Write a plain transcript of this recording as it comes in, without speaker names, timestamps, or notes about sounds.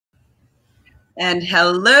And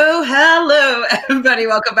hello, everybody.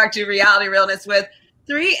 Welcome back to Reality Realness with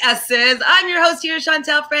 3 S's. I'm your host here,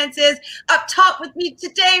 Chantel Francis. Up top with me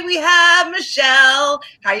today, we have Michelle.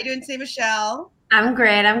 How are you doing today, Michelle? I'm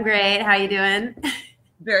great. How you doing?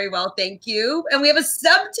 Very well, thank you. And we have a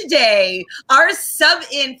sub today. Our sub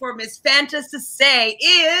in for Miss Fantas to say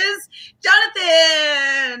is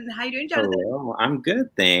Jonathan. How you doing, Jonathan? Hello, I'm good,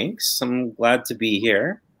 thanks. I'm glad to be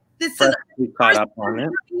here. This is we caught up on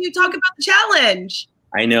it. You talk about the challenge.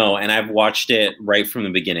 I know, and I've watched it right from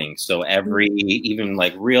the beginning. So even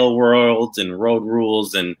like Real World and Road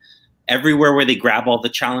Rules and everywhere where they grab all the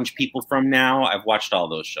challenge people from now, I've watched all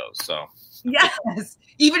those shows. So yes,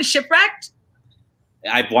 even Shipwrecked.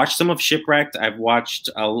 I've watched some of Shipwrecked. I've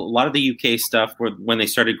watched a lot of the UK stuff where when they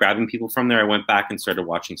started grabbing people from there, I went back and started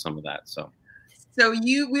watching some of that. So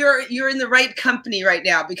you're in the right company right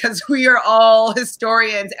now because we are all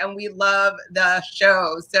historians and we love the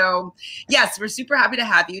show. So yes, we're super happy to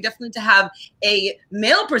have you. Definitely to have a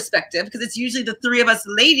male perspective because it's usually the 3 of us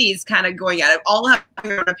ladies kind of going at it. All have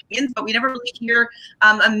their own opinions, but we never really hear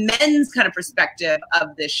a men's kind of perspective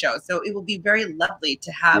of this show. So it will be very lovely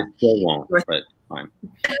to have. It still won't, but fine.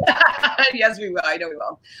 Yes, we will. I know we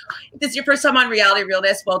will. If this is your first time on Reality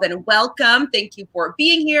Realness, well then welcome. Thank you for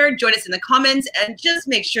being here. Join us in the comments and just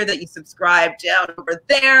make sure that you subscribe down over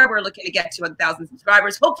there. We're looking to get to 1,000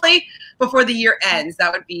 subscribers, hopefully before the year ends.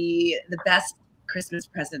 That would be the best Christmas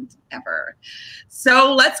present ever.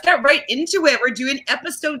 So let's get right into it. We're doing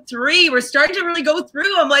episode 3. We're starting to really go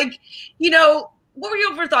through. I'm like, what were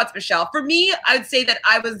your thoughts, Michelle? For me, I would say that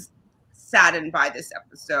I was saddened by this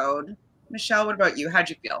episode. Michelle, what about you? How'd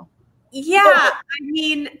you feel? Yeah, I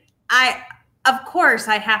mean, I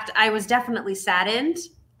was definitely saddened.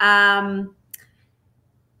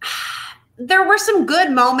 There were some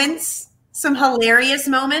good moments, some hilarious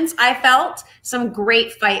moments. I felt some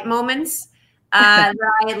great fight moments that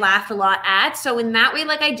I laughed a lot at. So in that way,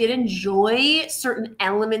 I did enjoy certain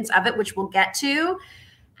elements of it, which we'll get to.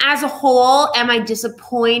 As a whole, am I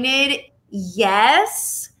disappointed?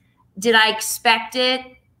 Yes. Did I expect it?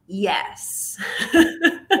 Yes.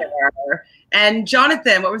 And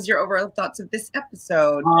Jonathan, what was your overall thoughts of this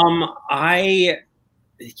episode? There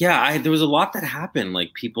was a lot that happened.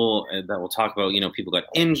 Like people that we'll talk about, people got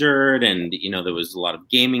injured and, there was a lot of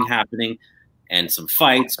gaming happening and some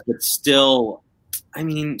fights, but still,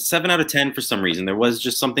 7 out of 10 for some reason. There was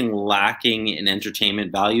just something lacking in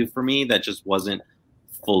entertainment value for me that just wasn't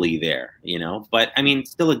fully there, but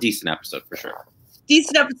still a decent episode for sure.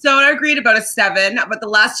 Decent episode. I agreed about a 7, but the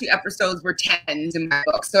last 2 episodes were 10s in my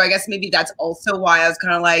book. So I guess maybe that's also why I was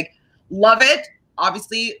kind of like, love it.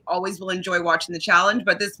 Obviously, always will enjoy watching the challenge,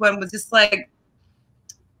 but this one was just like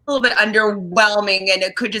a little bit underwhelming, and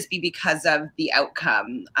it could just be because of the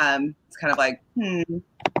outcome. It's kind of like, And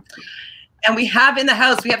we have in the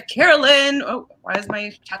house, we have Carolyn. Oh, why is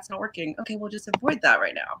my chat's not working? Okay, we'll just avoid that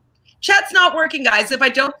right now. Chat's not working, guys. If I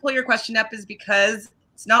don't pull your question up, is because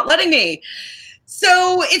it's not letting me.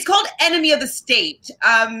 So it's called Enemy of the State.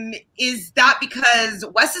 Is that because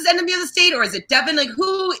Wes is Enemy of the State, or is it Devin?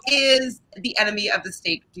 Who is the Enemy of the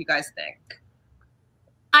State, do you guys think?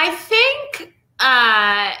 I think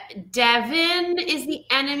Devin is the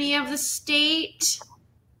Enemy of the State,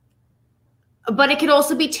 but it could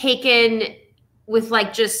also be taken with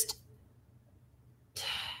just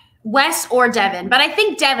Wes or Devin. But I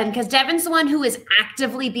think Devin, because Devin's the one who is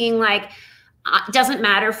actively being doesn't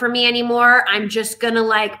matter for me anymore. I'm just gonna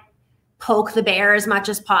poke the bear as much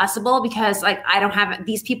as possible because I don't have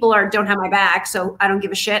these people don't have my back, so I don't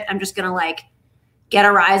give a shit. I'm just gonna get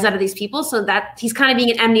a rise out of these people. So that he's kind of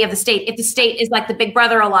being an enemy of the state. If the state is the Big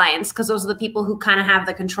Brother alliance, because those are the people who kind of have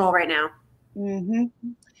the control right now. Mm-hmm.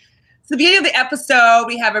 So the beginning of the episode,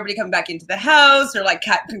 we have everybody coming back into the house. They're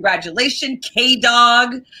congratulations,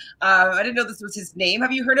 K-Dog. I didn't know this was his name.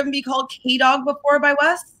 Have you heard of him be called K-Dog before by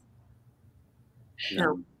Wes?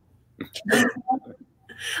 No.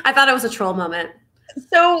 I thought it was a troll moment.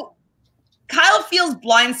 So Kyle feels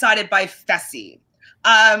blindsided by Fessy.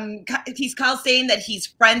 Kyle's saying that he's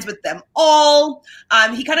friends with them all.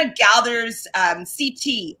 He kind of gathers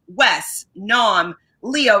CT, Wes, Nom,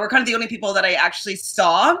 Leo. We're kind of the only people that I actually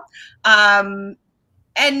saw. And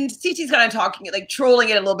CT's kind of talking, trolling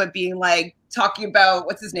it a little bit, being talking about,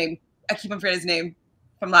 what's his name? I keep on forgetting his name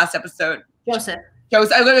from last episode. Joseph.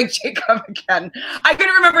 I look like Jacob again. I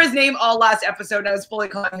couldn't remember his name all last episode, and I was fully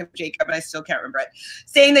calling him Jacob, and I still can't remember it.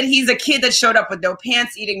 Saying that he's a kid that showed up with no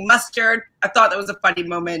pants, eating mustard. I thought that was a funny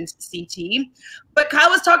moment, CT. But Kyle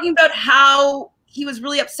was talking about how he was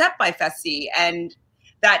really upset by Fessy, and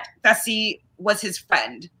that Fessy was his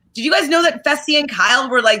friend. Did you guys know that Fessy and Kyle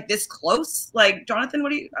were like this close? Like, Jonathan, what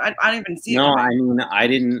do you? I don't even see it. No, I mean, I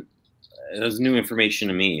didn't. It was new information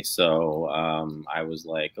to me, so I was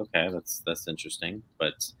like, okay, that's interesting.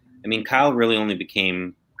 But I mean, Kyle really only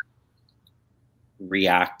became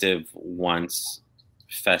reactive once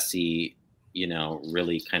Fessy,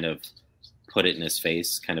 really kind of put it in his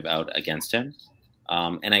face, kind of out against him.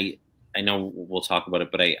 And I know we'll talk about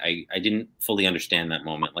it, but I didn't fully understand that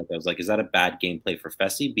moment. Like, I was like, is that a bad gameplay for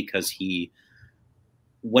Fessy? Because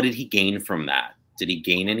what did he gain from that? Did he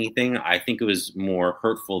gain anything? I think it was more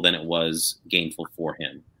hurtful than it was gainful for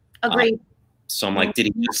him. Agreed. So I'm like, did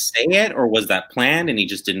he just say it, or was that planned and he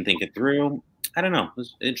just didn't think it through? I don't know. It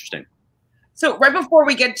was interesting. So right before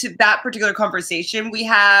we get to that particular conversation, we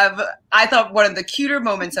have, I thought, one of the cuter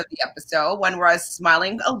moments of the episode, one where I was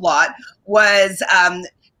smiling a lot, was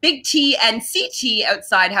Big T and CT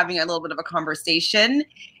outside having a little bit of a conversation.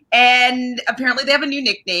 And apparently they have a new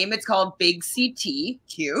nickname. It's called Big CT.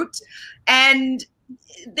 Cute. And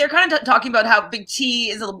they're kind of talking about how Big T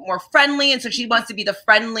is a little more friendly. And so she wants to be the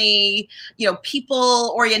friendly,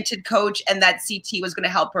 people-oriented coach, and that CT was going to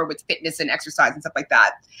help her with fitness and exercise and stuff like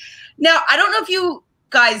that. Now, I don't know if you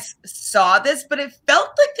guys saw this, but it felt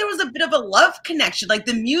like there was a bit of a love connection. Like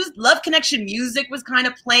the love connection music was kind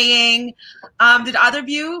of playing. Did either of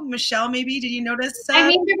you, Michelle, maybe, did you notice? I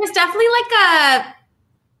mean, there was definitely like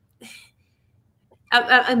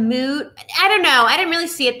a mood. I don't know. I didn't really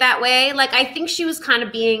see it that way. Like, I think she was kind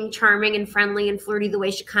of being charming and friendly and flirty the way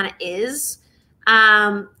she kind of is.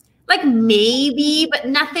 Like maybe, but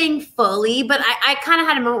nothing fully. But I kind of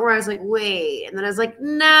had a moment where I was like, wait. And then I was like,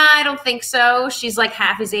 nah, I don't think so. She's like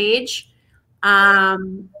half his age. But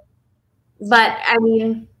I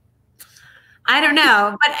mean, I don't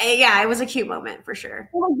know. But yeah, it was a cute moment for sure.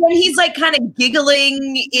 When he's like kind of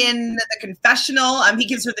giggling in the confessional, he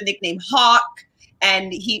gives her the nickname Hawk,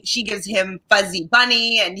 and she gives him Fuzzy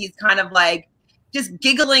Bunny, and he's kind of like just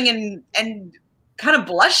giggling and kind of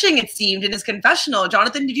blushing, it seemed, in his confessional.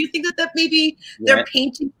 Jonathan, did you think that maybe they're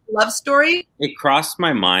painting a love story? It crossed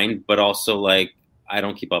my mind, but also, like, I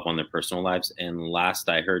don't keep up on their personal lives. And last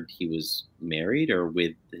I heard, he was married or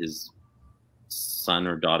with his son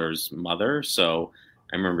or daughter's mother. So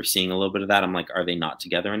I remember seeing a little bit of that. I'm like, are they not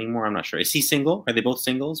together anymore? I'm not sure. Is he single? Are they both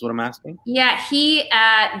single is what I'm asking? Yeah,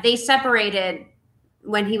 they separated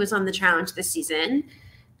when he was on the challenge this season.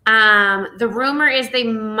 The rumor is they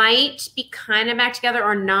might be kind of back together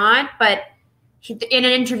or not, but in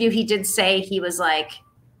an interview he did say he was like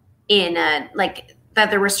that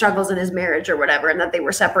there were struggles in his marriage or whatever, and that they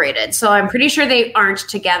were separated. So I'm pretty sure they aren't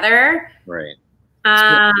together. Right.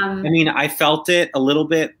 I mean, I felt it a little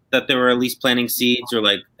bit that they were at least planting seeds or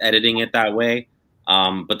like editing it that way.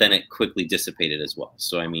 But then it quickly dissipated as well.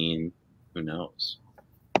 So, I mean, who knows?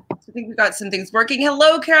 I think we got some things working.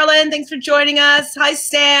 Hello, Carolyn. Thanks for joining us. Hi,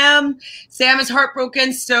 Sam. Sam is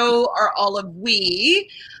heartbroken. So are all of we.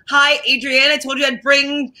 Hi, Adrienne. I told you I'd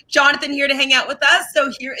bring Jonathan here to hang out with us. So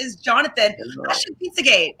here is Jonathan. Hashtag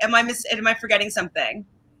Pizzagate. Am I forgetting something?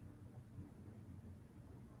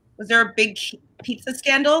 Was there a big pizza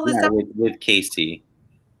scandal this time? With Casey.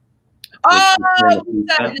 Oh,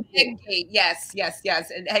 an egg gate. Yes.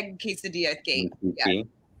 An egg quesadilla gate. Yeah.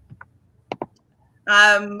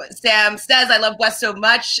 Sam says, I love Wes so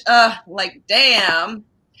much. Like, damn.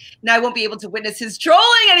 Now I won't be able to witness his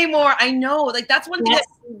trolling anymore. I know. Like, that's one thing that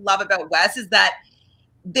I love about Wes is that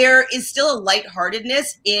there is still a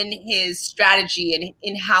lightheartedness in his strategy and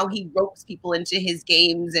in how he ropes people into his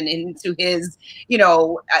games and into his,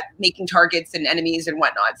 making targets and enemies and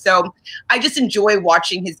whatnot. So I just enjoy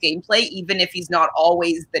watching his gameplay, even if he's not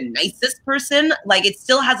always the nicest person. Like, it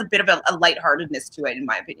still has a bit of a lightheartedness to it, in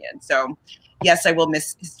my opinion. So yes, I will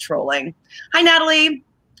miss his trolling. Hi, Natalie.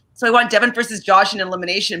 So I want Devin versus Josh in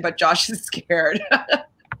elimination, but Josh is scared.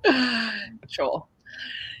 Troll.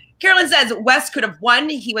 Carolyn says, Wes could have won.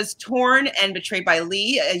 He was torn and betrayed by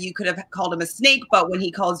Lee. You could have called him a snake, but when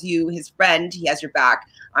he calls you his friend, he has your back.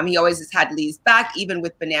 He always has had Lee's back, even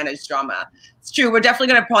with Banana's drama. It's true. We're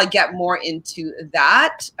definitely going to probably get more into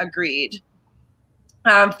that. Agreed.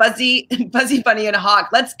 Fuzzy Bunny and Hawk.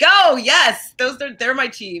 Let's go. Yes. They're my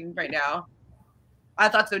team right now. I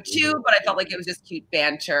thought so too, but I felt like it was just cute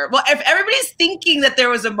banter. Well, if everybody's thinking that there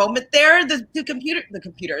was a moment there, the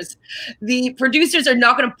producers are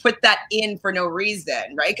not going to put that in for no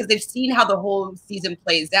reason, right? Because they've seen how the whole season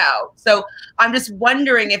plays out. So I'm just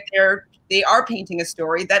wondering if they are painting a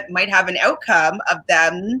story that might have an outcome of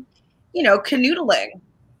them, canoodling.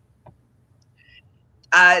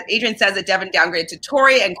 Adrian says that Devin downgraded to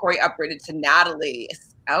Tori and Corey upgraded to Natalie.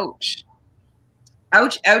 Ouch.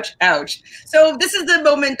 Ouch, ouch, ouch. So this is the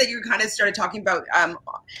moment that you kind of started talking about.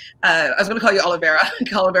 I was going to call you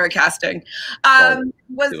Olivera casting.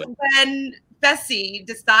 Was when Fessy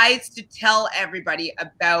decides to tell everybody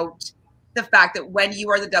about the fact that when you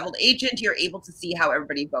are the double agent, you're able to see how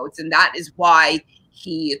everybody votes. And that is why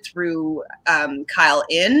he threw Kyle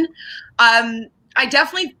in. I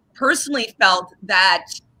definitely personally felt that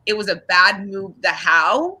it was a bad move, the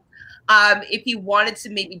how. If he wanted to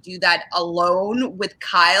maybe do that alone with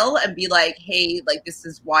Kyle and be like, hey, like, this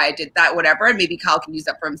is why I did that, whatever. And maybe Kyle can use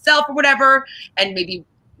that for himself or whatever, and maybe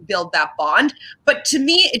build that bond. But to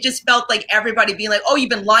me, it just felt like everybody being like, oh, you've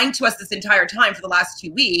been lying to us this entire time for the last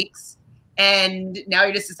 2 weeks. And now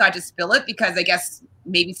you just decide to spill it because I guess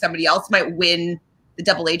maybe somebody else might win the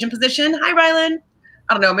double agent position. Hi, Rylan.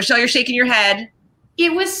 I don't know. Michelle, you're shaking your head.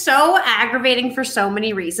 It was so aggravating for so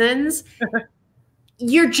many reasons.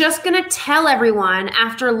 You're just going to tell everyone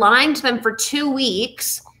after lying to them for 2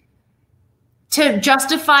 weeks to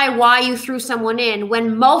justify why you threw someone in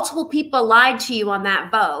when multiple people lied to you on that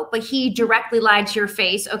vote, but he directly lied to your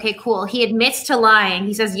face. Okay, cool. He admits to lying.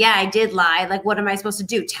 He says, yeah, I did lie. Like, what am I supposed to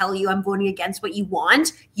do? Tell you I'm voting against what you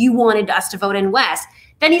want? You wanted us to vote in Wes.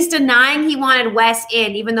 Then he's denying he wanted Wes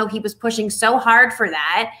in, even though he was pushing so hard for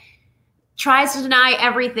that. Tries to deny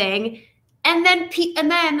everything. And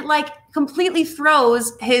then like completely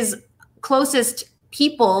throws his closest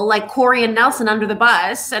people like Corey and Nelson under the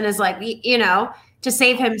bus and is like, you know, to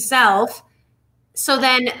save himself. So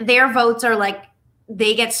then their votes are like,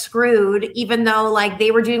 they get screwed, even though like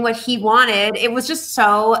they were doing what he wanted. It was just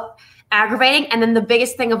so aggravating. And then the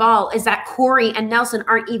biggest thing of all is that Corey and Nelson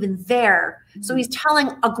aren't even there. So he's telling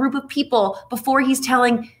a group of people before he's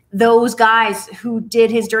telling those guys who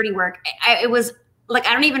did his dirty work. It was like,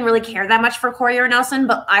 I don't even really care that much for Corey or Nelson,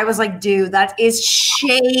 but I was like, dude, that is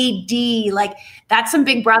shady. Like, that's some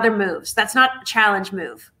Big Brother moves. That's not a challenge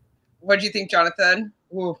move. What do you think, Jonathan?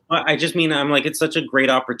 Ooh. I just mean, I'm like, it's such a great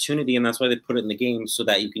opportunity, and that's why they put it in the game so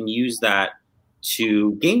that you can use that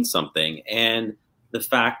to gain something. And the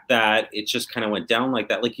fact that it just kind of went down like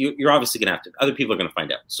that, like you're obviously going to have to, other people are going to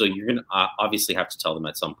find out. So you're going to obviously have to tell them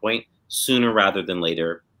at some point, sooner rather than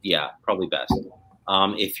later. Yeah, probably best.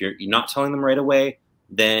 If you're not telling them right away,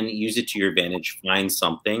 then use it to your advantage. Find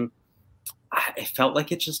something. It felt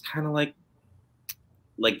like it just kind of like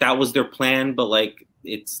that was their plan, but like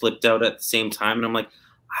it slipped out at the same time. And I'm like,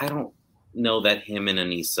 I don't know that him and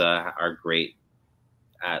Aneesa are great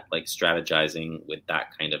at like strategizing with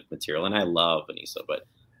that kind of material. And I love Aneesa, but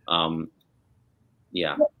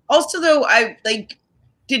yeah. Also, though,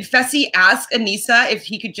 did Fessy ask Aneesa if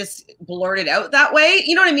he could just blurt it out that way?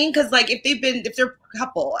 You know what I mean? Because like if they're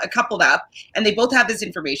coupled up and they both have this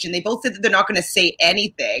information, they both said that they're not going to say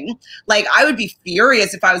anything. Like I would be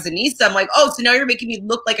furious if I was Aneesa. I'm like, oh, so now you're making me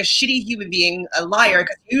look like a shitty human being, a liar,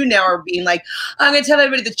 because you now are being like, I'm going to tell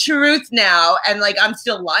everybody the truth now, and like I'm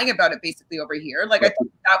still lying about it basically over here. Like I thought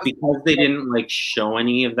that was because they didn't like show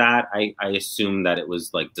any of that. I assumed that it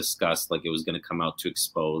was like discussed, like it was going to come out to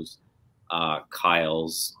expose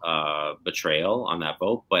Kyle's betrayal on that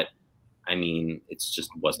vote, but I mean, it's just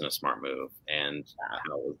wasn't a smart move, and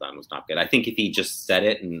how it was done was not good. I think if he just said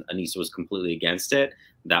it and Aneesa was completely against it,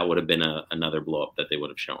 that would have been another blow up that they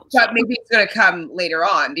would have shown. But maybe it's going to come later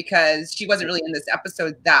on because she wasn't really in this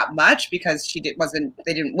episode that much because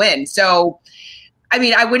they didn't win. So, I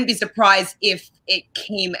mean, I wouldn't be surprised if it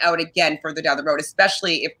came out again further down the road,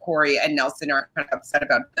 especially if Corey and Nelson are kind of upset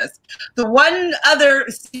about this. The one other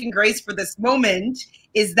saving grace for this moment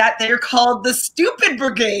is that they're called the Stupid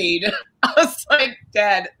Brigade. I was like,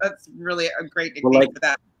 Dad, that's really a great nickname for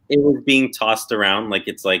that. It was being tossed around like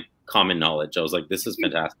it's like common knowledge. I was like, this is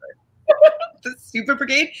fantastic. The Stupid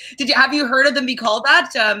Brigade. Have you heard of them be called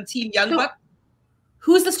that? Team Young Buck?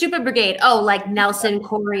 Who's the Stupid Brigade? Oh, like Nelson,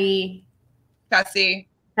 Corey, Fessy.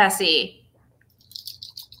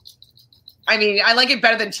 I mean, I like it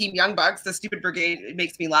better than Team Young Bucks. The Stupid Brigade, it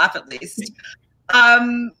makes me laugh at least.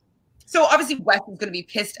 So obviously Wes is going to be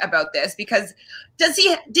pissed about this because did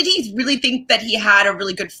he really think that he had a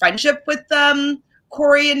really good friendship with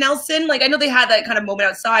Corey and Nelson? Like I know they had that kind of moment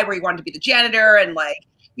outside where he wanted to be the janitor and like,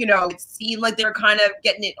 you know, it seemed like they were kind of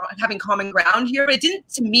having common ground here, but it didn't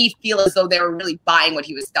to me feel as though they were really buying what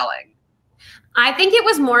he was selling. I think it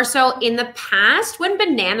was more so in the past when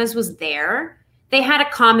Bananas was there, they had a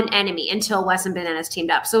common enemy until Wes and Bananas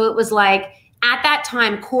teamed up. So it was like at that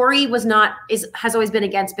time, Corey has always been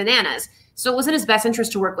against Bananas. So it was in his best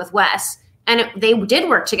interest to work with Wes. And they did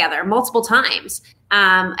work together multiple times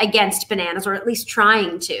against Bananas, or at least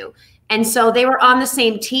trying to. And so they were on the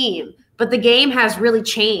same team. But the game has really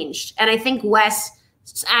changed. And I think Wes,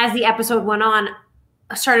 as the episode went on,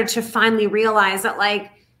 started to finally realize that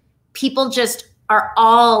like people just are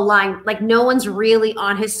all lying. Like no one's really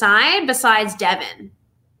on his side besides Devin.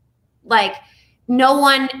 Like no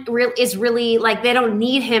one is really like, they don't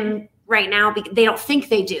need him right now. They don't think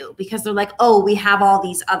they do because they're like, oh, we have all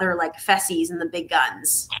these other like Fessies and the big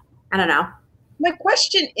guns. I don't know. My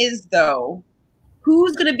question is though,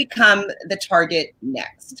 who's going to become the target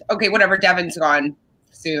next? Okay, whatever. Devin's gone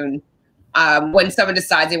soon. When someone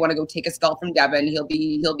decides they want to go take a skull from Devin, he'll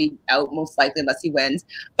be out most likely unless he wins.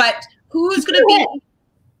 But who's going to be?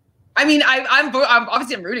 I mean, I'm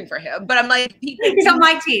obviously I'm rooting for him, but I'm like, he's on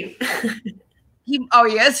my team. He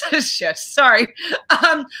is? Shit, sorry.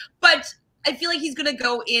 But I feel like he's going to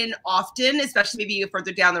go in often, especially maybe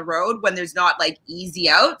further down the road when there's not like easy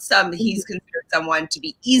outs. He's considered someone to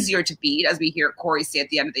be easier to beat, as we hear Corey say at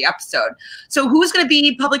the end of the episode. So who's going to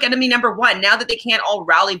be public enemy number one now that they can't all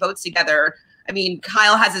rally votes together? I mean,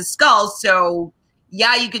 Kyle has his skull, so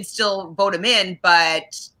yeah, you could still vote him in,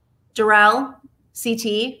 but Darrell, CT,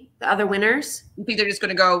 the other winners. You think they're just going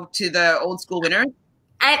to go to the old school winners?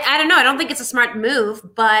 I don't know. I don't think it's a smart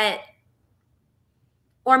move, but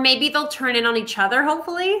or maybe they'll turn in on each other,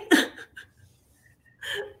 hopefully.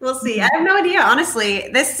 We'll see. I have no idea,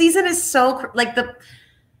 honestly. This season is so like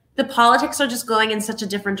the politics are just going in such a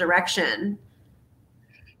different direction.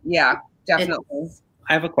 Yeah, definitely.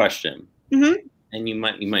 I have a question. Mm-hmm. And you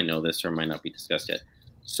might know this or might not be discussed yet.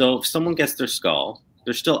 So if someone gets their skull,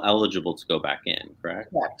 they're still eligible to go back in,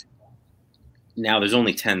 correct? Correct. Now there's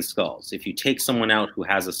only 10 skulls. If you take someone out who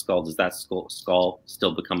has a skull, does that skull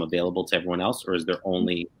still become available to everyone else, or is there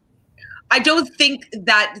only? I don't think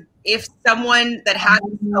that if someone that has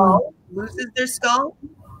a skull loses their skull,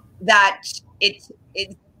 that it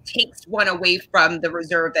takes one away from the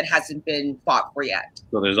reserve that hasn't been fought for yet.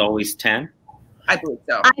 So there's always 10? I believe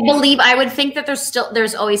so. I would think that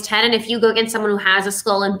there's always 10, and if you go against someone who has a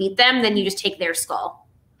skull and beat them, then you just take their skull.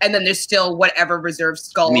 And then there's still whatever reserve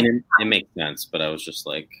skull. I mean, it makes sense, but I was just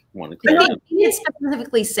like, wanted to. I didn't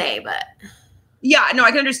specifically say, but. Yeah, no, I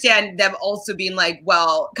can understand them also being like,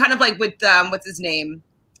 well, kind of like with, what's his name?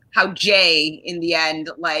 How Jay, in the end,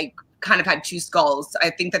 like, kind of had 2 skulls. I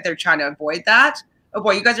think that they're trying to avoid that. Oh,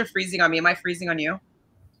 boy, you guys are freezing on me. Am I freezing on you?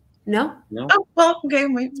 No. Oh, well, okay,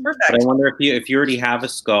 it's perfect. But I wonder if you already have a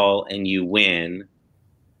skull and you win,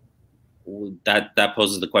 that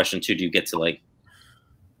poses the question, too, do you get to, like,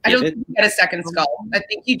 I don't think you get a second skull. I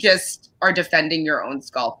think you just are defending your own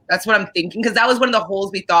skull. That's what I'm thinking. Because that was one of the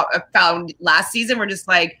holes we found last season. We're just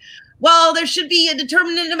like, well, there should be a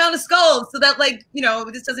determinate amount of skulls so that, like, you know,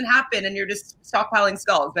 this doesn't happen and you're just stockpiling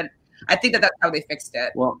skulls. But I think that that's how they fixed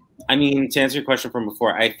it. Well, I mean, to answer your question from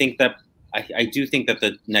before, I think that I do think that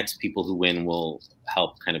the next people who win will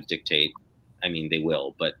help kind of dictate. I mean, they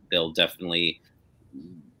will, but they'll definitely,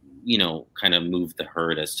 you know, kind of move the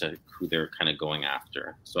herd as to who they're kind of going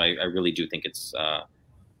after. So I really do think it's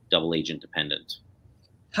double agent dependent.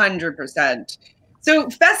 100%. So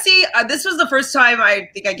Fessy, this was the first time I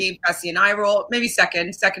think I gave Fessy an eye roll, maybe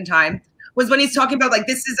second time, was when he's talking about like,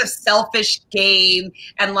 this is a selfish game.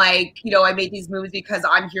 And like, you know, I made these moves because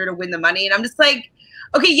I'm here to win the money. And I'm just like,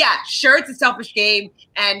 okay, yeah, sure, it's a selfish game.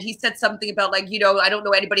 And he said something about like, you know, I don't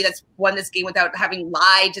know anybody that's won this game without having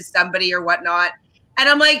lied to somebody or whatnot. And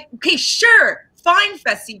I'm like, okay, sure, fine,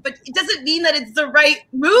 Fessy, but it doesn't mean that it's the right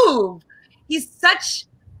move. He's such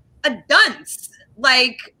a dunce.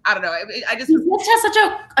 Like, I don't know. He just has such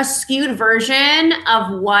a skewed version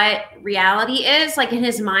of what reality is. Like in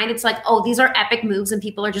his mind, it's like, oh, these are epic moves and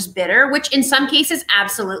people are just bitter, which in some cases,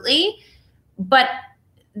 absolutely. But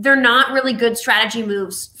they're not really good strategy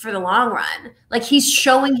moves for the long run. Like he's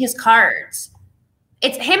showing his cards.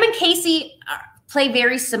 It's him and Casey play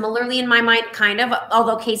very similarly in my mind, kind of,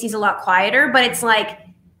 although Casey's a lot quieter, but it's like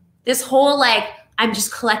this whole, like, I'm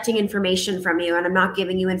just collecting information from you and I'm not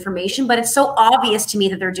giving you information, but it's so obvious to me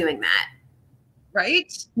that they're doing that.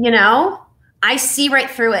 Right. You know, I see right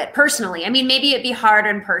through it personally. I mean, maybe it'd be hard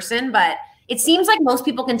in person, but it seems like most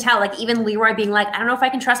people can tell, like even Leroy being like, I don't know if I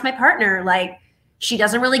can trust my partner. Like she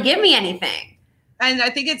doesn't really give me anything. And I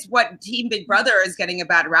think it's what Team Big Brother is getting a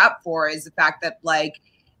bad rap for is the fact that like,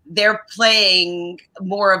 they're playing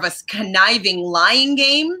more of a conniving lying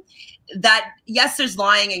game that yes, there's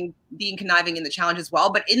lying and being conniving in the challenge as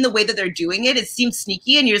well, but in the way that they're doing it, it seems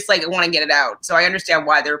sneaky and you're just like, I want to get it out. So I understand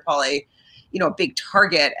why they're probably, you know, a big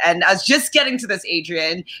target. And I was just getting to this,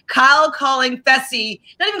 Adrian, Kyle calling Fessy,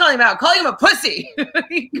 not even calling him out, calling him a pussy.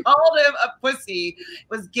 He called him a pussy,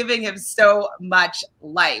 was giving him so much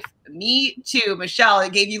life. Me too, Michelle,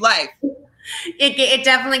 it gave you life. It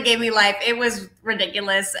definitely gave me life. It was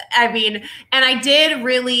ridiculous. I mean, and I did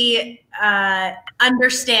really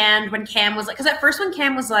understand when Cam was like, because at first when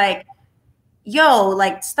Cam was like, yo,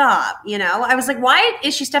 like, stop, you know, I was like, why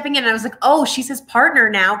is she stepping in? And I was like, oh, she's his partner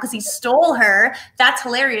now because he stole her. That's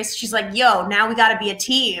hilarious. She's like, yo, now we got to be a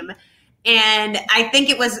team. And I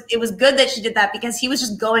think it was good that she did that because he was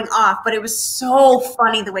just going off, but it was so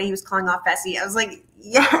funny the way he was calling off Fessy. I was like,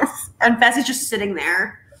 yes. And Fessy's just sitting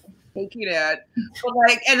there. Taking it. But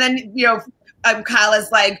like, and then, you know, Kyle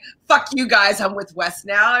is like, fuck you guys, I'm with Wes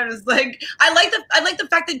now. I was like, I like the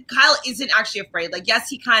fact that Kyle isn't actually afraid. Like, yes,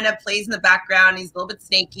 he kind of plays in the background. He's a little bit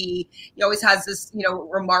snaky. He always has this, you know,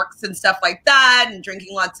 remarks and stuff like that and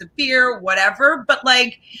drinking lots of beer, whatever. But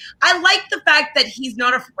like, I like the fact that he's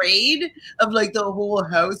not afraid of like the whole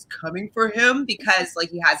house coming for him because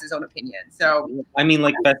like he has his own opinion. So, I mean,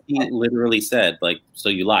 like Fessy literally said, like, so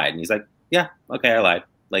you lied. And he's like, yeah, okay, I lied.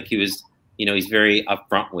 Like he was, you know, he's very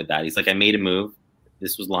upfront with that. He's like, I made a move.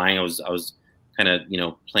 This was lying. I was kind of, you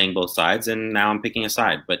know, playing both sides, and now I'm picking a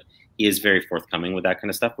side. But he is very forthcoming with that kind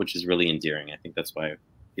of stuff, which is really endearing. I think that's why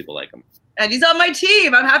people like him. And he's on my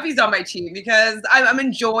team. I'm happy he's on my team because I'm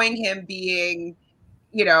enjoying him being,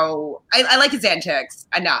 you know, I like his antics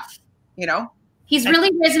enough, you know? He's really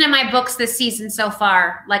risen in my books this season so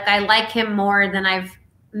far. Like, I like him more than I've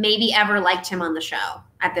maybe ever liked him on the show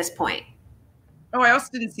at this point. Oh, I also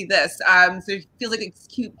didn't see this. So it feels like a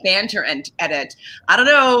cute banter edit. I don't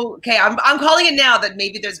know. Okay, I'm calling it now that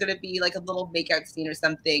maybe there's going to be like a little makeout scene or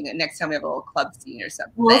something next time we have a little club scene or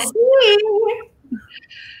something. We'll see.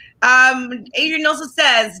 Adrian also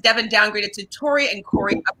says Devin downgraded to Tori and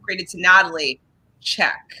Corey upgraded to Natalie.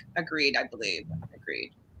 Check. Agreed, I believe.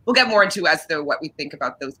 Agreed. We'll get more into as to what we think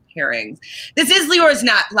about those pairings. This is Leroy's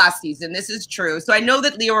last season. This is true. So I know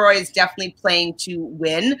that Leroy is definitely playing to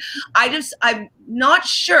win. I'm not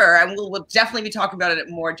sure, and we'll definitely be talking about it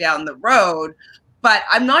more down the road, but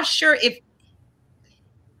I'm not sure if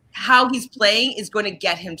how he's playing is going to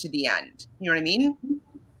get him to the end. You know what I mean?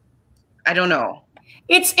 I don't know.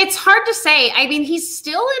 It's hard to say. I mean, he's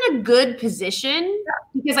still in a good position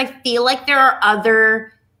because I feel like there are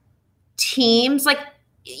other teams, like,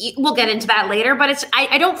 we'll get into that later, but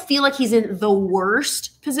I don't feel like he's in the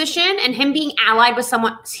worst position, and him being allied with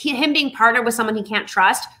someone, him being partnered with someone he can't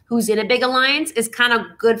trust, who's in a big alliance, is kind of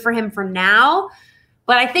good for him for now.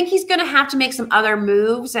 But I think he's going to have to make some other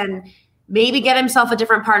moves and maybe get himself a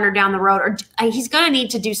different partner down the road, or he's going to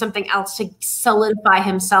need to do something else to solidify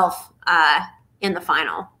himself in the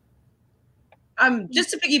final. Just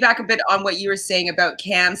to piggyback a bit on what you were saying about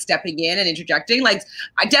Cam stepping in and interjecting, like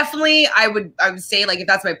I would say, like, if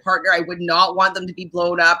that's my partner, I would not want them to be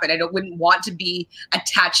blown up, and wouldn't want to be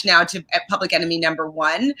attached now to public enemy number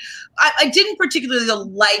one. I didn't particularly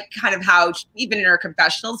like kind of how, even in her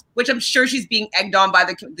confessionals, which I'm sure she's being egged on by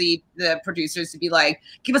the producers to be like,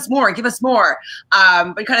 give us more,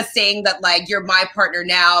 but kind of saying that, like, you're my partner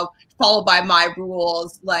now, followed by my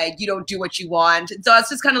rules, like, you don't do what you want. And so it's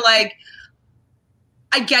just kind of like,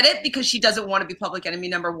 I get it because she doesn't want to be public enemy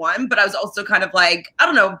number one, but I was also kind of like, I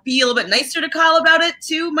don't know, be a little bit nicer to Kyle about it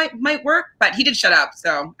too might work, but he did shut up.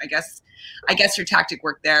 So I guess your tactic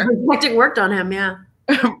worked there. Her tactic worked on him, yeah.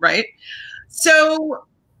 Right. So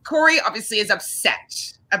Corey obviously is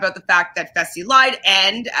upset about the fact that Fessy lied,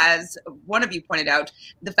 and as one of you pointed out,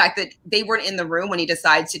 the fact that they weren't in the room when he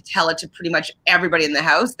decided to tell it to pretty much everybody in the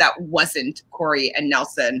house that wasn't Corey and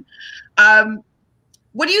Nelson.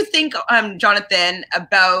 What do you think, Jonathan,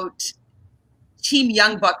 about Team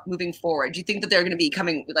Young Buck moving forward? Do you think that they're going to be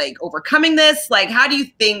overcoming this? Like, how do you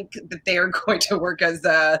think that they are going to work as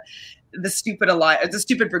the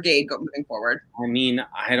stupid brigade moving forward? I mean,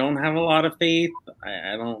 I don't have a lot of faith.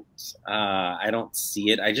 I don't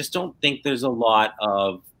see it. I just don't think there's a lot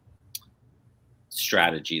of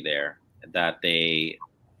strategy there that they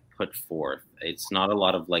put forth. It's not a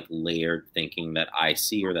lot of like layered thinking that I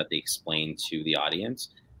see or that they explain to the audience.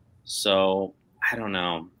 So I don't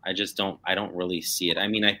know. I don't really see it. I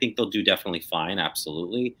mean, I think they'll do definitely fine.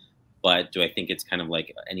 Absolutely. But do I think it's kind of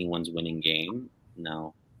like anyone's winning game?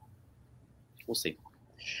 No. We'll see.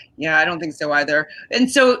 Yeah, I don't think so either.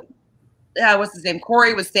 And so what's his name?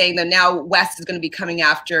 Corey was saying that now Wes is going to be coming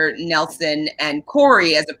after Nelson and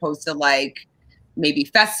Corey as opposed to like maybe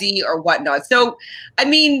Fessy or whatnot. So, I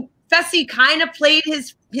mean, Fessy kind of played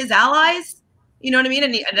his allies, you know what I mean?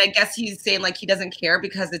 And I guess he's saying like he doesn't care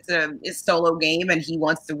because it's a solo game and he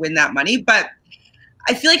wants to win that money. But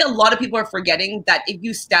I feel like a lot of people are forgetting that if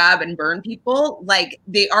you stab and burn people, like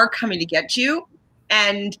they are coming to get you.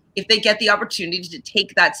 And if they get the opportunity to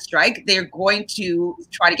take that strike, they're going to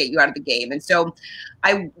try to get you out of the game. And so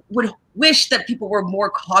I would wish that people were more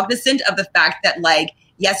cognizant of the fact that, like,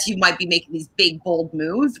 yes, you might be making these big, bold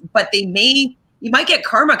moves, but you might get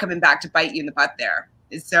karma coming back to bite you in the butt there.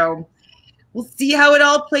 And so we'll see how it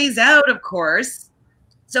all plays out, of course.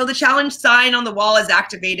 So the challenge sign on the wall is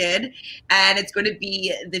activated, and it's going to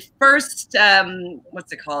be the first,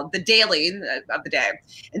 what's it called? The daily of the day.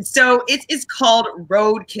 And so it is called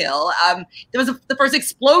Roadkill. There was the first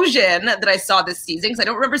explosion that I saw this season, because I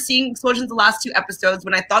don't remember seeing explosions the last 2 episodes,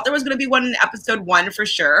 when I thought there was going to be one in episode 1 for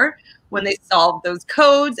sure, when they solved those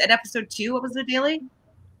codes. And episode 2, what was the daily?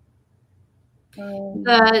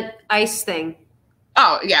 The ice thing.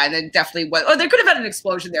 Oh, yeah, and then definitely was. Oh, there could have been an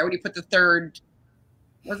explosion there when you put the third,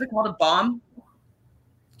 what's it called, a bomb?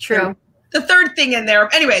 True. The third thing in there.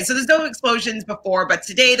 Anyway, so there's no explosions before, but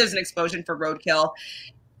today there's an explosion for Roadkill.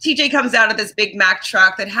 TJ comes out of this big Mack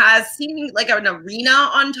truck that has seeming like an arena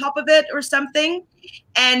on top of it or something.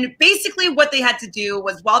 And basically what they had to do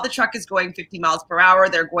was, while the truck is going 50 miles per hour,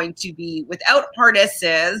 they're going to be without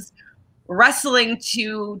harnesses, wrestling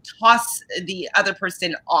to toss the other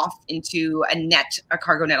person off into a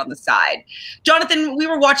cargo net on the side. Jonathan, we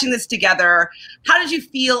were watching this together. How did you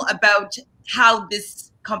feel about how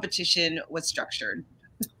this competition was structured?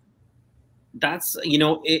 That's,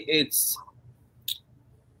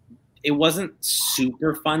 it wasn't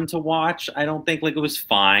super fun to watch. I don't think. Like, it was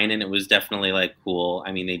fine, and it was definitely like cool.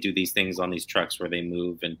 I mean, they do these things on these trucks where they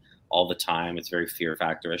move and all the time. It's very fear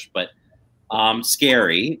factorish, but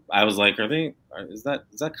scary. I was like, is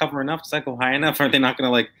that cover enough? Does that go high enough? Are they not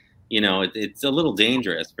going to, it's a little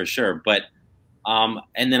dangerous for sure. But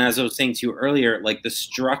and then, as I was saying to you earlier, like, the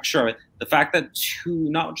structure of it, the fact that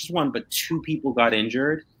not just one, but 2 people got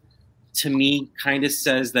injured, to me kind of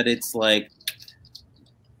says that it's like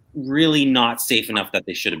really not safe enough that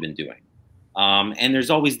they should have been doing. And there's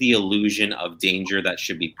always the illusion of danger that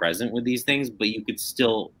should be present with these things, but you could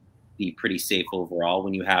still be pretty safe overall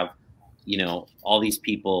when you have, all these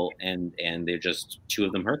people and they're just 2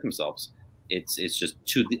 of them hurt themselves. It's just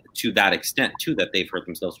to that extent too, that they've hurt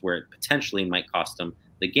themselves where it potentially might cost them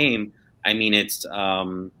the game. I mean, it's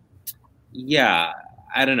yeah,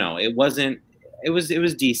 I don't know. It was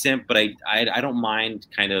decent, but I don't mind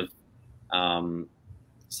kind of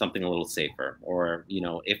something a little safer. Or,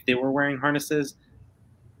 if they were wearing harnesses,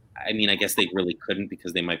 I mean, I guess they really couldn't,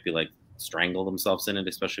 because they might be like strangle themselves in it,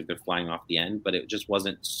 especially if they're flying off the end. But it just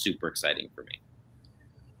wasn't super exciting for me.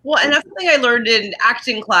 Well, and that's something I learned in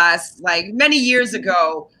acting class, like many years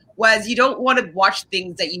ago, was you don't want to watch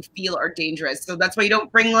things that you feel are dangerous. So that's why you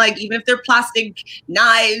don't bring, like, even if they're plastic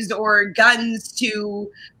knives or guns to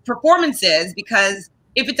performances, because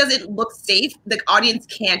if it doesn't look safe, the audience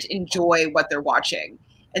can't enjoy what they're watching.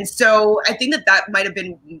 And so I think that might have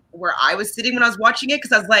been where I was sitting when I was watching it,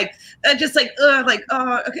 because I was like, okay,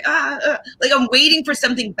 like, I'm waiting for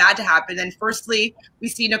something bad to happen. And firstly, we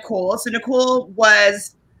see Nicole. So Nicole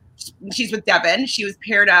she's with Devin. She was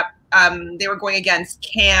paired up. They were going against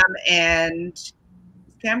Cam and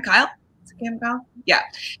Kyle. Is it Cam and Kyle? Yeah,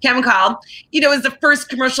 Cam and Kyle. It was the first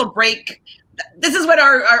commercial break. This is when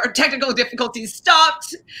our technical difficulties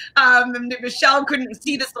stopped. Michelle couldn't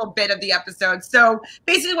see this little bit of the episode. So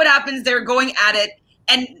basically what happens, they're going at it.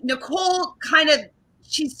 And Nicole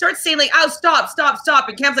she starts saying, like, oh, stop.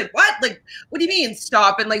 And Cam's like, what? Like, what do you mean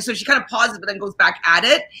stop? And like, so she kind of pauses, but then goes back at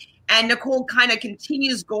it. And Nicole kind of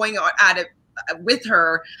continues going at it with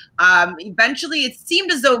her. Eventually, it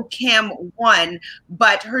seemed as though Cam won,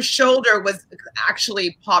 but her shoulder was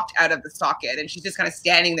actually popped out of the socket, and she's just kind of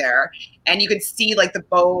standing there. And you could see, like, the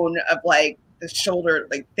bone of, like, the shoulder,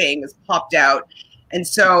 like, thing is popped out. And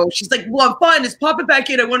so she's like, well, fine, just pop it back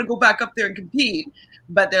in. I want to go back up there and compete.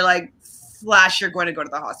 But they're like, Slash, you're going to go to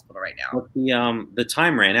the hospital right now. Well, the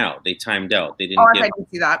time ran out. They timed out. They didn't. I didn't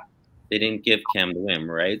see that. They didn't give Cam the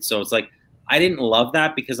win, right? So it's like, I didn't love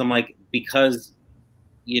that, because I'm like, because,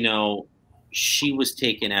 she was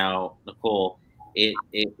taken out, Nicole,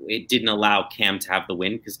 it didn't allow Cam to have the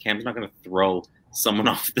win, because Cam's not going to throw someone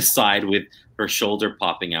off the side with her shoulder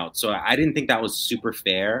popping out. So I didn't think that was super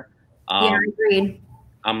fair. Yeah, I agreed.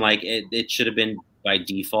 I'm like, it should have been by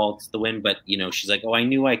default the win, but she's like, oh, I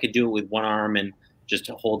knew I could do it with one arm and just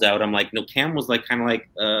to hold out. I'm like, no, Cam was like, kind of like,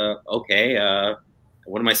 okay,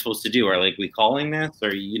 what am I supposed to do? Are we calling this,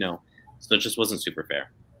 or so it just wasn't super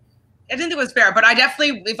fair. I didn't think it was fair, but I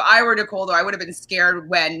definitely, if I were Nicole, though, I would have been scared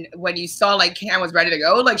when you saw, like, Cam was ready to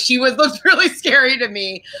go. Like, she looked really scary to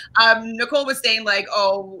me. Nicole was saying, like,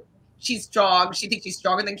 oh, she's strong. She thinks she's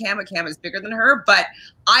stronger than Cam, but Cam is bigger than her. But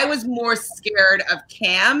I was more scared of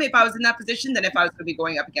Cam if I was in that position than if I was going to be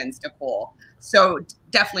going up against Nicole. So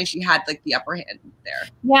definitely she had like the upper hand there.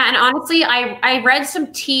 Yeah, and honestly, I read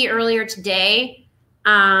some tea earlier today.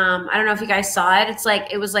 I don't know if you guys saw it.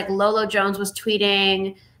 It was like Lolo Jones was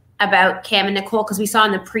tweeting about Cam and Nicole because we saw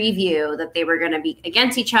in the preview that they were going to be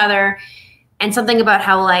against each other, and something about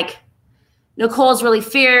how like Nicole's really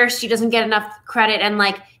fierce. She doesn't get enough credit. And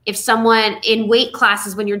like if someone in weight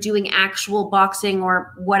classes, when you're doing actual boxing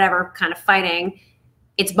or whatever kind of fighting,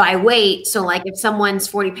 it's by weight. So like if someone's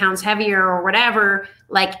 40 pounds heavier or whatever,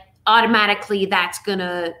 like automatically that's going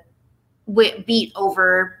to beat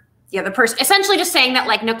over the other person. Essentially just saying that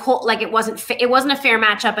like Nicole, like it wasn't a fair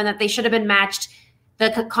matchup and that they should have been matched.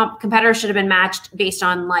 The competitors should have been matched based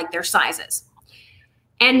on like their sizes.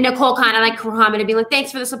 And Nicole kind of like commented being like,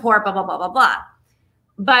 thanks for the support, blah, blah, blah, blah, blah.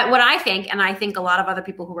 But what I think, and I think a lot of other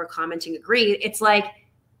people who were commenting agree, it's like,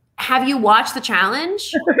 have you watched the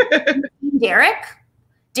challenge? Derek?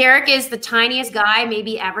 Derek is the tiniest guy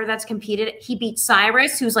maybe ever that's competed. He beat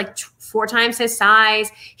Cyrus, who's like 4 times his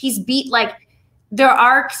size. He's beat like, there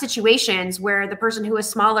are situations where the person who is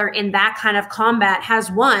smaller in that kind of combat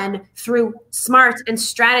has won through smarts and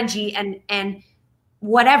strategy and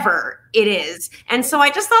whatever it is. And so I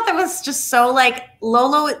just thought that was just so like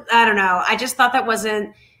Lolo, I don't know. I just thought that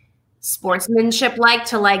wasn't sportsmanship like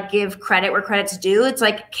to like give credit where credit's due. It's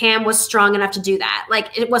like Cam was strong enough to do that.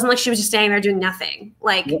 Like it wasn't like she was just standing there doing nothing.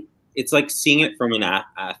 Like it's like seeing it from an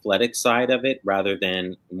athletic side of it rather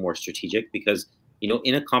than more strategic, because you know,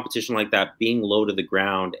 in a competition like that, being low to the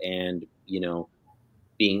ground and, you know,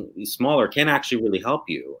 being smaller can actually really help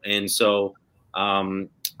you. And so,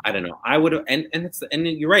 I don't know. I would, and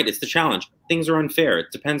you're right. It's the challenge. Things are unfair.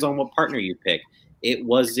 It depends on what partner you pick. It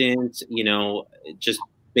wasn't, you know, just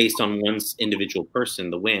based on one individual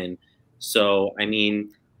person, the win. So, I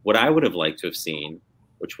mean, what I would have liked to have seen,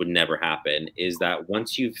 which would never happen, is that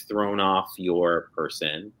once you've thrown off your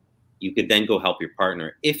person, you could then go help your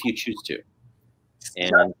partner if you choose to.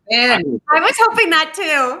 And I was hoping that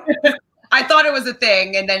too. I thought it was a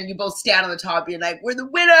thing, and then you both stand on the top being like, we're the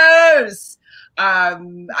winners.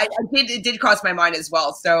 It did cross my mind as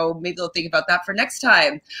well, so maybe they'll think about that for next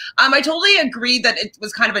time. I totally agree that it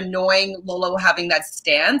was kind of annoying Lolo having that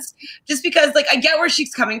stance, just because like I get where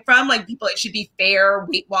she's coming from, like people, it should be fair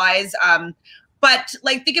weight wise. But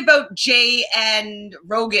like, think about Jay and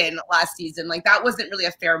Rogan last season. Like that wasn't really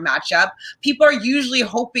a fair matchup. People are usually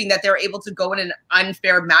hoping that they're able to go in an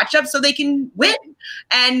unfair matchup so they can win.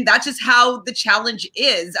 And that's just how the challenge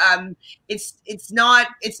is. It's not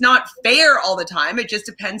fair all the time. It just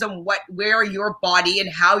depends on where your body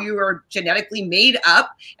and how you are genetically made up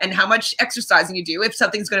and how much exercising you do, if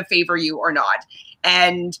something's going to favor you or not.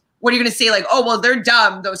 And what are you going to say? Like, oh, well, they're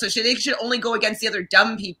dumb, though, so they should only go against the other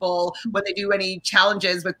dumb people when they do any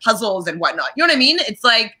challenges with puzzles and whatnot. You know what I mean? It's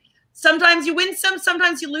like sometimes you win some,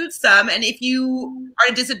 sometimes you lose some. And if you are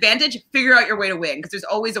at a disadvantage, figure out your way to win, because there's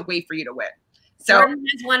always a way for you to win. So Jordan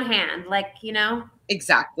has one hand, like, you know?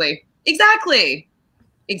 Exactly. I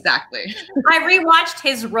rewatched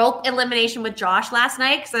his rope elimination with Josh last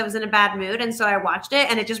night because I was in a bad mood. And so I watched it,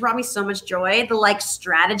 and it just brought me so much joy. The like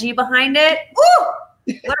strategy behind it. Woo!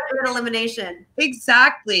 What a good elimination.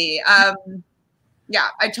 Exactly. Yeah,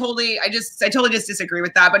 I totally just disagree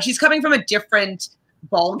with that. But she's coming from a different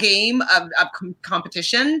ball game of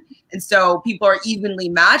competition. And so people are evenly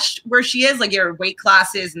matched where she is, like your weight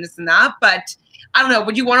classes and this and that. But I don't know,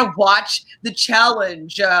 would you want to watch the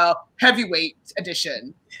challenge heavyweight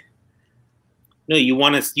edition? No, you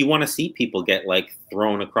want to see people get like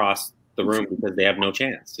thrown across the room because they have no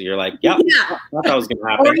chance. So you're like, yeah, I thought that was going to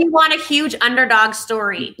happen. Or you want a huge underdog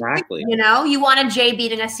story. Exactly. You know, you want a Jay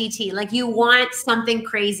beating a CT. Like you want something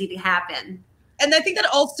crazy to happen. And I think that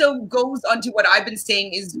also goes on to what I've been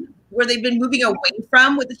saying is where they've been moving away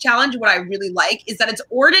from with the challenge. What I really like is that it's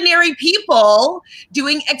ordinary people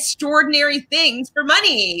doing extraordinary things for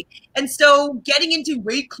money. And so getting into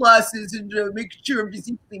weight classes and making sure everybody's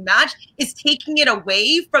equally matched is taking it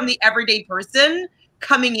away from the everyday person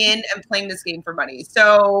coming in and playing this game for money.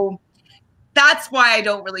 So that's why I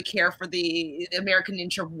don't really care for the American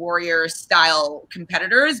Ninja Warrior style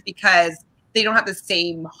competitors, because they don't have the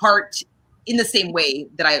same heart in the same way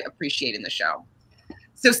that I appreciate in the show.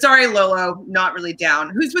 So sorry, Lolo, not really down.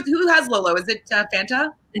 Who has Lolo? Is it Fanta?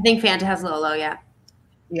 I think Fanta has Lolo, yeah.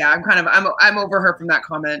 Yeah, I'm over her from that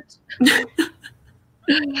comment.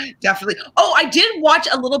 Definitely. Oh, I did watch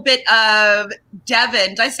a little bit of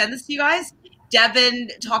Devin. Did I send this to you guys? Devin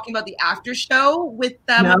talking about the after show with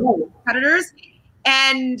competitors.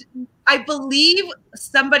 And I believe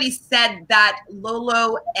somebody said that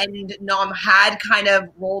Lolo and Nam had kind of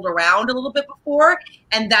rolled around a little bit before,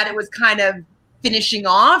 and that it was kind of finishing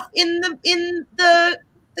off in the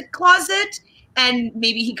closet. And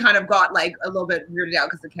maybe he kind of got like a little bit weirded out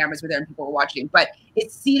because the cameras were there and people were watching. But it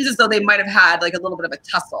seems as though they might have had like a little bit of a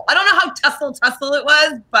tussle. I don't know how tussle it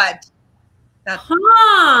was, but that's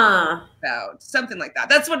about something like that.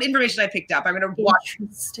 That's what information I picked up. I'm going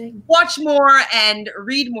to watch more and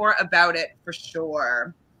read more about it for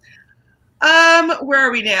sure. Where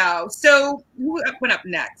are we now? So who went up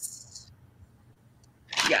next?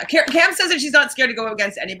 Yeah, Cam says that she's not scared to go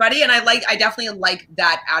against anybody, and I definitely like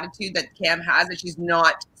that attitude that Cam has, that she's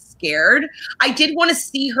not scared. I did want to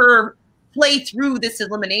see her play through this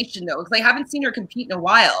elimination though, because I haven't seen her compete in a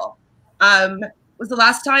while. Was the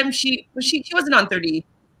last time she wasn't on 30?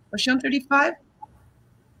 Was she on 35?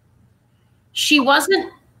 She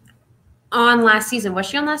wasn't on last season. Was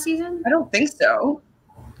she on last season? I don't think so.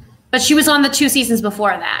 But she was on the 2 seasons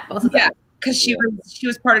before that, both of them. Yeah, because she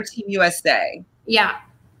was part of Team USA. Yeah.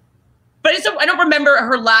 But I don't remember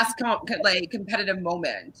her last competitive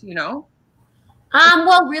moment, you know?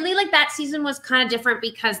 Well, really, like that season was kind of different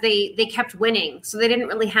because they kept winning, so they didn't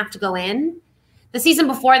really have to go in. The season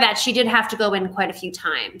before that, she did have to go in quite a few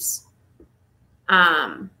times.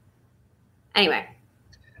 Anyway.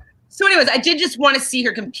 So anyways, I did just want to see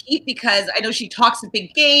her compete because I know she talks a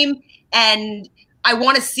big game, and I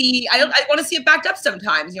want to see I want to see it backed up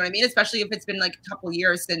sometimes, you know what I mean? Especially if it's been like a couple of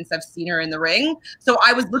years since I've seen her in the ring. So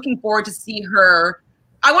I was looking forward to see her.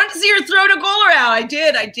 I wanted to see her throw Nicole around. I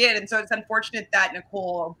did. And so it's unfortunate that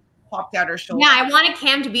Nicole popped out her shoulder. Yeah, I wanted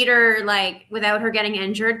Cam to beat her like without her getting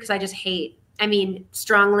injured because I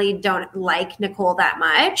strongly don't like Nicole that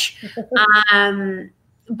much.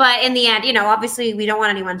 But in the end, you know, obviously we don't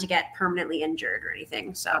want anyone to get permanently injured or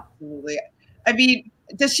anything. So absolutely. I mean,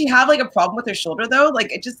 does she have like a problem with her shoulder though?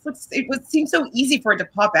 Like it would seem so easy for it to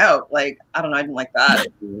pop out. Like, I don't know. I didn't like that.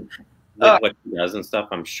 Like what she does and stuff,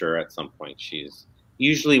 I'm sure at some point she's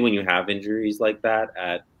usually when you have injuries like that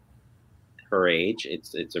at her age,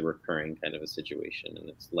 it's a recurring kind of a situation and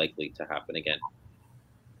it's likely to happen again.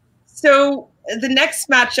 So the next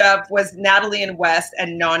matchup was Natalie and Wes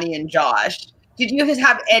and Nany and Josh. Did you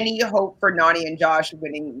have any hope for Nany and Josh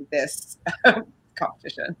winning this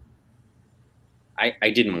competition?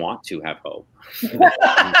 I didn't want to have hope.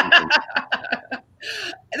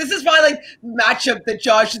 This is probably like matchup that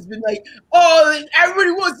Josh has been like, oh,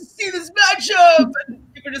 everybody wants to see this matchup.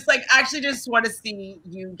 And people just like actually just want to see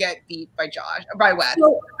you get beat by Wes.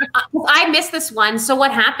 So, I missed this one. So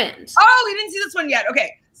what happened? Oh, you didn't see this one yet.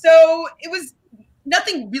 Okay. So it was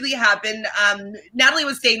nothing really happened. Natalie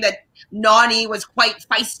was saying that Nany was quite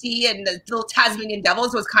feisty and the little Tasmanian devil,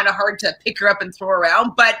 so it was kind of hard to pick her up and throw her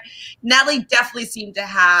around. But Natalie definitely seemed to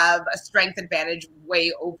have a strength advantage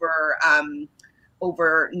way over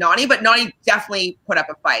Nany, but Nany definitely put up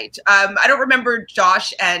a fight. I don't remember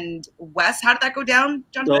Josh and Wes. How did that go down,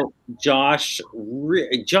 Jonathan? So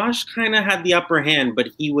Josh kind of had the upper hand, but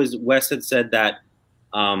Wes had said that,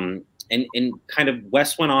 and kind of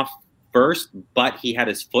Wes went off first, but he had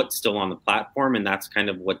his foot still on the platform, and that's kind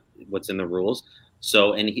of what's in the rules.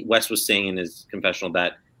 So, and Wes was saying in his confessional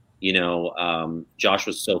that, you know, Josh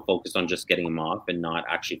was so focused on just getting him off and not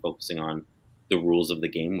actually focusing on the rules of the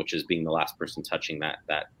game, which is being the last person touching that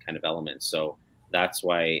kind of element. So that's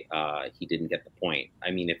why he didn't get the point.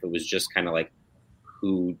 I mean, if it was just kind of like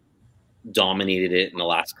who dominated it in the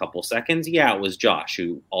last couple seconds, yeah, it was Josh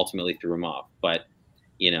who ultimately threw him off. But,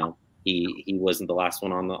 you know, he wasn't the last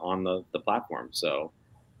one on the platform. So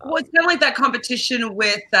well, it's kind of like that competition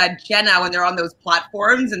with Jenna when they're on those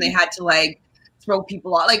platforms and they had to like throw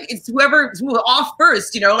people off. Like it's whoever's off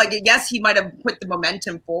first, you know, like yes, he might have put the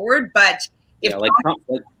momentum forward, but if like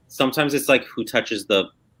sometimes it's like who touches the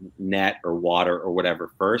net or water or whatever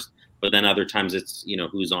first, but then other times it's, you know,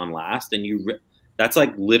 who's on last, and that's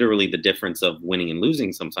like literally the difference of winning and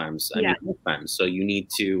losing sometimes. I mean, sometimes. So you need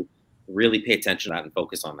to really pay attention to that and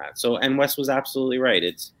focus on that. So, and Wes was absolutely right.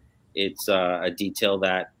 It's a detail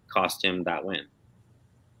that cost him that win.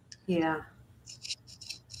 Yeah.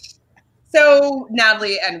 So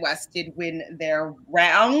Natalie and Wes did win their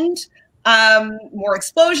round. More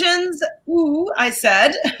explosions. Ooh, I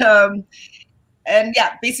said. And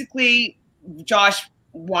yeah, basically Josh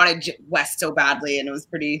wanted Wes so badly, and it was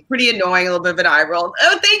pretty annoying. A little bit of an eye roll.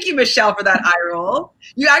 Oh, thank you, Michelle, for that eye roll.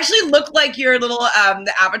 You actually look like your little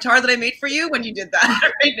the avatar that I made for you when you did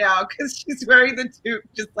that right now, because she's wearing the tube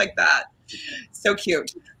just like that. So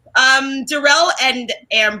cute. Darrell and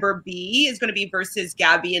Amber B is going to be versus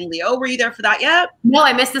Gabby and Leo. Were you there for that yet? No,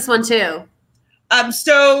 I missed this one too.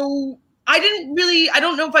 So I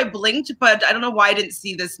don't know if I blinked, but I don't know why I didn't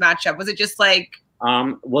see this matchup. Was it just like?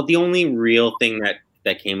 Well, the only real thing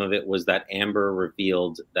that came of it was that Amber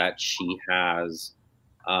revealed that she has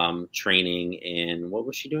training in, what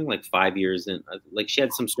was she doing? Like 5 years in, like she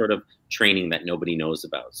had some sort of training that nobody knows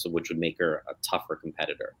about, so which would make her a tougher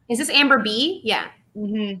competitor. Is this Amber B? Yeah.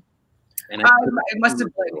 Mm-hmm. And I must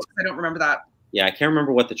have blinked. I don't remember that. Yeah, I can't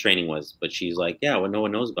remember what the training was, but she's like, yeah, what no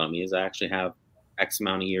one knows about me is I actually have X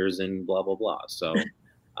amount of years in blah blah blah. So,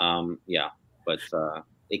 yeah, but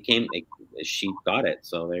she got it.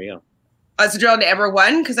 So there you go. So Gerald Amber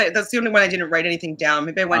won because that's the only one I didn't write anything down.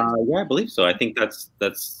 Maybe I went. Yeah, I believe so. I think that's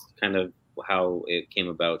kind of how it came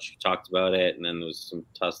about. She talked about it, and then there was some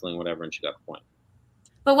tussling, whatever, and she got the point.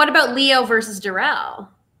 But what about Leo versus Darrell?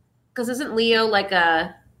 Because isn't Leo like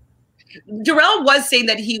a? Darrell was saying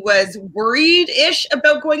that he was worried-ish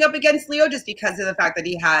about going up against Leo just because of the fact that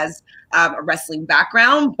he has a wrestling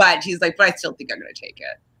background, but he's like, but I still think I'm going to take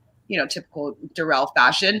it. You know, typical Darrell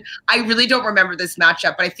fashion. I really don't remember this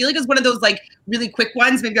matchup, but I feel like it's one of those like really quick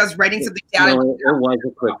ones. Maybe I was writing something down. No, it was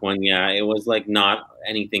a quick one. Yeah, it was like not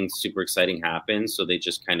anything super exciting happened, so they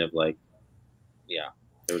just kind of like, yeah.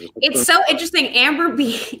 It's so interesting. Amber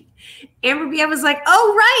B, I was like,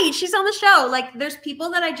 oh, right. She's on the show. Like there's people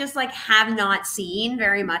that I just like have not seen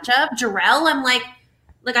very much of. Jarrell, I'm like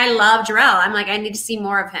I love Jarrell. I'm like, I need to see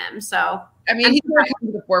more of him. So, I mean, he's going to come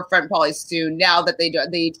to the forefront probably soon now that they're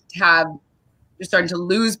starting to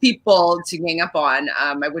lose people to gang up on.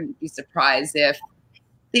 I wouldn't be surprised if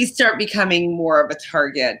they start becoming more of a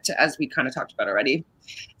target, as we kind of talked about already.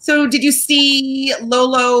 So did you see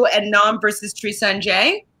Lolo and Nam versus Teresa and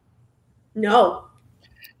Jay? No.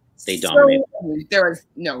 They dominated. So, there was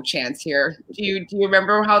no chance here. Do you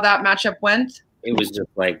remember how that matchup went? It was just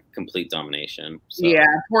like complete domination. So, yeah,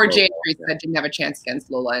 poor Jay and Teresa didn't have a chance against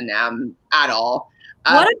Lola and Nam at all.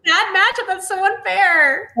 What a bad matchup. That's so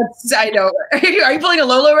unfair. I know. Are you pulling a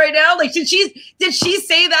Lolo right now? Like, did she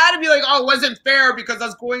say that and be like, oh, it wasn't fair because I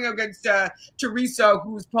was going against Teresa,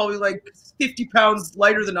 who's probably like 50 pounds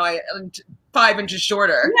lighter than I and 5 inches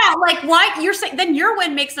shorter? Yeah, like why you're saying then your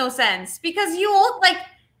win makes no sense because you all like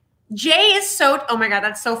Jay is so. Oh my god,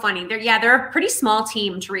 that's so funny. They're a pretty small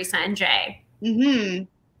team, Teresa and Jay. Mm-hmm.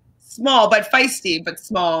 Small but feisty, but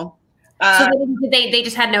small. So they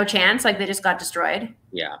just had no chance, like they just got destroyed.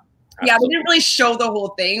 Yeah. Absolutely. Yeah, they didn't really show the whole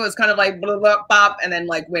thing. It was kind of like blah, blah, bop, and then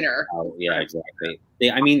like winner. Oh, yeah, exactly.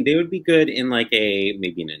 They would be good in like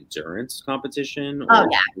maybe an endurance competition, or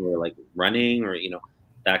like running, or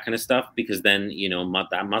that kind of stuff. Because then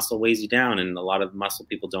that muscle weighs you down, and a lot of muscle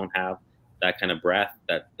people don't have that kind of breath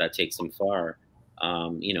that takes them far.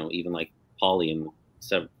 Even like Paulie in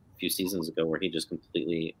a few seasons ago, where he just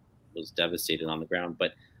completely was devastated on the ground,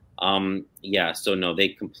 but. So no, they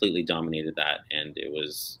completely dominated that, and it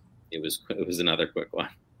was another quick one.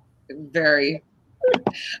 Very.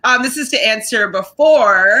 This is to answer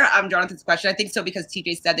before Jonathan's question. I think so because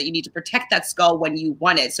TJ said that you need to protect that skull when you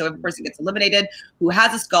want it. So if a person gets eliminated who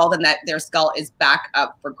has a skull, then that their skull is back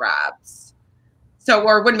up for grabs. So,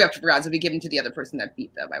 or wouldn't be up for grabs; it would be given to the other person that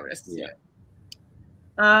beat them. I would assume. Yeah.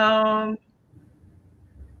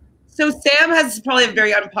 So Sam has probably a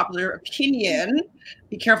very unpopular opinion.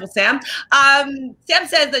 Be careful, Sam. Sam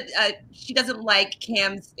says that she doesn't like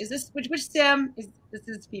Cam's. Is this which Sam? This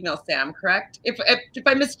is female Sam, correct? If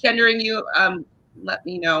I'm misgendering you, let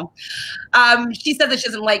me know. She said that she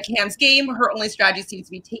doesn't like Cam's game. Her only strategy seems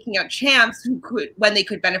to be taking out champs when they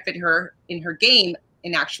could benefit her in her game.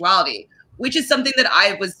 In actuality, which is something that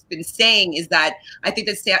I was been saying is that I think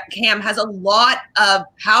that Cam has a lot of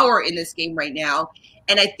power in this game right now.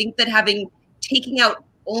 And I think that taking out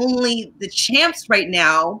only the champs right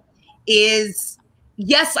now is,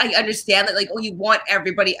 yes, I understand that, like, oh, you want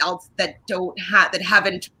everybody else that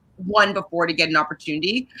haven't won before to get an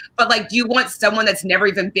opportunity. But like, do you want someone that's never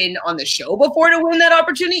even been on the show before to win that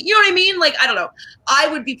opportunity? You know what I mean? Like, I don't know. I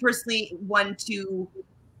would be personally one to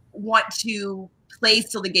want to play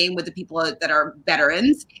still the game with the people that are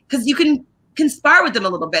veterans because you can conspire with them a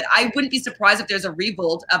little bit. I wouldn't be surprised if there's a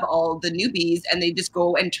revolt of all the newbies and they just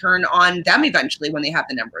go and turn on them eventually when they have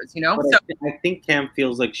the numbers, So I think Cam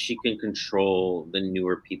feels like she can control the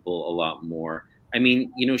newer people a lot more. I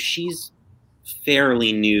mean, she's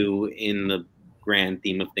fairly new in the grand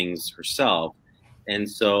theme of things herself. And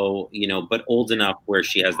so, but old enough where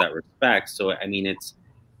she has that respect. So, I mean, it's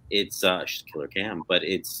she's Killer Cam, but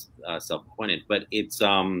it's self-appointed, but it's,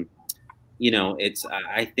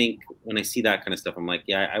 I think when I see that kind of stuff, I'm like,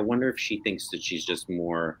 yeah, I wonder if she thinks that she's just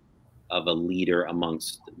more of a leader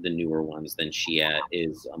amongst the newer ones than she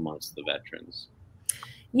is amongst the veterans.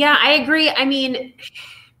 Yeah, I agree. I mean,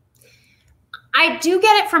 I do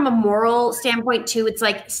get it from a moral standpoint too. It's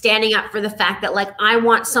like standing up for the fact that like I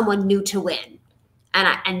want someone new to win.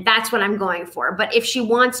 And that's what I'm going for. But if she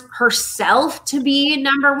wants herself to be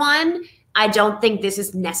number one, I don't think this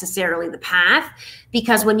is necessarily the path,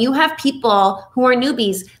 because when you have people who are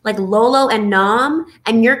newbies like Lolo and Nam,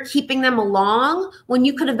 and you're keeping them along when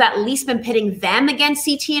you could have at least been pitting them against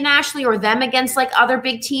CT and Ashley or them against like other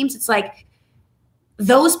big teams, it's like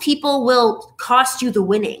those people will cost you the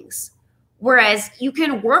winnings. Whereas you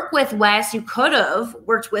can work with Wes, you could have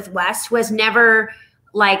worked with Wes, who has never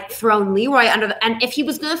like thrown Leroy under the, and if he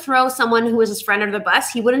was going to throw someone who was his friend under the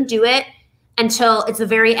bus, he wouldn't do it until it's the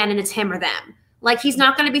very end and it's him or them. Like he's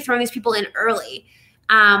not going to be throwing these people in early.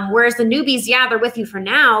 Whereas the newbies, yeah, they're with you for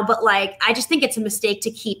now, but like I just think it's a mistake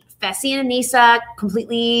to keep Fessy and Aneesa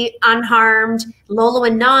completely unharmed, Lolo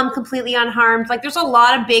and Nam completely unharmed. Like there's a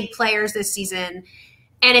lot of big players this season,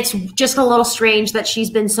 and it's just a little strange that she's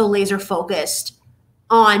been so laser focused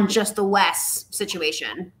on just the Wes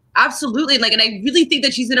situation. Absolutely. Like, and I really think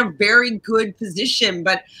that she's in a very good position,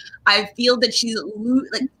 but I feel that she's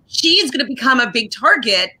going to become a big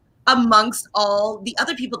target amongst all the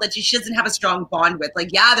other people that she doesn't have a strong bond with. Like,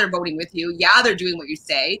 yeah, they're voting with you. Yeah, they're doing what you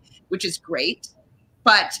say, which is great.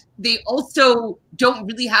 But they also don't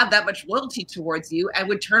really have that much loyalty towards you and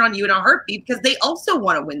would turn on you in a heartbeat because they also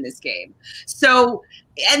want to win this game. So,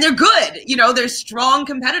 and they're good. You know, they're strong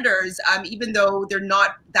competitors, even though they're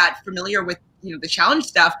not that familiar with, you know, the challenge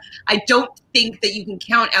stuff. I don't think that you can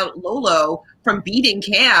count out Lolo from beating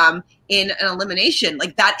Cam in an elimination.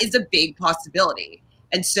 Like that is a big possibility.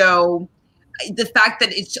 And so the fact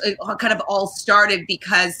that it's kind of all started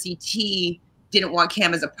because CT didn't want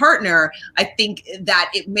Cam as a partner, I think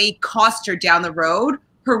that it may cost her down the road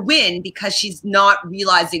her win, because she's not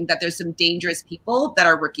realizing that there's some dangerous people that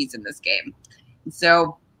are rookies in this game. And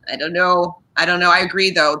so I don't know. I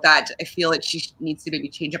agree though that I feel that she needs to maybe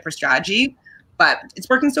change up her strategy. But it's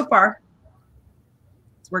working so far.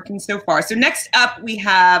 So next up, we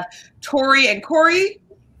have Tori and Corey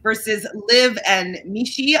versus Liv and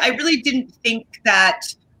Michie. I really didn't think that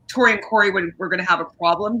Tori and Corey were going to have a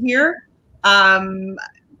problem here.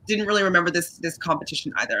 Didn't really remember this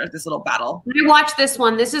competition either, this little battle. I watched this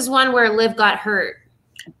one. This is one where Liv got hurt.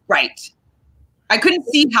 Right. I couldn't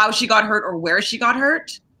see how she got hurt or where she got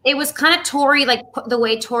hurt. It was kind of Tori, like the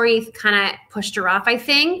way Tori kind of pushed her off, I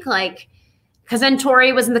think. Like, because then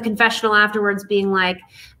Tori was in the confessional afterwards being like,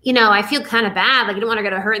 you know, I feel kind of bad. Like, I don't want her to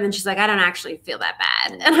get hurt. And then she's like, I don't actually feel that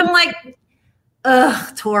bad. And I'm like,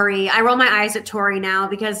 ugh, Tori. I roll my eyes at Tori now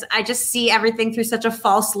because I just see everything through such a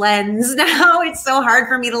false lens now. It's so hard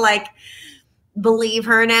for me to like believe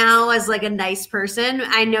her now as like a nice person.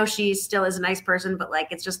 I know she still is a nice person, but like,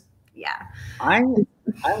 it's just, yeah. I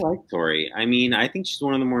like Tori. I mean, I think she's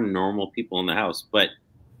one of the more normal people in the house, but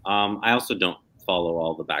I also don't follow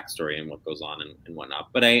all the backstory and what goes on and whatnot.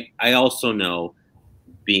 But I also know,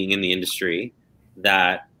 being in the industry,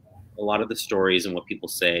 that a lot of the stories and what people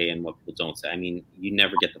say and what people don't say, I mean, you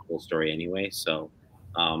never get the full story anyway. So,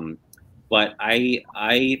 but I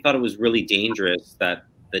thought it was really dangerous that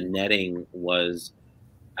the netting was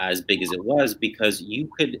as big as it was, because you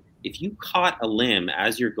could, if you caught a limb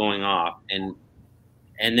as you're going off and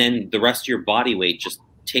then the rest of your body weight just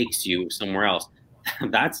takes you somewhere else,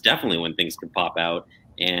 that's definitely when things could pop out.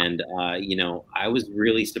 And, you know, I was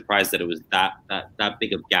really surprised that it was that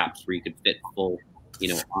big of gaps where you could fit full, you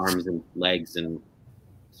know, arms and legs and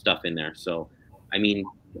stuff in there. So, I mean,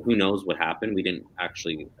 who knows what happened? We didn't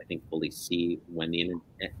actually, I think, fully see when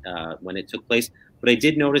it took place. But I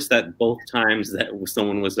did notice that both times that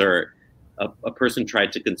someone was hurt, a person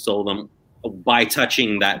tried to console them by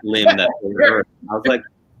touching that limb that was hurt. I was like,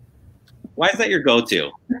 why is that your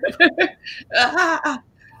go-to?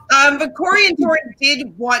 But Corey and Tori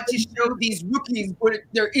did want to show these rookies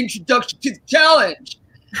their introduction to the challenge.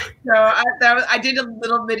 So I did a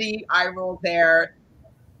little mini eye roll there.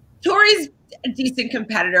 Tori's a decent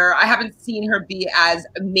competitor. I haven't seen her be as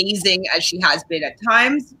amazing as she has been at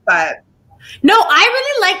times, but no, I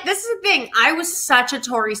really like, this is the thing. I was such a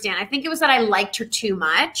Tori stan. I think it was that I liked her too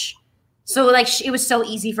much. So like it was so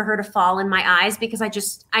easy for her to fall in my eyes because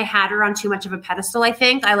I had her on too much of a pedestal. I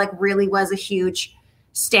think I like really was a huge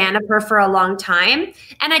stan of her for a long time.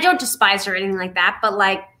 And I don't despise her or anything like that, but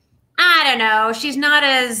like, I don't know. She's not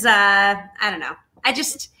as, I don't know.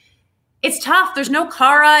 It's tough. There's no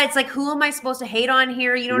Cara. It's like, who am I supposed to hate on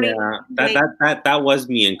here? You know what I mean? That was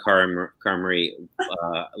me and Cara Marie,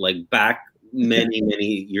 like back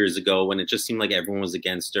many years ago, when it just seemed like everyone was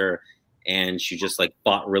against her, and she just like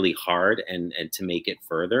fought really hard and to make it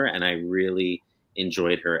further. And I really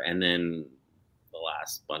enjoyed her. And then the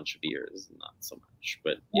last bunch of years, not so much.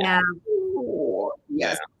 But yeah. Ooh,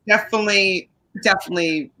 yes, definitely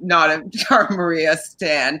not a Cara Maria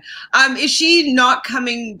stan. Is she not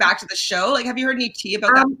coming back to the show? Like, have you heard any tea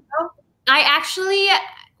about that? I actually,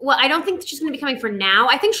 well, I don't think she's going to be coming for now.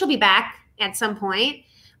 I think she'll be back at some point.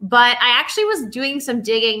 But I actually was doing some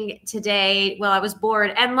digging today while I was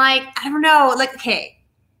bored. And like, I don't know, like, okay,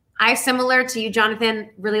 I, similar to you, Jonathan,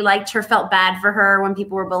 really liked her, felt bad for her when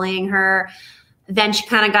people were bullying her. Then she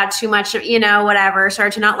kind of got too much, you know, whatever,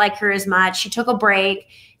 started to not like her as much. She took a break.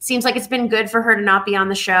 Seems like it's been good for her to not be on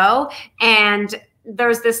the show. And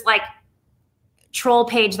there's this like troll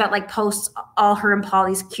page that like posts all her and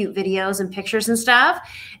Polly's cute videos and pictures and stuff.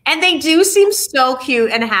 And they do seem so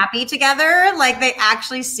cute and happy together. Like they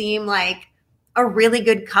actually seem like a really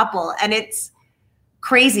good couple. And it's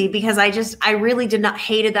crazy because I really did not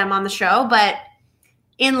hated them on the show, but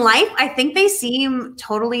in life, I think they seem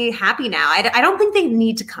totally happy now. I don't think they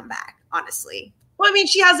need to come back, honestly. Well, I mean,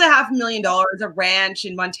 she has $500,000, a ranch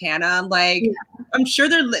in Montana. Like, yeah. I'm sure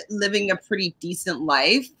they're living a pretty decent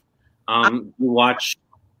life. Do you watch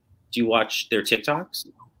their TikToks?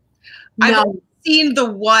 No. I've seen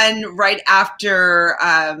the one right after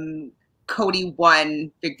Cody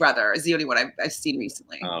won Big Brother. Is the only one I've seen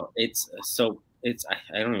recently. Oh, I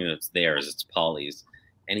don't even know if it's theirs. It's Polly's,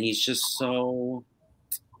 and he's just so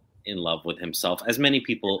in love with himself, as many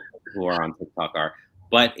people who are on TikTok are.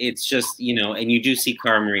 But it's just, you know, and you do see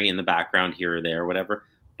Cara Marie in the background here or there, or whatever.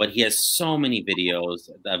 But he has so many videos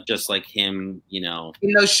of just like him, you know,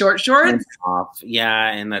 in those short shorts,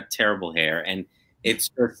 yeah, and that terrible hair, and it's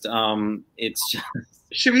just,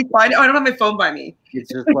 Should we find? Oh, I don't have my phone by me.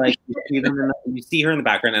 It's just like you see her in the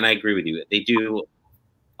background, and I agree with you. They do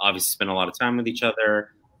obviously spend a lot of time with each other.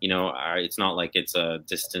 You know, it's not like it's a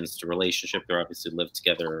distanced relationship. They obviously live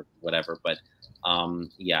together, or whatever. But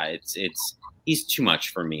yeah, he's too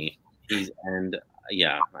much for me.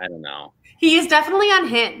 Yeah, I don't know. He is definitely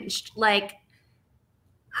unhinged. Like,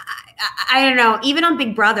 I don't know. Even on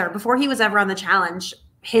Big Brother, before he was ever on the challenge,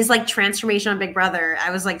 his like transformation on Big Brother, I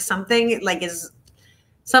was like, something's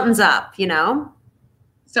up, you know?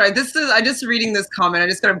 Sorry, I'm just reading this comment. I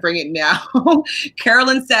just got to bring it now.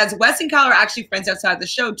 Carolyn says, Wes and Kyle are actually friends outside the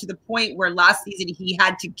show to the point where last season he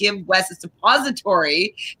had to give Wes a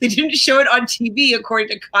suppository. They didn't show it on TV, according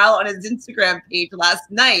to Kyle on his Instagram page last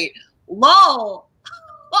night. LOL.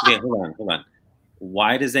 Okay, hold on.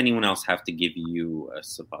 Why does anyone else have to give you a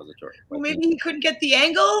suppository? Well, maybe he couldn't get the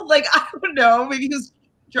angle. Like, I don't know. Maybe he was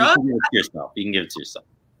drunk. You can give it to yourself.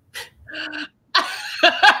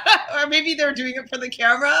 Or maybe they're doing it for the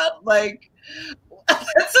camera. Like,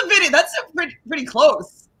 that's pretty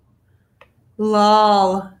close.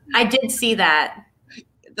 Lol. I did see that.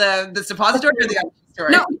 The suppository or the other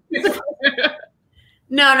story?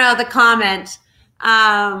 No, the comment.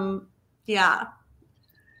 Yeah.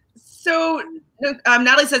 So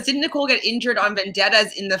Natalie says, didn't Nicole get injured on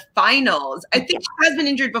Vendettas in the finals? I think she has been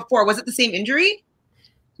injured before. Was it the same injury?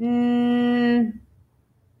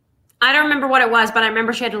 I don't remember what it was, but I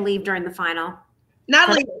remember she had to leave during the final.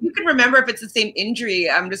 Natalie, you can remember if it's the same injury.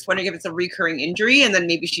 I'm just wondering if it's a recurring injury, and then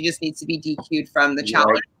maybe she just needs to be DQ'd from the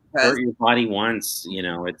challenge. Hurt your body once, you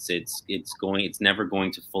know, it's never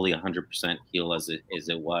going to fully 100% heal as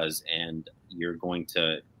it was, and you're going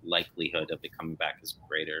to likelihood of it coming back is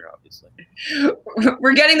greater, obviously.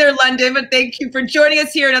 We're getting there, London, but thank you for joining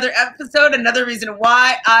us here. Another episode, another reason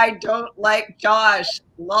why I don't like Josh.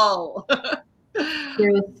 Lol.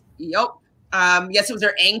 Yep. Yes, it was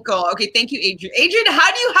her ankle. Okay, thank you, Adrian. Adrian,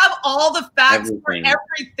 how do you have all the facts for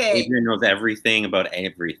everything? Adrian knows everything about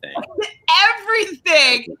everything.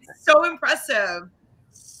 Everything. So impressive.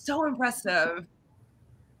 So impressive.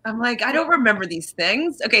 I'm like, I don't remember these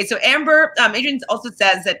things. Okay, so Amber, Adrian also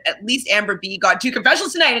says that at least Amber B got 2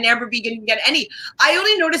 confessionals tonight, and Amber B didn't get any. I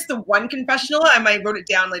only noticed the one confessional. I might wrote it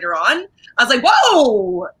down later on. I was like,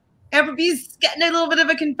 whoa, Amber B's getting a little bit of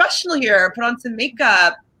a confessional here. Put on some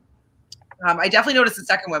makeup. I definitely noticed the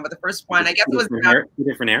second one, but the first one, I guess it was two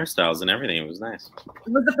different hairstyles and everything. It was nice.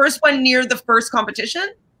 Was the first one near the first competition?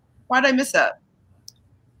 Why did I miss it?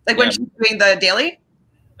 Like when she was doing the daily?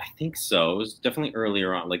 I think so. It was definitely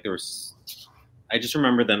earlier on. Like I just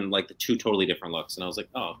remember them like the 2 totally different looks, and I was like,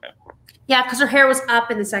 oh, okay. Yeah, because her hair was up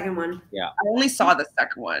in the second one. Yeah. I only saw the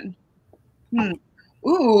second one.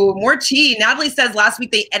 Ooh, more tea. Natalie says last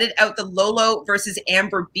week they edited out the Lolo versus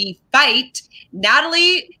Amber B fight.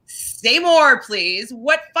 Natalie, say more, please.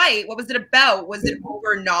 What fight? What was it about? Was it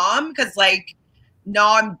over Nom? Because like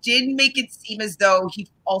Nom did make it seem as though he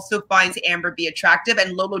also finds Amber B attractive,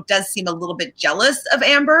 and Lolo does seem a little bit jealous of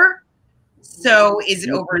Amber. So is it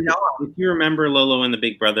over Nom? If you remember Lolo in the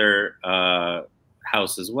Big Brother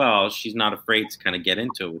house as well, she's not afraid to kind of get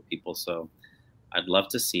into it with people. So I'd love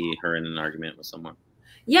to see her in an argument with someone.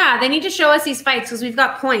 Yeah, they need to show us these fights because we've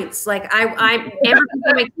got points. Like I'm Amber's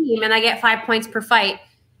on my team, and I get 5 points per fight.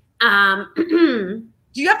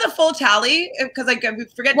 Do you have the full tally? Because I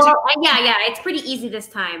forget. Well, yeah, it's pretty easy this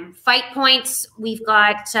time. Fight points. We've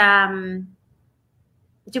got.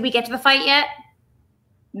 Did we get to the fight yet?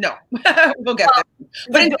 No, we'll get there.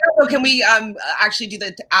 But in general, can we actually do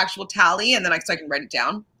the actual tally and then so I can write it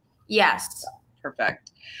down? Yes.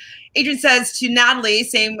 Perfect. Adrian says to Natalie,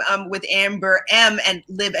 same with Amber M and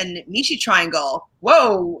Liv and Michi triangle.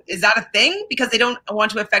 Whoa, is that a thing? Because they don't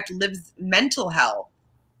want to affect Liv's mental health.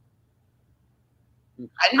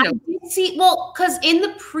 I didn't know. I did see, well, because in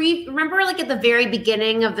the remember like at the very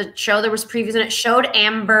beginning of the show, there was previews and it showed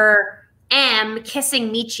Amber M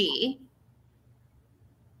kissing Michi.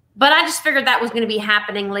 But I just figured that was going to be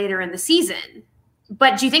happening later in the season.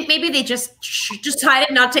 But do you think maybe they just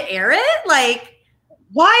decided not to air it? Like,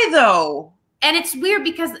 why though? And it's weird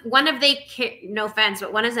because no offense,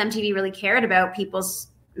 but when has MTV really cared about people's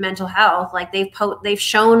mental health? Like they've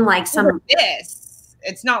shown like some this.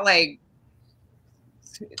 It's not like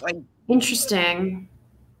interesting.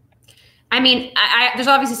 I mean, there's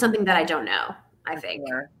obviously something that I don't know. I think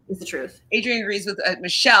is the truth. Adrian agrees with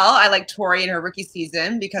Michelle. I like Tori in her rookie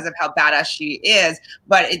season because of how badass she is,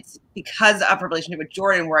 but it's because of her relationship with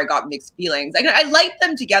Jordan where I got mixed feelings. I liked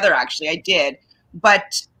them together, actually. I did,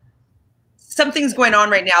 but something's going on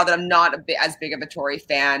right now that I'm not as big of a Tori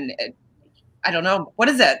fan. I don't know. What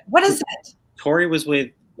is it? Tori was with,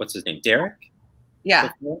 what's his name, Derek? Yeah.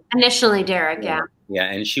 Initially Derek, yeah. Yeah,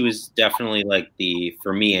 and she was definitely like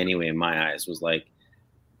for me anyway, in my eyes, was like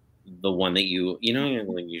the one that you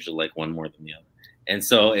usually like one more than the other. And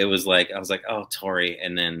so it was like, I was like, oh, Tori.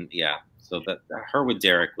 And then, yeah, so that her with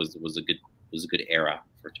Derek was a good era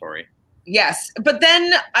for Tori. Yes. But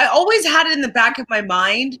then I always had it in the back of my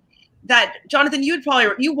mind that, Jonathan, you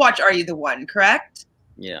watch Are You the One, correct?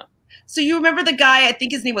 Yeah. So you remember the guy, I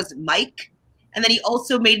think his name was Mike. And then he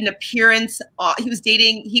also made an appearance.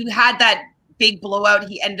 He had that big blowout.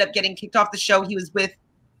 He ended up getting kicked off the show. He was with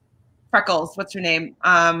Freckles. What's her name?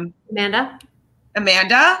 Amanda. And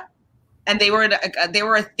they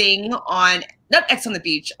were a thing on, not X on the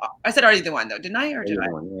Beach. I said Are You the One though, didn't I? Or did I?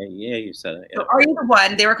 Yeah, you said it. Yeah. So Are You the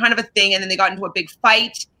One? They were kind of a thing, and then they got into a big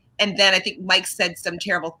fight. And then I think Mike said some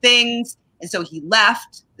terrible things, and so he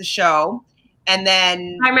left the show. And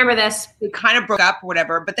then I remember this. They kind of broke up or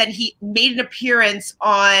whatever. But then he made an appearance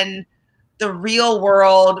on The Real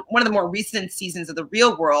World, one of the more recent seasons of The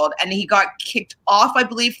Real World, and he got kicked off, I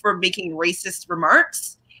believe, for making racist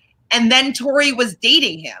remarks. And then Tori was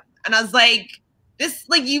dating him. And I was like,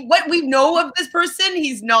 what we know of this person,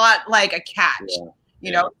 he's not like a catch,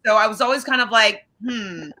 you know? So I was always kind of like,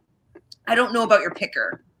 I don't know about your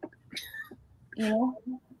picker. You know?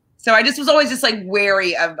 So I just was always just like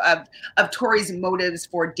wary of Tori's motives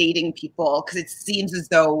for dating people, because it seems as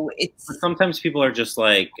though sometimes people are just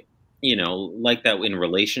like, like that in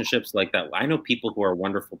relationships like that. I know people who are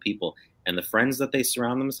wonderful people, and the friends that they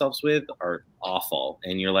surround themselves with are awful.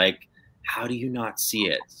 And you're like, how do you not see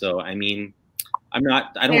it? So, I mean, I don't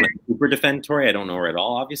want to super defend Tori. I don't know her at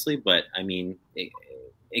all, obviously, but I mean, it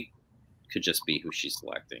could just be who she's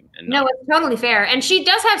selecting. And no, it's totally fair. And she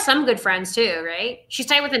does have some good friends too, right? She's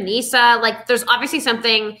tight with Anissa. Like, there's obviously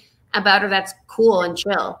something about her that's cool and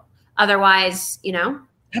chill. Otherwise,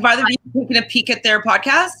 Have either of you taken a peek at their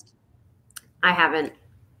podcast? I haven't.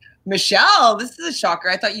 Michelle, this is a shocker.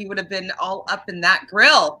 I thought you would have been all up in that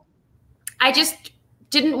grill. I just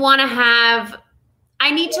didn't want to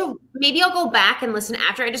maybe I'll go back and listen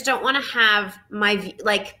after. I just don't want to have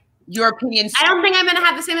your opinions. I don't think I'm going to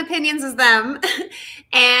have the same opinions as them.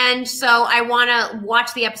 And so I want to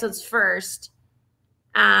watch the episodes first.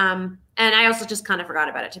 And I also just kind of forgot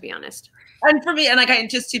about it, to be honest. And for me, and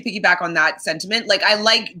just to piggyback on that sentiment, I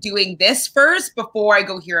like doing this first before I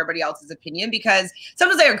go hear everybody else's opinion, because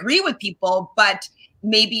sometimes I agree with people, but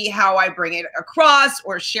maybe how I bring it across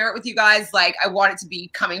or share it with you guys, I want it to be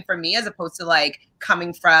coming from me as opposed to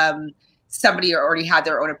coming from somebody who already had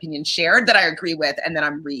their own opinion shared that I agree with, and then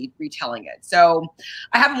I'm retelling it. So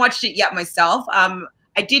I haven't watched it yet myself.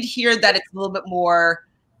 I did hear that it's a little bit more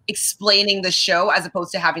explaining the show as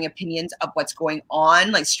opposed to having opinions of what's going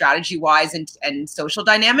on, strategy wise and social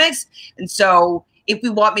dynamics. And so if we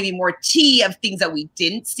want maybe more tea of things that we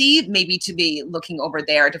didn't see, maybe to be looking over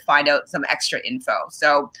there to find out some extra info.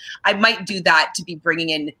 So I might do that, to be bringing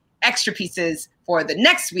in extra pieces for the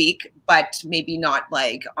next week, but maybe not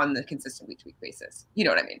like on the consistent week-to-week basis. You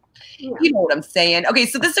know what I mean? Yeah. You know what I'm saying? Okay,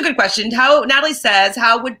 so this is a good question. Natalie says,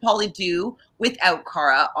 how would Paulie do without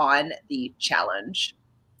Cara on the challenge?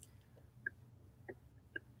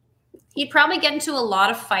 He'd probably get into a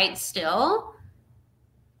lot of fights still.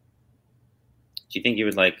 Do you think he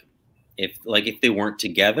would if they weren't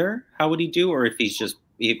together, how would he do? Or if he's just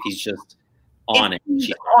on it?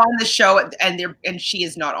 He's on the show and she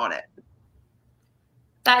is not on it.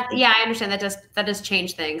 I understand that does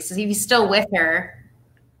change things. If he's still with her.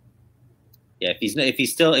 Yeah, if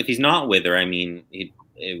he's not with her, I mean, it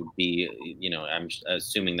would be, I'm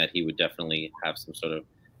assuming that he would definitely have some sort of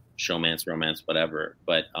showmance, romance, whatever.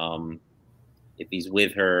 But if he's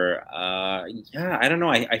with her, I don't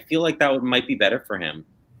know. I feel like that might be better for him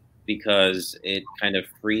because it kind of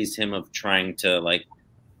frees him of trying to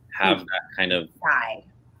have that kind of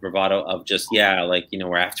bravado of just where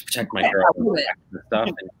I have to protect my girl and stuff.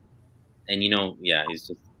 And he's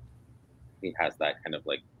just, he has that kind of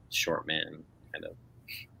short man kind of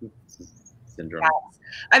syndrome. Yes.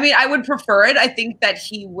 I mean, I would prefer it. I think that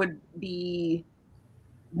he would be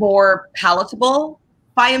more palatable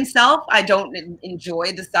by himself. I don't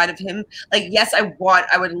enjoy the side of him. Yes, I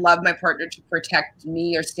would love my partner to protect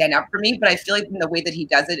me or stand up for me, but I feel like in the way that he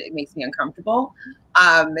does it, it makes me uncomfortable.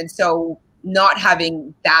 And so not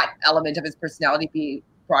having that element of his personality be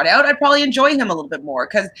brought out, I'd probably enjoy him a little bit more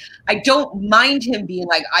because I don't mind him being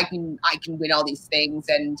I can win all these things.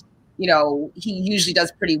 And, he usually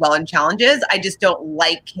does pretty well in challenges. I just don't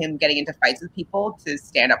like him getting into fights with people to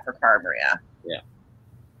stand up for Cara Maria. Yeah.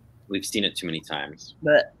 We've seen it too many times.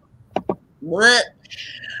 But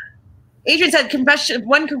Adrian said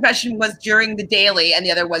one confession was during the daily and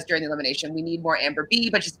the other was during the elimination. We need more Amber B,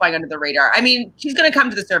 but she's flying under the radar. I mean, she's going to come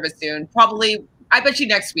to the service soon. Probably, I bet you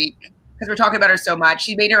next week because we're talking about her so much.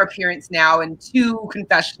 She made her appearance now in 2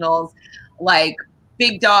 confessionals.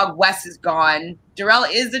 Big Dog Wes is gone. Darrell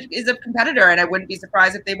is a competitor, and I wouldn't be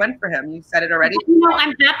surprised if they went for him. You said it already.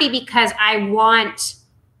 I'm happy because I want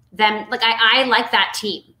them. I like that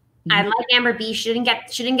team. Mm-hmm. I like Amber B. She didn't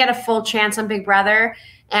get a full chance on Big Brother,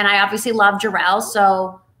 and I obviously love Jarrell.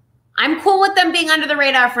 So I'm cool with them being under the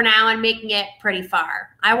radar for now and making it pretty far.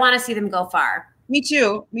 I want to see them go far. Me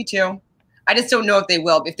too. I just don't know if they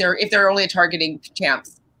will. If they're only targeting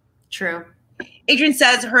champs. True. Adrian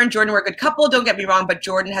says her and Jordan were a good couple. Don't get me wrong, but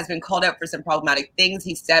Jordan has been called out for some problematic things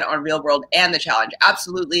he said on Real World and the challenge.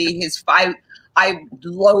 Absolutely, I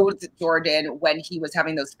loathed Jordan when he was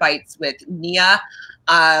having those fights with Nia.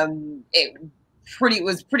 It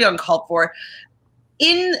was pretty uncalled for.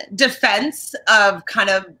 In defense of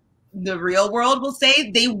kind of the Real World, we'll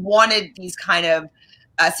say they wanted these kind of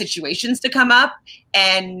situations to come up,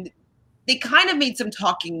 and they kind of made some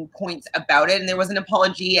talking points about it. And there was an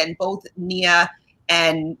apology, and both Nia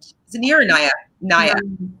and is it Nia or Naya?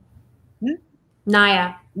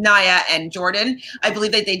 Naya and Jordan, I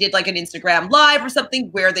believe that they did an Instagram live or something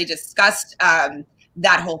where they discussed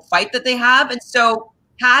that whole fight that they have. And so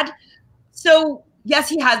yes,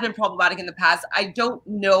 he has been problematic in the past. I don't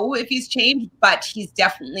know if he's changed, but he's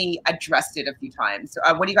definitely addressed it a few times. So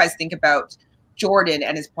what do you guys think about Jordan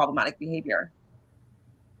and his problematic behavior?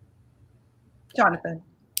 Jonathan?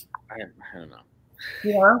 I don't know.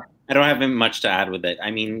 Yeah. I don't have much to add with it.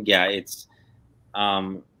 I mean, yeah, it's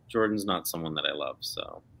Jordan's not someone that I love,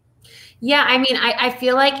 so. Yeah, I mean, I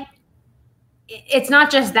feel like it's not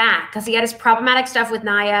just that because he had his problematic stuff with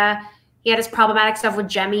Naya. He had his problematic stuff with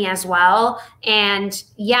Jemmye as well. And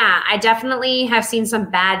yeah, I definitely have seen some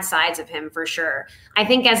bad sides of him for sure. I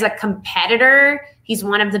think as a competitor, he's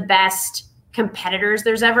one of the best competitors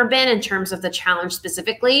there's ever been in terms of the challenge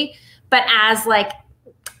specifically. But as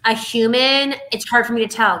a human, it's hard for me to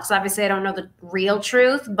tell because obviously I don't know the real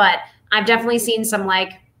truth, but I've definitely seen some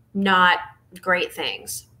not great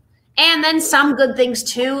things. And then some good things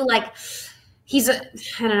too. I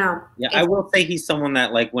don't know. Yeah, I will say he's someone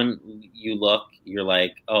that when you look, you're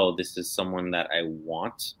oh, this is someone that I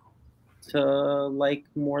want to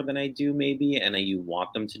more than I do maybe. And you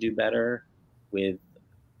want them to do better with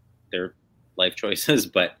their life choices.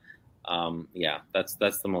 But yeah, that's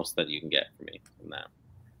the most that you can get from me from that.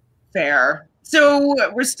 Fair. So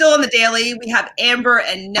we're still on the daily. We have Amber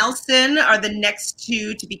and Nelson are the next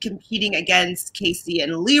 2 to be competing against Casey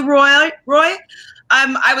and Leroy.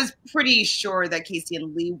 I was pretty sure that Casey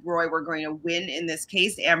and Leroy were going to win in this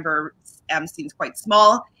case. Amber seems quite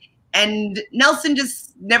small, and Nelson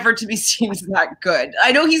just never to be seems that good.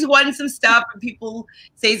 I know he's won some stuff, and people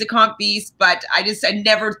say he's a comp beast, but I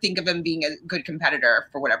never think of him being a good competitor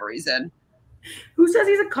for whatever reason. Who says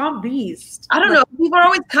he's a comp beast? I don't know. People are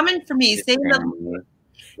always coming for me saying that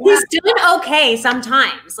He's doing okay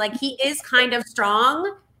sometimes. Like, he is kind of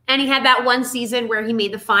strong. And he had that one season where he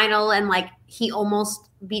made the final and like he almost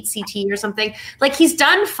beat CT or something. Like, he's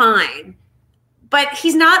done fine, but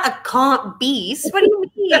he's not a comp beast. What do you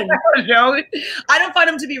mean? I don't find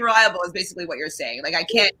him to be reliable is basically what you're saying. Like, I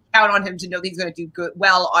can't count on him to know that he's going to do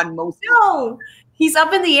well on most. No, he's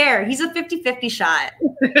up in the air. He's a 50-50 shot.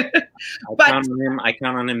 I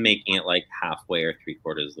count on him making it like halfway or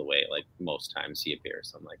 3/4 of the way, like most times he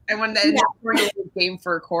appears. I'm like, and when the game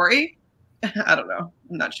for Corey, I don't know.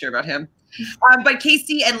 I'm not sure about him. But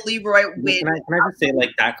Casey and Leroy win. Can I just say, like,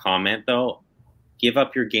 that comment though? Give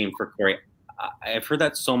up your game for Corey. I've heard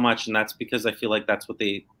that so much, and that's because I feel like that's what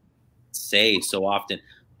they say so often.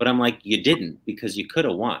 But I'm like, you didn't, because you could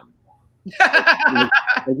have won. Like,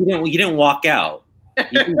 you didn't walk out.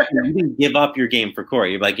 You didn't give up your game for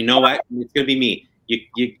Corey. You're like, you know what? It's gonna be me.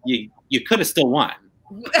 You could have still won.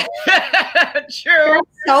 True.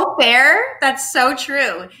 That's so fair. That's so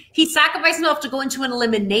true. He sacrificed himself to go into an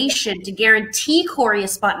elimination to guarantee Corey a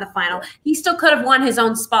spot in the final. He still could have won his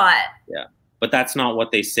own spot. Yeah, but that's not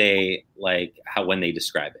what they say. Like when they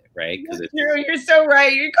describe it, right? Because you're so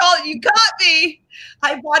right. You caught me.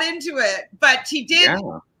 I bought into it, but he did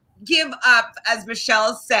give up, as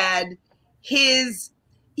Michelle said.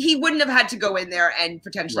 He wouldn't have had to go in there and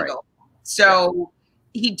potentially go. So.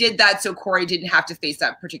 He did that so Corey didn't have to face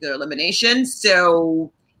that particular elimination.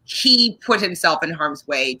 So he put himself in harm's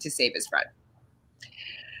way to save his friend.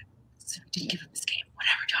 So he didn't give up his game.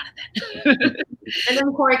 Whatever, Jonathan. And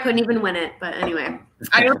then Corey couldn't even win it. But anyway.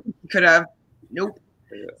 I don't think he could have. Nope.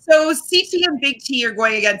 So CT and Big T are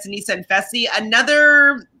going against Aneesa and Fessy.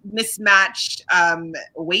 Another mismatch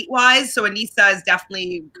weight-wise. So Aneesa is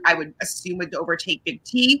definitely, I would assume, would overtake Big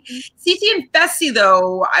T. CT and Fessy,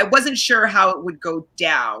 though, I wasn't sure how it would go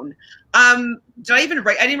down. I didn't even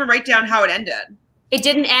write down how it ended. It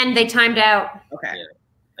didn't end. They timed out. Okay.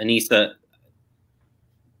 Yeah. Aneesa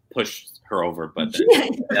pushed her over, but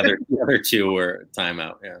the other two were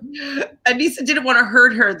timeout. Yeah. Aneesa didn't want to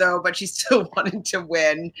hurt her though, but she still wanted to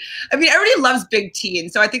win. I mean, everybody loves Big T, and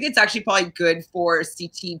so I think it's actually probably good for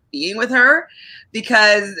CT being with her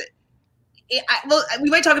because we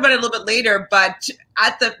might talk about it a little bit later, but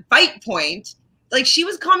at the fight point, like she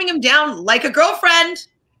was calming him down like a girlfriend.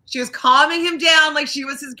 She was calming him down like she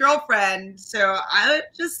was his girlfriend. So I'm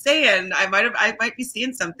just saying, I might be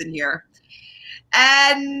seeing something here.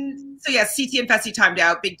 And so, yeah, CT and Fessy timed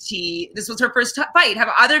out. Big T, this was her first fight. Have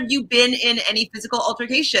either of you been in any physical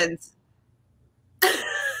altercations?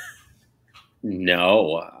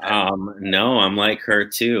 No, I'm like her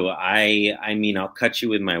too. I mean, I'll cut you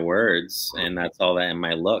with my words, and that's all that, and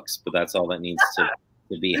my looks, but that's all that needs to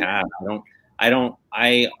be had.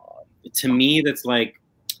 To me, that's like,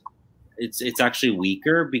 it's actually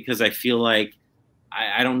weaker because I feel like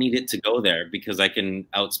I don't need it to go there because I can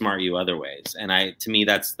outsmart you other ways. And to me,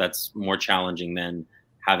 that's more challenging than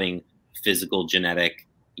having physical, genetic,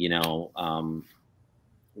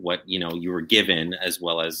 what, you were given, as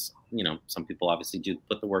well as, some people obviously do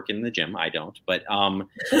put the work in the gym. I don't, but, I love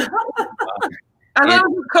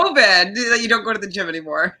COVID that you don't go to the gym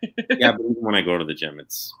anymore. Yeah. But even when I go to the gym,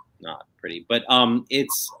 it's not pretty, but,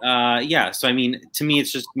 yeah. So, I mean, to me,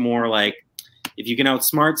 it's just more like if you can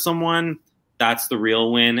outsmart someone, that's the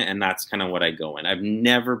real win, and that's kind of what I go in. I've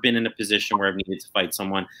never been in a position where I've needed to fight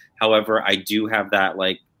someone. However, I do have that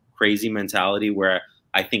like crazy mentality where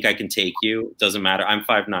I think I can take you. It doesn't matter. I'm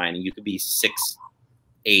 5'9", and you could be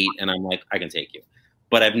 6'8", and I'm like, I can take you.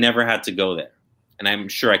 But I've never had to go there, and I'm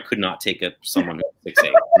sure I could not take someone who's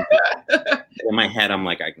 6'8". In my head, I'm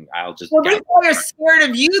like, I'll just. Well, people are scared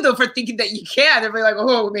of you though for thinking that you can. They're like,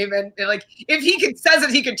 oh, maybe, like if he says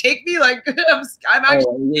that he could take me, like I'm actually.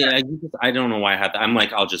 Oh, yeah, I don't know why I had that. I'm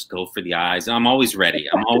like, I'll just go for the eyes. I'm always ready.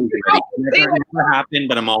 It never happened,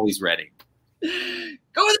 but I'm always ready. Go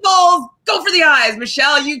with the balls. Go for the eyes,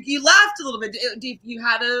 Michelle. You laughed a little bit. You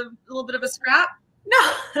had a little bit of a scrap.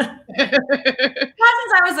 No, not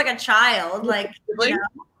since I was like a child. Like.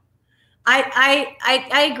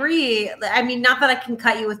 I agree. I mean, not that I can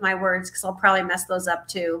cut you with my words because I'll probably mess those up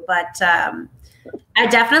too, but I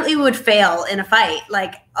definitely would fail in a fight.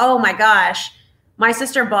 Like, oh my gosh, my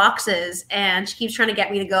sister boxes and she keeps trying to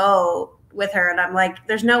get me to go with her. And I'm like,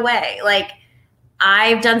 there's no way. Like,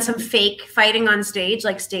 I've done some fake fighting on stage,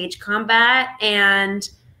 like stage combat. And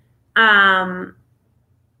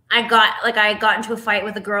I got into a fight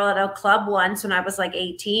with a girl at a club once when I was like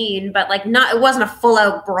 18, but like it wasn't a full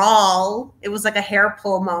out brawl. It was like a hair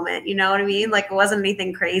pull moment. You know what I mean? Like it wasn't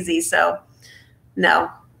anything crazy. So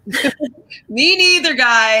no. Me neither,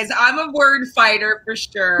 guys. I'm a word fighter for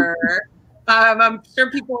sure. I'm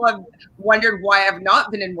sure people have wondered why I've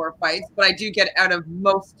not been in more fights, but I do get out of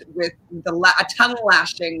most with a tongue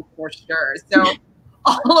lashing for sure. So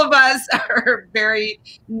all of us are very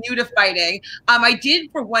new to fighting. I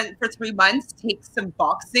did for 3 months take some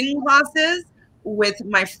boxing classes with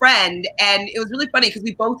my friend, and it was really funny because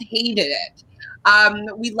we both hated it.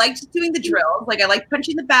 We liked doing the drills. Like I liked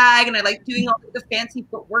punching the bag, and I liked doing all the fancy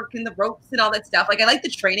footwork and the ropes and all that stuff. Like I liked the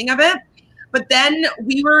training of it. But then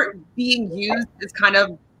we were being used as kind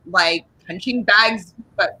of like punching bags,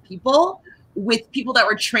 but people with people that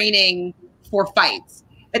were training for fights.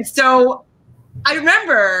 And so I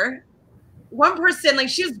remember one person, like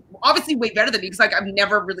she was obviously way better than me because like I've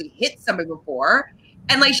never really hit somebody before.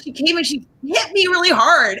 And like she came and she hit me really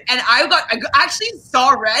hard. And I actually saw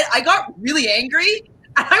red. I got really angry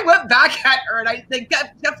and I went back at her and I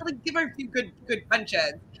definitely give her a few good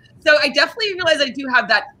punches. So I definitely realized I do have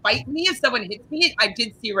that fight in me. If someone hits me, I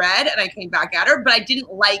did see red and I came back at her, but I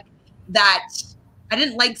didn't like that. I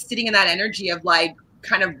didn't like sitting in that energy of like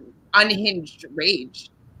kind of unhinged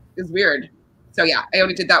rage. It was weird. So yeah, I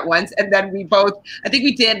only did that once. And then I think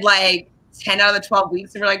we did like 10 out of the 12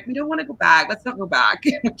 weeks and we're like, we don't want to go back. Let's not go back.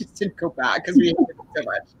 We just didn't go back because we hated it so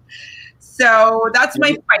much. So that's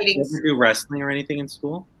my fighting. Did you do wrestling or anything in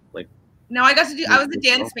school? Like, no, I was a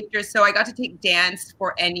dance major, so I got to take dance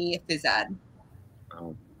for any phys ed.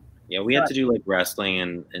 Oh, yeah, we had to do like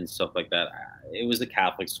wrestling and stuff like that. It was a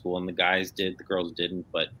Catholic school, and the guys did, the girls didn't.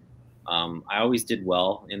 But I always did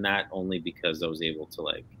well in that, only because I was able to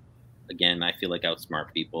like, again, I feel like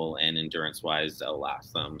outsmart people and endurance-wise,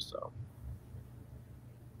 outlast them. So.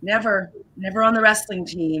 Never on the wrestling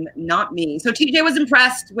team, not me. So TJ was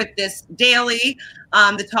impressed with this daily.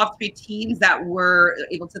 The top 3 teams that were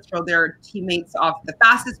able to throw their teammates off the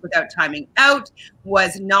fastest without timing out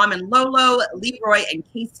was Nam and Lolo, Leroy and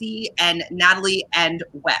Casey, and Natalie and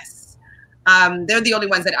Wes. They're the only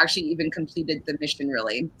ones that actually even completed the mission,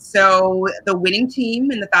 really. So the winning team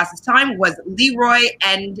in the fastest time was Leroy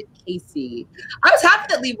and Casey. I was happy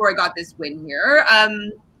that Leroy got this win here.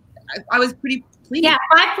 I was pretty pleased. Yeah,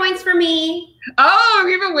 5 points for me. Oh,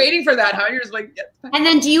 we've been waiting for that, huh? You're just like, yeah. And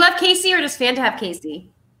then do you have Casey or does Fanta have Casey?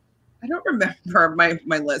 I don't remember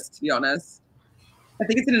my list, to be honest. I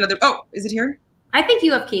think it's in another. Oh, is it here? I think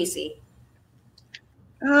you have Casey.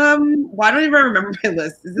 Why don't I even remember my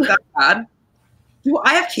list? Is it that bad? Do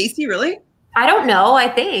I have Casey, really? I don't know. I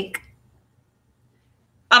think.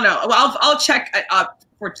 I don't know. Well, I'll check it up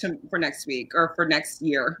for next week or for next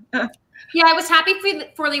year. Yeah, I was happy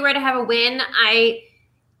for Leroy to have a win. I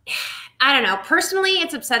don't know. Personally,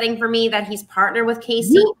 it's upsetting for me that he's partnered with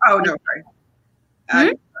Casey. Oh, no,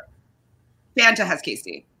 sorry. Fanta has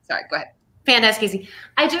Casey. Sorry, go ahead. Fanta has Casey.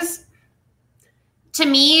 To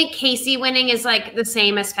me, Casey winning is like the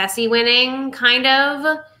same as Fessy winning, kind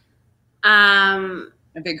of.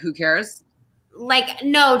 A big who cares? Like,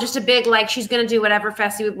 no, just a big, like, she's going to do whatever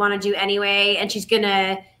Fessy would want to do anyway, and she's going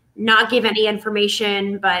to not give any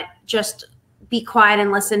information, but just be quiet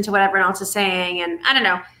and listen to what everyone else is saying. And I don't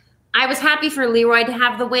know. I was happy for Leroy to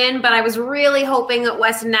have the win, but I was really hoping that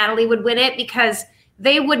Wes and Natalie would win it because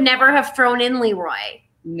they would never have thrown in Leroy.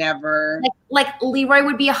 Never. Like Leroy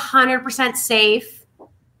would be 100% safe.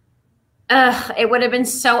 It would have been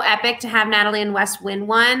so epic to have Natalie and Wes win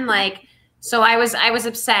one. Like, so I was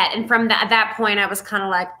upset. And from at that point, I was kind of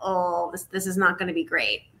like, oh, this is not going to be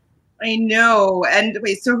great. I know. And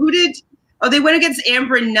wait, so they went against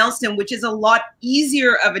Amber and Nelson, which is a lot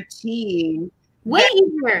easier of a team. Way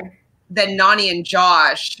easier. Than Nany and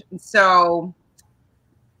Josh. So,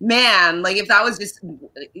 man, like if that was just,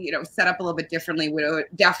 set up a little bit differently,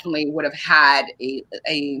 definitely would have had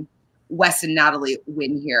a Wes and Natalie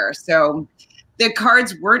win here. So the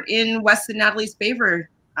cards weren't in Wes and Natalie's favor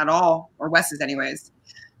at all, or Wes's anyways.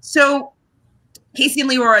 So Casey and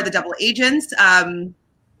Leroy are the double agents.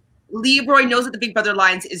 Leroy knows that the Big Brother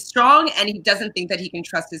Alliance is strong, and he doesn't think that he can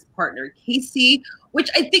trust his partner, Casey, which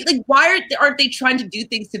I think, like, why aren't they trying to do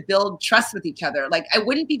things to build trust with each other? Like, I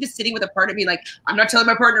wouldn't be just sitting with a partner being like, I'm not telling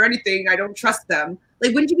my partner anything. I don't trust them.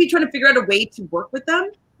 Like, wouldn't you be trying to figure out a way to work with them?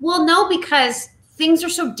 Well, no, because things are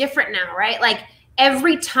so different now, right? Like,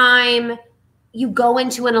 every time you go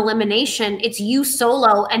into an elimination, it's you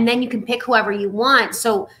solo, and then you can pick whoever you want.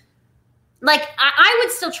 So, like, I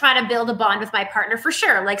would still try to build a bond with my partner for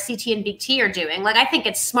sure, like CT and Big T are doing. Like, I think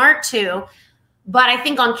it's smart too. But I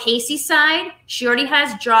think on Casey's side, she already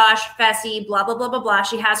has Josh, Fessy, blah, blah, blah, blah, blah.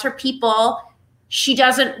 She has her people. She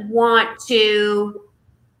doesn't want to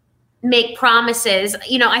make promises.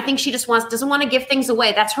 I think she just doesn't want to give things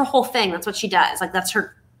away. That's her whole thing. That's what she does. Like, that's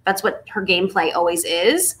what her gameplay always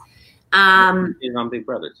is. He's on Big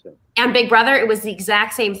Brother too. And Big Brother, it was the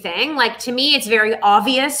exact same thing. Like, to me, it's very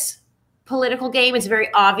obvious political game. It's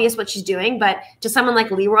very obvious what she's doing. But to someone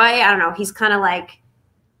like Leroy, I don't know. He's kind of like,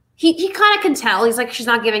 he kind of can tell. He's like, she's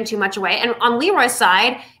not giving too much away. And on Leroy's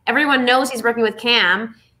side, everyone knows he's working with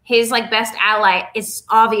Cam. His like best ally is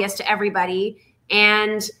obvious to everybody.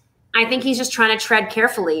 And I think he's just trying to tread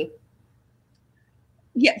carefully.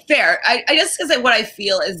 Yeah, fair. I just, because what I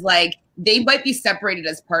feel is like, they might be separated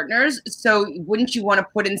as partners. So wouldn't you want to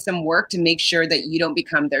put in some work to make sure that you don't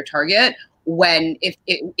become their target when,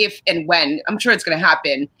 if and when, I'm sure it's going to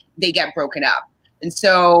happen, they get broken up. And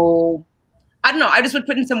so, I don't know, I just would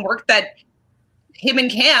put in some work that him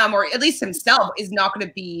and Cam, or at least himself, is not going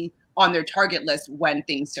to be on their target list when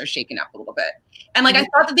things start shaking up a little bit. And like, I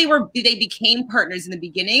thought that they became partners in the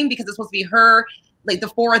beginning because it's supposed to be her, like the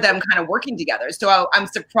four of them kind of working together. So I'm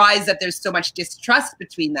surprised that there's so much distrust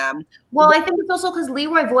between them. Well, I think it's also because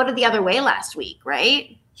Leroy voted the other way last week,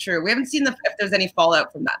 right? Sure. We haven't seen if there's any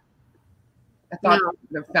fallout from that. I thought we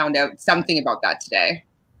would have found out something about that today.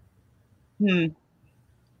 Okay,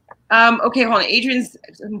 hold on. Adrian's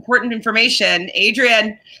important information.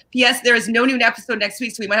 Adrian, P.S. There is no new episode next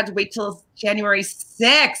week, so we might have to wait till January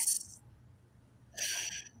 6th.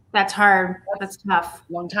 That's hard. That's tough.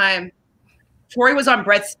 Long time. Tori was on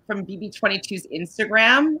Brett's from BB22's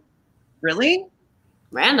Instagram. Really?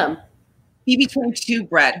 Random. BB22,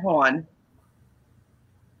 Brett. Hold on.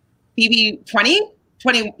 BB20?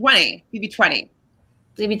 2020. BB20.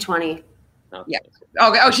 BB20. Yeah.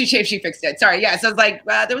 Okay. Oh, she fixed it. Sorry. Yeah. So I was like,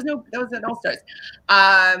 that was an All Stars.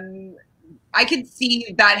 I could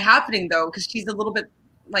see that happening though, because she's a little bit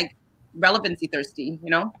like relevancy thirsty, you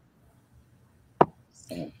know?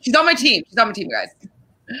 She's on my team. She's on my team, guys.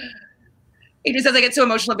 Adrian says I get so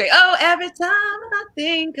emotional. Like, oh, every time I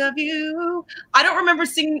think of you. I don't remember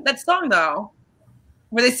singing that song though.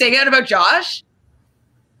 Were they singing it about Josh?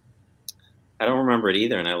 I don't remember it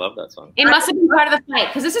either, and I love that song. It must have been part of the fight,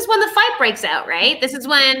 because this is when the fight breaks out, right? This is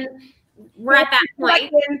when we're at that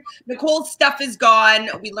point. Nicole's stuff is gone.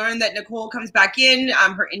 We learned that Nicole comes back in.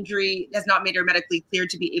 Her injury has not made her medically clear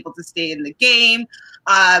to be able to stay in the game.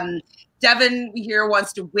 Devin here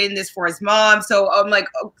wants to win this for his mom. So I'm like,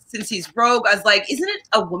 since he's rogue, I was like, isn't it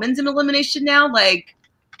a women's elimination now? Like,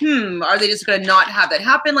 are they just going to not have that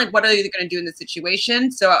happen? Like, what are they going to do in this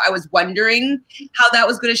situation? So I was wondering how that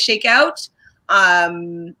was going to shake out.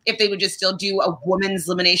 If they would just still do a women's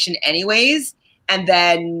elimination anyways, and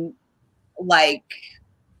then like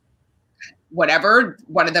whatever,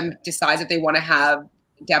 one of them decides if they want to have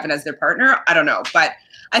Devin as their partner. I don't know, but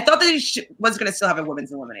I thought that was going to still have a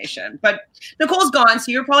women's elimination, but Nicole's gone.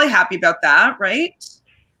 So you're probably happy about that, right?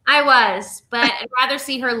 I was, but I'd rather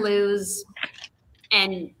see her lose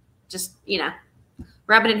and just,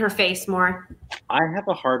 rub it in her face more. I have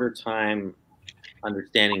a harder time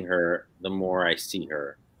understanding her the more I see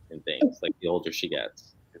her in things, like the older she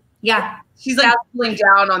gets. Yeah. She's like pulling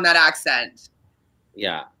down on that accent.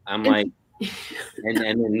 Yeah. I'm like,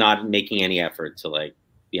 and not making any effort to like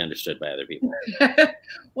be understood by other people.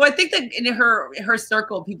 Well, I think that in her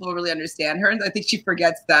circle, people really understand her. And I think she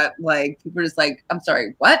forgets that like people are just like, I'm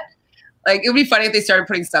sorry, what? Like, it would be funny if they started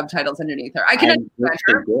putting subtitles underneath her.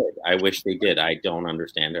 I wish they did. I don't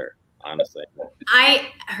understand her, honestly.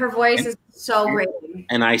 Her voice is so great.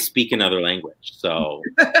 And I speak another language, so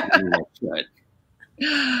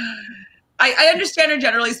I understand her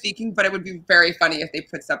generally speaking, but it would be very funny if they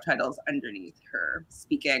put subtitles underneath her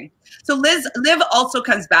speaking. So Liv also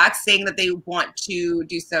comes back saying that they want to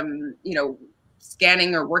do some,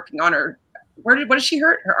 scanning or working on her. What did she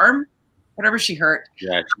hurt? Her arm? Whatever she hurt.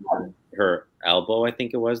 Yeah, her elbow, I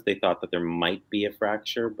think it was. They thought that there might be a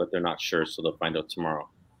fracture, but they're not sure, so they'll find out tomorrow.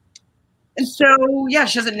 And so, yeah,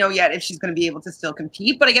 she doesn't know yet if she's going to be able to still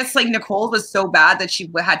compete. But I guess like Nicole was so bad that she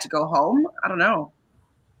had to go home. I don't know.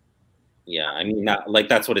 Yeah, I mean,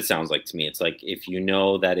 that's what it sounds like to me. It's like if you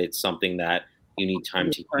know that it's something that you need time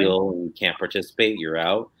to heal and you can't participate, you're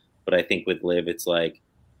out. But I think with Liv, it's like,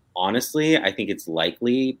 honestly, I think it's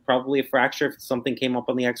likely probably a fracture if something came up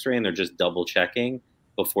on the x-ray and they're just double checking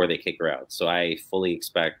before they kick her out. So I fully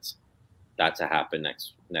expect that to happen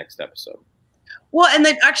next episode. Well, and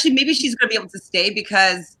then actually maybe she's going to be able to stay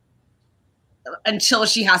because until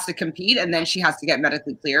she has to compete and then she has to get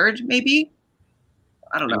medically cleared, maybe.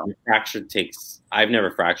 I don't know. I've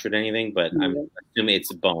never fractured anything, but I'm assuming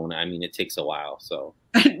it's a bone. I mean, it takes a while. So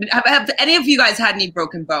have any of you guys had any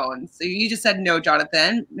broken bones? So you just said no,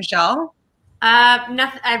 Jonathan. Michelle?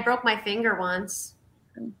 Nothing. I broke my finger once.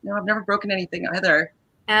 No, I've never broken anything either.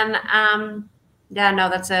 And yeah, no,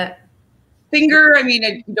 that's it. finger, I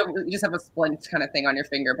mean, you just have a splint kind of thing on your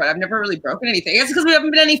finger, but I've never really broken anything. It's because we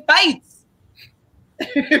haven't been in any fights.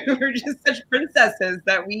 We're just such princesses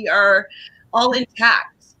that we are all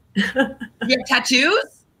intact. You have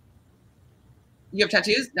tattoos? You have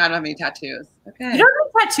tattoos? No, I don't have any tattoos. Okay. You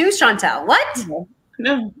don't have tattoos, Chantel. What?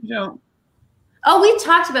 No, you don't. Oh, we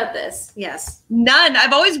talked about this. Yes. None.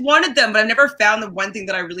 I've always wanted them, but I've never found the one thing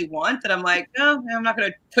that I really want that I'm like, no, I'm not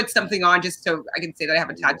going to put something on just so I can say that I have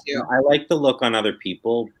a tattoo. I like the look on other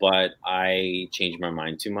people, but I change my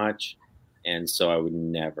mind too much. And so I would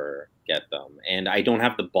never get them. And I don't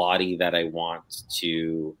have the body that I want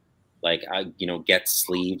to, like, get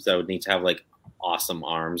sleeves. I would need to have like awesome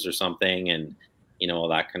arms or something and, all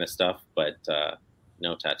that kind of stuff. But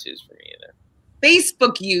no tattoos for me either.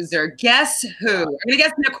 Facebook user, guess who? I'm going to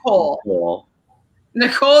guess Nicole. Nicole.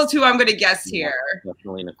 Nicole's who I'm going to guess here.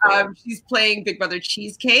 Definitely Nicole. She's playing Big Brother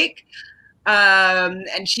Cheesecake.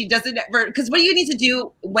 And she doesn't ever, because what you need to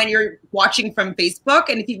do when you're watching from Facebook,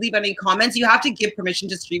 and if you leave any comments, you have to give permission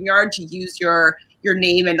to StreamYard to use your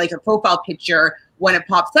name and like your profile picture when it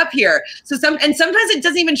pops up here. So sometimes it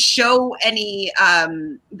doesn't even show any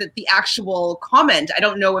the actual comment. I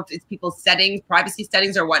don't know if it's people's settings, privacy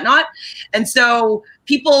settings or whatnot. And so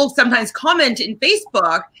people sometimes comment in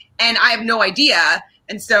Facebook and I have no idea.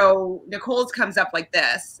 And so Nicole's comes up like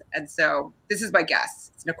this. And so this is my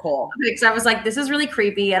guess. It's Nicole. Because I was like, this is really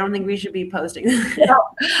creepy. I don't think we should be posting. No,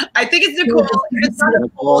 I think it's Nicole. It's not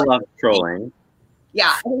Nicole loves trolling.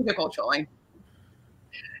 Yeah, I think Nicole trolling.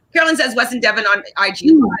 Carolyn says Wes and Devin on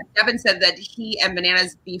IG. Devin said that he and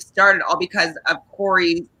Bananas beef started all because of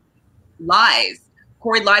Corey's lies.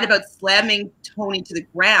 Corey lied about slamming Tony to the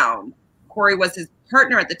ground. Corey was his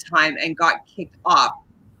partner at the time and got kicked off.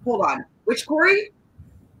 Hold on. Which Corey?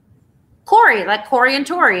 Corey, like Corey and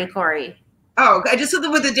Tori, Corey. Oh, I just saw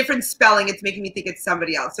that with a different spelling. It's making me think it's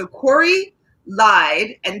somebody else. So Corey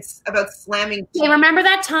lied and about slamming. Hey, remember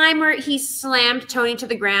that time where he slammed Tony to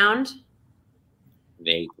the ground?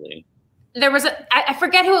 Vaguely. There was I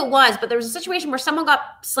forget who it was, but there was a situation where someone got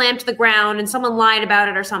slammed to the ground and someone lied about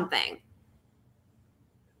it or something.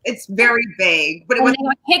 It's very vague, but it was they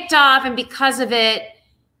got kicked off, and because of it,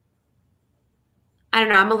 I don't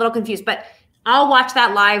know. I'm a little confused, but I'll watch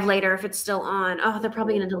that live later if it's still on. Oh, they're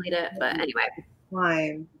probably going to delete it, but anyway.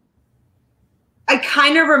 Fine. I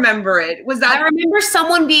kind of remember it. Was that? I remember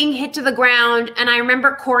someone being hit to the ground, and I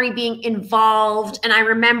remember Corey being involved, and I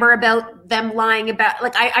remember about them lying about.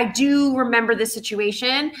 Like I do remember this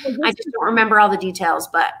situation. I just don't remember all the details.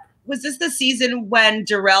 But was this the season when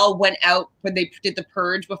Darrell went out when they did the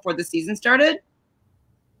purge before the season started?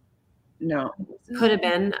 No, could have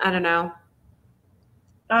been. I don't know.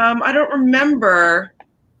 I don't remember.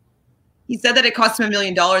 He said that it cost him $1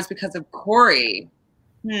 million because of Corey.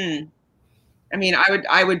 I mean,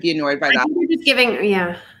 I would be annoyed by that. I think they're just giving,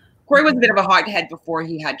 yeah. Corey was a bit of a hothead before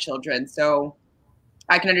he had children, so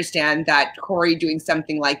I can understand that Corey doing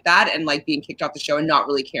something like that and like being kicked off the show and not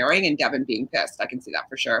really caring, and Devin being pissed. I can see that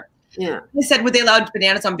for sure. Yeah. He said, would they allow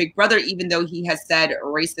Bananas on Big Brother even though he has said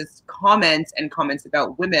racist comments and comments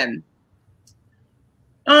about women?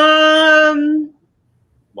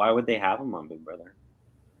 Why would they have him on Big Brother?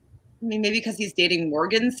 I mean, maybe because he's dating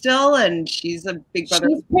Morgan still, and she's a Big Brother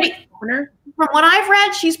owner. From what I've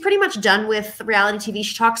read, she's pretty much done with reality TV.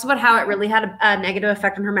 She talks about how it really had a negative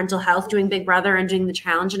effect on her mental health doing Big Brother and doing the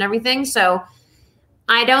challenge and everything. So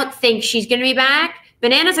I don't think she's going to be back.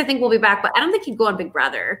 Bananas, I think, will be back, but I don't think he'd go on Big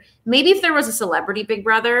Brother. Maybe if there was a celebrity Big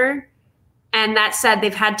Brother. And that said,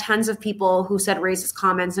 they've had tons of people who said racist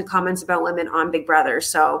comments and comments about women on Big Brother.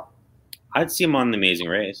 So I'd see him on The Amazing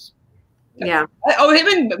Race. Yeah. Oh, him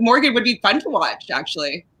and Morgan would be fun to watch,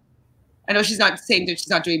 actually. I know she's not saying that she's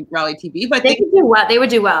not doing reality TV, but they could do well. They would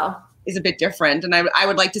do well. Is a bit different, and I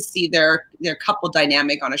would like to see their couple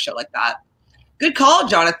dynamic on a show like that. Good call,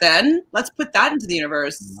 Jonathan. Let's put that into the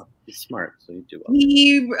universe. He's smart, so you do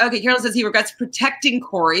well. Carol says he regrets protecting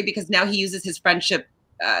Corey because now he uses his friendship.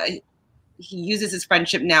 Now.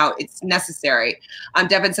 It's necessary.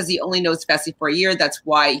 Devin says he only knows Fessy for a year. That's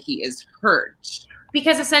why he is hurt.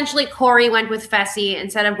 Because essentially Corey went with Fessy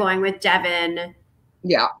instead of going with Devin.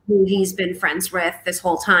 Yeah. Who he's been friends with this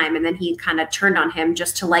whole time. And then he kind of turned on him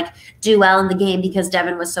just to like do well in the game because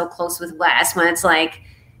Devin was so close with Wes, when it's like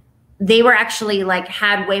they were actually like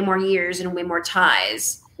had way more years and way more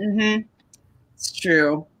ties. Mm-hmm. It's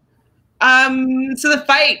true. So the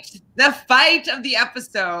fight of the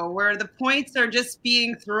episode where the points are just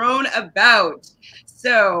being thrown about.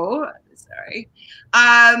 So, sorry.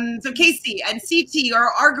 So Casey and CT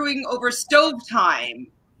are arguing over stove time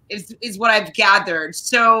is what I've gathered.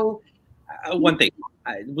 So one thing,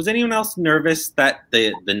 was anyone else nervous that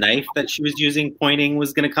the knife that she was using pointing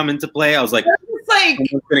was going to come into play? I was like, It's like,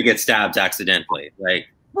 someone's going to get stabbed accidentally. Like,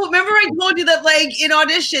 well, remember I told you that like in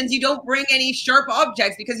auditions you don't bring any sharp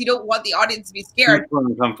objects because you don't want the audience to be scared. super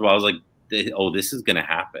uncomfortable. I was like, oh, this is going to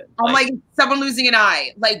happen. I'm like someone losing an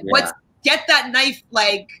eye. Like, what's get that knife?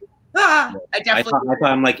 Like, I definitely. I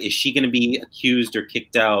thought I'm like, is she going to be accused or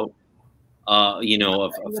kicked out? You know,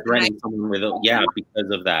 of threatening someone with because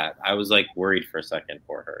of that. I was like worried for a second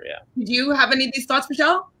for her. Yeah. Do you have any of these thoughts,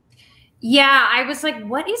 Michelle? Yeah, I was like,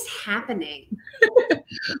 what is happening?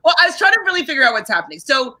 Well, I was trying to really figure out what's happening.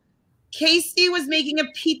 So Casey was making a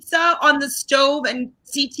pizza on the stove and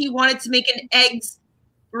CT wanted to make an eggs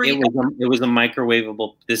burrito. It was a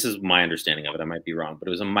microwavable. This is my understanding of it. I might be wrong, but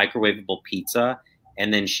it was a microwavable pizza.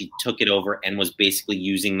 And then she took it over and was basically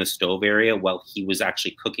using the stove area while he was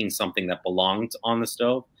actually cooking something that belonged on the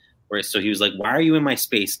stove. So he was like, why are you in my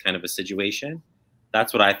space kind of a situation?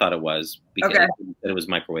 That's what I thought it was because it was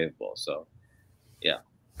microwavable. So, yeah.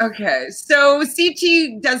 Okay. So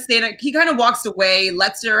CT does stand up. He kind of walks away,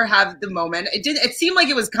 lets her have the moment. It seemed like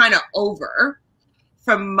it was kind of over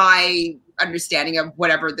from my understanding of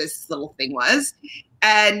whatever this little thing was.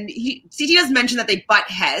 And CT does mention that they butt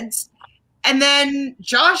heads. And then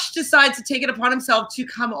Josh decides to take it upon himself to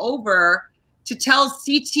come over to tell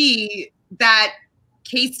CT that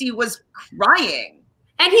Casey was crying.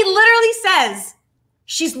 And he literally says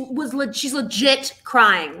she's legit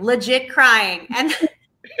crying. And 5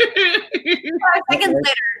 seconds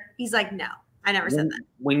later, he's like, no, I never said that.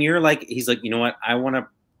 When you're like, he's like, you know what? I want to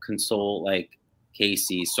console like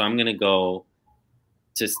Casey. So I'm going to go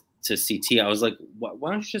to CT. I was like,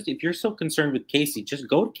 why don't you just, if you're so concerned with Casey, just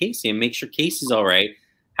go to Casey and make sure Casey's all right.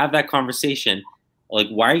 Have that conversation. Like,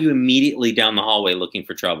 why are you immediately down the hallway looking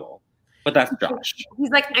for trouble? But that's Josh.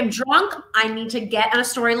 He's like, I'm drunk. I need to get on a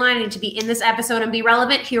storyline. I need to be in this episode and be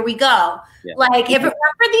relevant. Here we go. Yeah. Like, if it weren't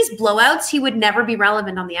for these blowouts, he would never be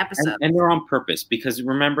relevant on the episode. And they're on purpose because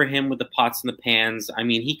remember him with the pots and the pans. I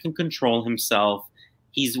mean, he can control himself.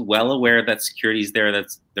 He's well aware that security's there.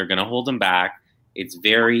 They're going to hold him back. It's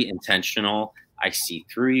very intentional. I see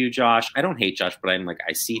through you, Josh. I don't hate Josh, but I'm like,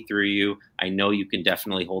 I see through you. I know you can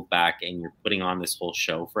definitely hold back, and you're putting on this whole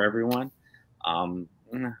show for everyone. I'm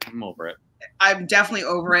over it. I'm definitely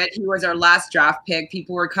over it. He was our last draft pick.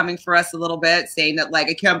 People were coming for us a little bit, saying that, like,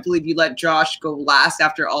 I can't believe you let Josh go last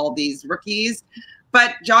after all these rookies.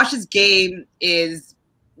 But Josh's game is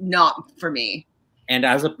not for me. And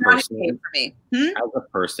as a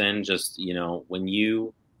person, just, you know, when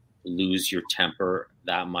you lose your temper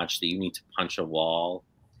that much that you need to punch a wall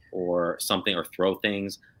or something or throw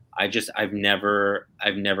things, I've never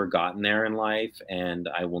gotten there in life, and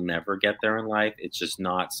I will never get there in life. It's just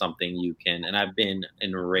not something you can, and I've been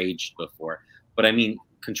enraged before, but I mean,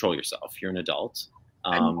 control yourself. You're an adult.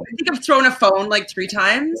 I think I've thrown a phone like 3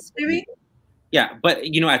 times, maybe. Yeah,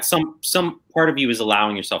 but you know, at some part of you is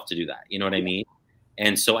allowing yourself to do that. You know what I mean?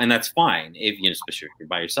 And that's fine if, you know, especially if you're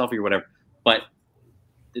by yourself or whatever. But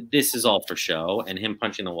this is all for show, and him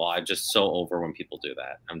punching the wall, I'm just so over when people do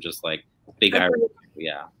that. I'm just like, big eye roll.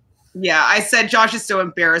 Yeah. Yeah, I said Josh is so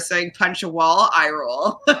embarrassing. Punch a wall, eye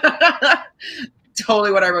roll.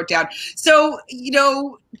 Totally what I wrote down. So, you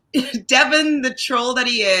know, Devin, the troll that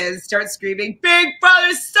he is, starts screaming, Big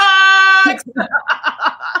Brother sucks!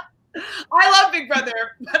 I love Big Brother,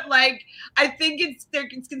 but like, I think it's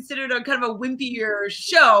considered a kind of a wimpier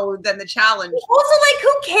show than The Challenge. Also, like,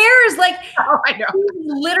 who cares? Like, I know. He's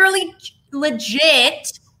literally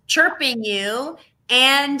legit chirping you,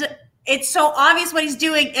 and it's so obvious what he's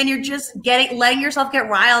doing, and you're just letting yourself get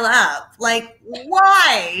riled up. Like,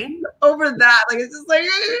 why? Over that, like, it's just like,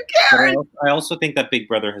 who cares? I also think that Big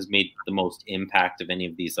Brother has made the most impact of any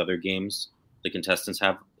of these other games the contestants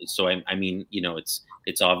have. So I mean, you know,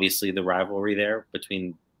 it's obviously the rivalry there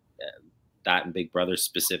between that and Big Brother,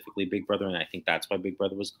 specifically Big Brother, and I think that's why Big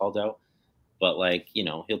Brother was called out. But like, you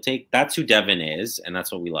know, that's who Devin is, and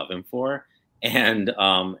that's what we love him for. And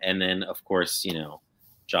then of course, you know,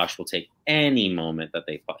 Josh will take any moment that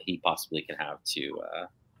he possibly can have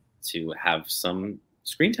to have some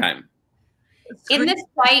screen time. In this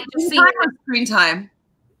fight, screen time.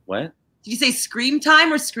 What? Did you say scream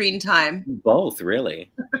time or screen time? Both,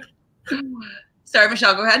 really. Sorry,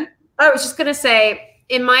 Michelle, go ahead. I was just going to say,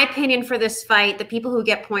 in my opinion for this fight, the people who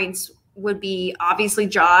get points would be obviously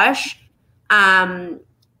Josh and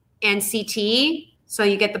CT. So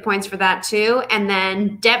you get the points for that too. And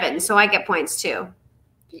then Devin. So I get points too.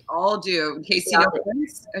 We all do. Casey,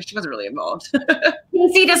 she wasn't really involved.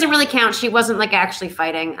 Casey doesn't really count. She wasn't like actually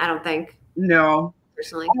fighting, I don't think. No.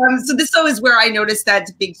 Personally. So this though is where I noticed that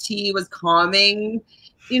Big T was calming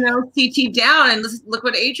CT down, and look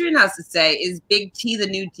what Adrian has to say. Is Big T the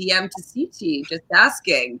new DM to CT? Just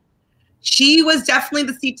asking. She was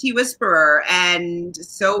definitely the CT whisperer, and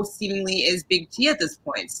so seemingly is Big T at this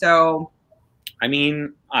point. So, I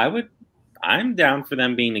mean, I'm down for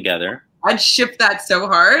them being together. I'd ship that so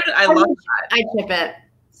hard. I love that. I'd ship it.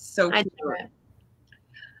 So cute.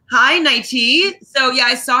 Hi, Nighty. So, yeah,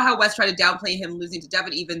 I saw how Wes tried to downplay him losing to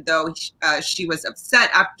Devin, even though she was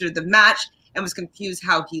upset after the match and was confused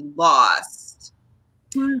how he lost.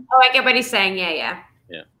 Oh, I get what he's saying. Yeah.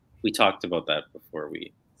 We talked about that before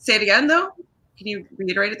we... Say it again, though. Can you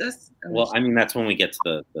reiterate this? Well, I mean, that's when we get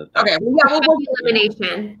to the okay. We'll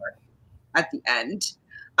elimination at the end.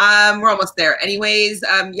 We're almost there. Anyways,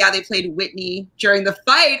 they played Whitney during the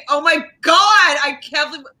fight. Oh my God, I can't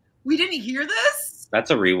believe we didn't hear this. That's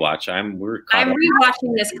a rewatch. I'm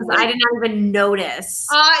rewatching this because I did not even notice.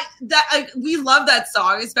 We love that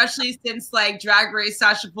song, especially since Drag Race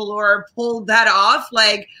Sasha Velour pulled that off.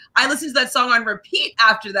 I listened to that song on repeat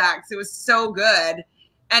after that because it was so good.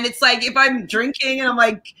 And it's if I'm drinking and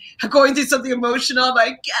I'm going through something emotional, I'm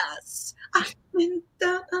like, yes.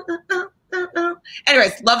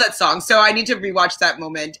 Anyways, love that song. So I need to rewatch that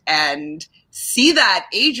moment and see that.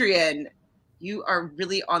 Adrian, you are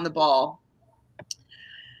really on the ball.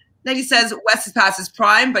 Nighty says Wes is past his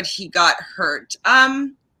prime, but he got hurt.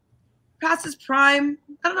 Past his prime.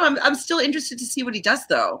 I don't know. I'm still interested to see what he does,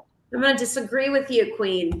 though. I'm going to disagree with you,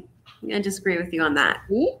 Queen. I'm going to disagree with you on that.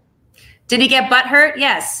 Ooh. Did he get butt hurt?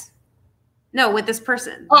 Yes. No, with this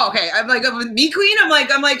person. Oh, okay. I'm with me, Queen.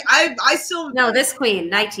 I still. No, this Queen,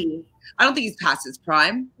 Nighty. I don't think he's past his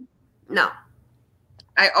prime. No.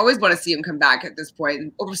 I always want to see him come back at this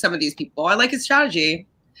point over some of these people. I like his strategy.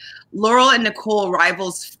 Laurel and Nicole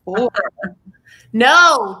rivals 4.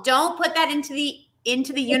 No, don't put that into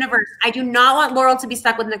the universe. I do not want Laurel to be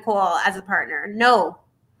stuck with Nicole as a partner. No.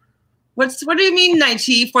 What do you mean,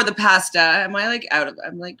 Nighty, for the pasta? Am I out of?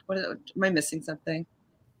 I'm am I missing something?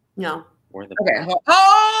 No. Okay.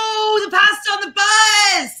 Oh, the pasta on the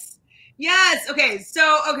bus. Yes. Okay.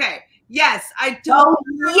 So yes, I don't.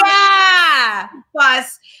 Yeah.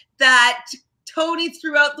 Bus that Tony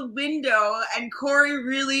threw out the window, and Corey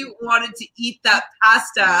really wanted to eat that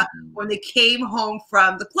pasta when they came home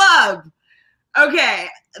from the club. Okay,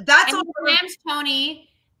 that's and he slams Tony,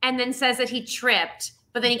 and then says that he tripped.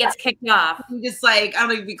 But then he gets kicked off. He just I don't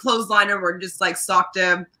know if we clotheslined him or just socked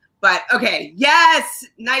him. But okay, yes,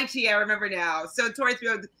 Nighty, I remember now. So Tori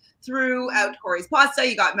threw out Corey's pasta.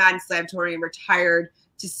 You got mad and slammed Tori and retired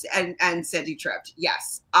and said he tripped.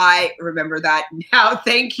 Yes, I remember that now.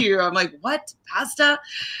 Thank you. I'm what? Pasta?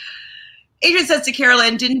 Adrian says to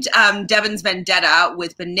Carolyn, didn't Devin's vendetta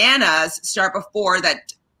with bananas start before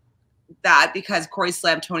that because Corey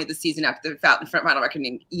slammed Tony the season after the front final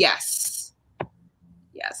reckoning? Yes.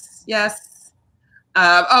 Yes.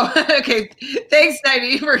 Okay. Thanks,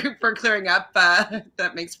 Nighty, for clearing up.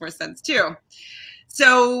 That makes more sense too.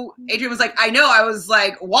 So Adrian was I know. I was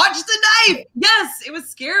watch the knife. Yes, it was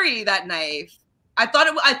scary, that knife. I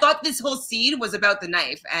thought this whole scene was about the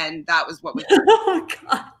knife, and that was what was. Oh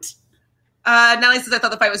God. Nelly says I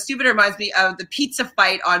thought the fight was stupid. It reminds me of the pizza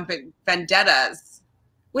fight on Vendettas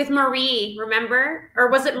with Marie. Remember,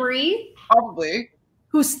 or was it Marie? Probably.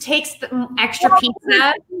 Who takes the extra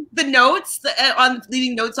pizza? The notes on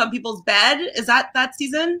leaving notes on people's bed. Is that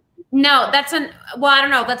season? No, I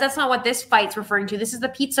don't know, but that's not what this fight's referring to. This is the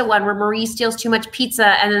pizza one where Marie steals too much pizza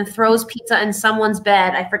and then throws pizza in someone's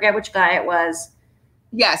bed. I forget which guy it was.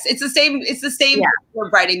 Yes, it's the same. It's the same. Yeah. We're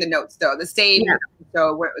writing the notes though. The same. Yeah.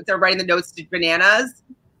 So they're writing the notes to bananas.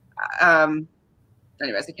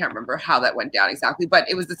 Anyways, I can't remember how that went down exactly, but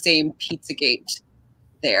it was the same Pizzagate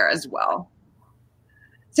there as well.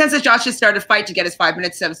 Since Josh has started a fight to get his 5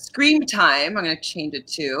 minutes of scream time, I'm going to change it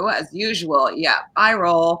to, as usual, I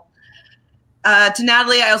roll. To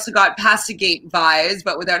Natalie, I also got Pastagate vibes,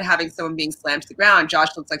 but without having someone being slammed to the ground.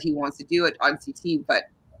 Josh looks like he wants to do it on CT, but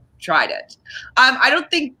tried it. I don't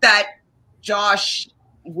think that Josh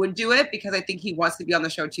would do it because I think he wants to be on the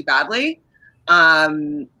show too badly.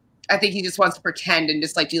 I think he just wants to pretend and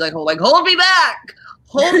just do hold me back.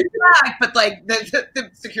 Hold me back, but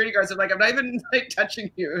the security guards are I'm not even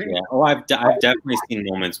touching you. Yeah. Oh, I've definitely seen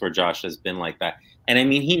moments where Josh has been like that, and I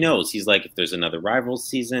mean he knows. He's if there's another Rivals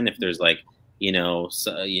season, if there's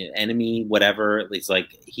enemy, whatever, it's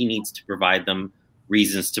he needs to provide them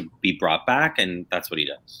reasons to be brought back, and that's what he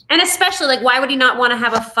does. And especially why would he not want to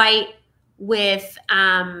have a fight with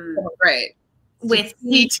with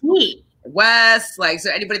CT? Wes,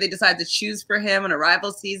 so anybody they decide to choose for him on a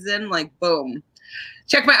Rival season, boom.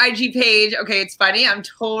 Check my IG page. Okay, it's funny. I'm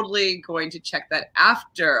totally going to check that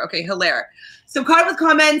after. Okay, hilarious. So caught up with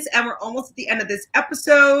comments, and we're almost at the end of this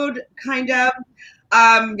episode, kind of.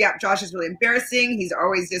 Yeah, Josh is really embarrassing. He's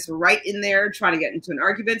always just right in there trying to get into an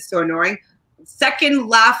argument. So annoying. Second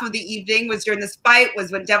laugh of the evening was during this fight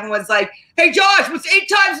was when Devin was like, "Hey, Josh, what's 8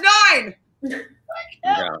 times 9?"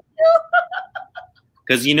 Yeah.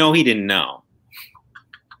 Because he didn't know.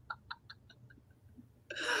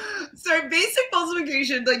 So basic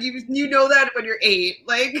multiplication, like you know that when you're 8.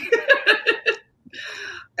 Like,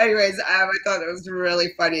 anyways, I thought it was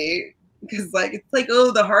really funny because like it's like,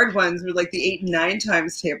 oh, the hard ones were like the 8 and 9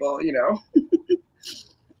 times table,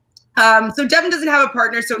 So Devin doesn't have a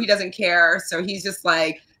partner, so he doesn't care. So he's just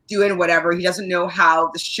like doing whatever. He doesn't know how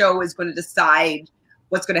the show is going to decide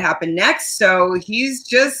what's going to happen next. So he's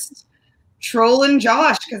just trolling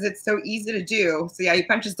Josh because it's so easy to do. So yeah, he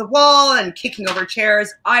punches the wall and kicking over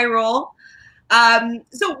chairs. Eye roll.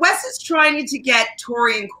 So Wes is trying to get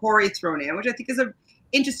Tori and Corey thrown in, which I think is an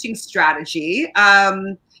interesting strategy,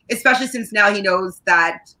 especially since now he knows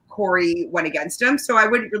that Corey went against him. So I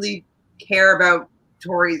wouldn't really care about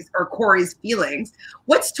Tori's or Corey's feelings.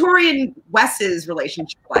 What's Tori and Wes's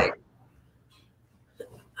relationship like?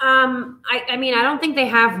 I mean, I don't think they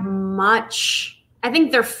have much. I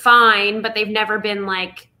think they're fine, but they've never been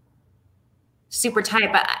like super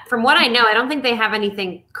tight. But from what I know, I don't think they have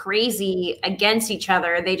anything crazy against each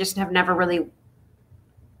other. They just have never really,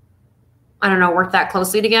 I don't know, worked that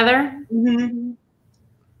closely together. Mm-hmm.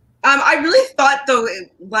 I really thought though,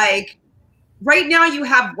 like right now you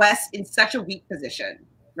have Wes in such a weak position,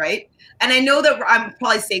 right? And I know that I'm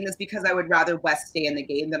probably saying this because I would rather Wes stay in the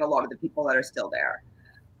game than a lot of the people that are still there.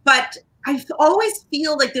 But I always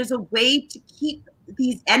feel like there's a way to keep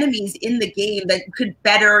these enemies in the game that could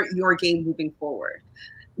better your game moving forward.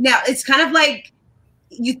 Now, it's kind of like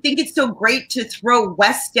you think it's so great to throw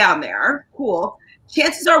Wes down there. Cool.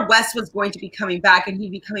 Chances are Wes was going to be coming back, and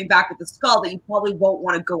he'd be coming back with a skull that you probably won't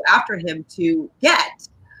want to go after him to get.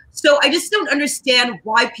 So I just don't understand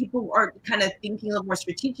why people aren't kind of thinking a little more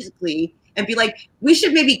strategically and be like, we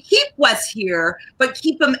should maybe keep Wes here, but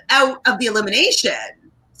keep him out of the elimination.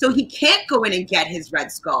 So he can't go in and get his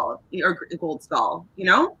red skull or gold skull, I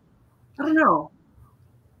don't know.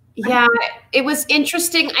 Yeah, it was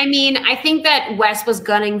interesting. I mean, I think that Wes was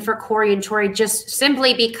gunning for Corey and Tori just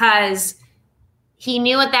simply because he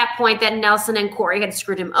knew at that point that Nelson and Corey had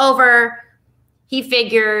screwed him over. He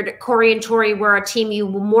figured Corey and Tori were a team you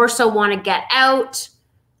more so want to get out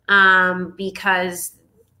because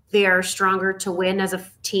they're stronger to win as a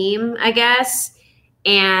team, I guess.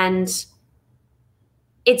 And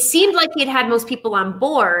it seemed like he'd had most people on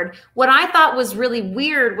board. What I thought was really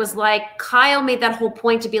weird was like Kyle made that whole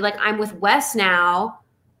point to be like, I'm with Wes now,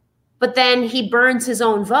 but then he burns his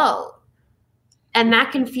own vote. And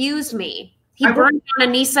that confused me. He burned on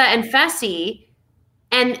Aneesa and Fessy,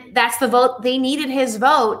 and that's the vote. They needed his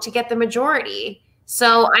vote to get the majority.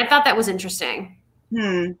 So I thought that was interesting.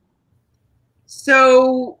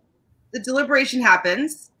 So the deliberation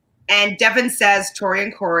happens. And Devin says Tori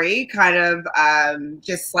and Corey kind of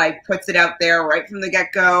just like puts it out there right from the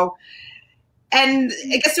get-go. And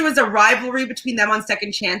I guess there was a rivalry between them on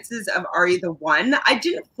Second Chances of Are You the One? I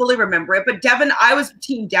didn't fully remember it, but I was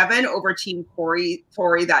Team Devin over Team Tori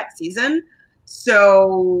that season.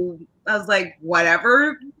 So I was like,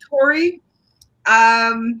 whatever, Tori.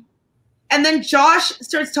 And then Josh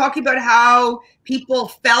starts talking about how people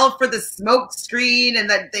fell for the smoke screen and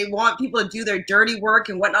that they want people to do their dirty work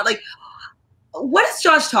and whatnot. Like, what is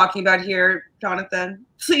Josh talking about here, Jonathan?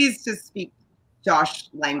 Please just speak Josh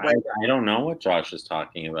language. I don't know what Josh is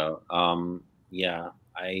talking about. Yeah,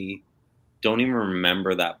 I don't even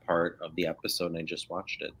remember that part of the episode, and I just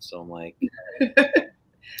watched it. So I'm like,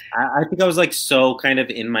 I think I was like so kind of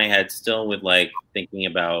in my head still with like thinking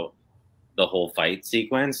about the whole fight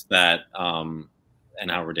sequence that and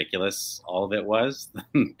how ridiculous all of it was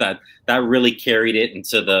that really carried it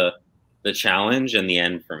into the challenge and the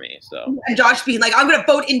end for me. So and Josh being like, I'm gonna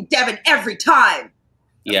vote in Devin every time.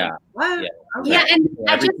 Yeah. What? Yeah, and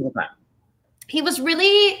he was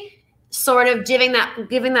really sort of giving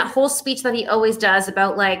that whole speech that he always does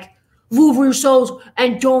about like move yourselves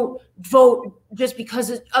and don't vote just because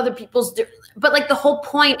it's other people's but like the whole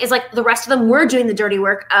point is like the rest of them were doing the dirty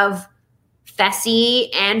work of Fessy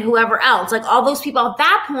and whoever else, like all those people. At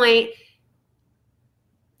that point,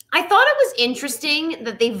 I thought it was interesting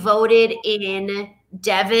that they voted in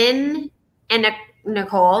Devin and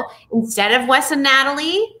Nicole instead of Wes and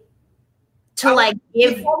Natalie to like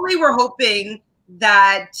give. They probably were hoping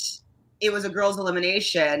that it was a girls'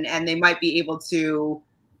 elimination and they might be able to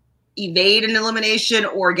evade an elimination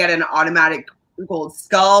or get an automatic gold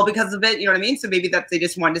skull because of it. You know what I mean? So maybe they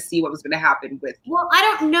just wanted to see what was going to happen with. Well,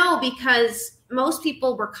 I don't know, because most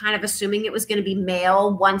people were kind of assuming it was going to be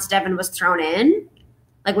male once Devin was thrown in,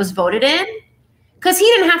 like was voted in, because he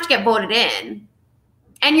didn't have to get voted in.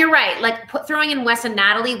 And you're right, like throwing in Wes and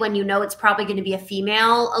Natalie when you know it's probably going to be a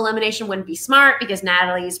female elimination wouldn't be smart, because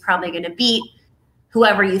Natalie is probably going to beat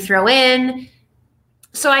whoever you throw in.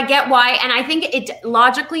 So I get why. And I think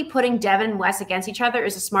logically putting Devin and Wes against each other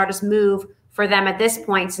is the smartest move for them at this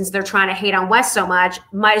point, since they're trying to hate on Wes so much.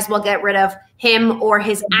 Might as well get rid of him or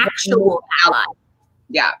his actual ally.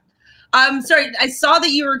 Yeah. Sorry, I saw that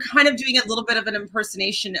you were kind of doing a little bit of an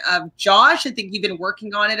impersonation of Josh. I think you've been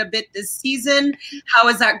working on it a bit this season. How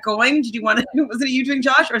is that going? Did you want to, was it you doing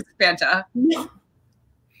Josh, or is it Fanta?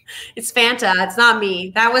 It's Fanta. It's not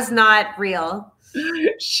me. That was not real.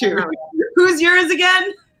 Sure. Who's yours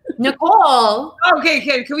again? Nicole.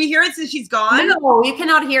 Okay. Can we hear it since she's gone? No, you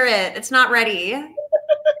cannot hear it. It's not ready.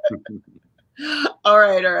 All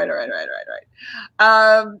right.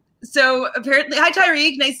 So apparently, hi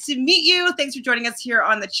Tyreek, nice to meet you. Thanks for joining us here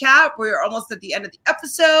on the chat. We're almost at the end of the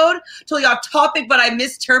episode. Totally off topic, but I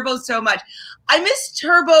miss Turbo so much. I miss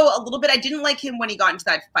Turbo a little bit. I didn't like him when he got into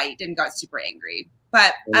that fight and got super angry.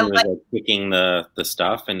 But I like picking the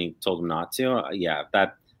stuff, and he told him not to. Yeah,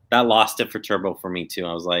 that lost it for Turbo for me too.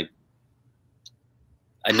 I was like,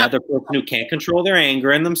 another person who can't control their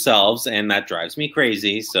anger in themselves, and that drives me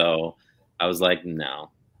crazy. So I was like,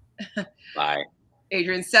 no, bye.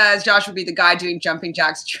 Adrian says Josh would be the guy doing jumping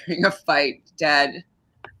jacks during a fight. Dead.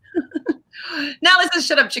 Now says,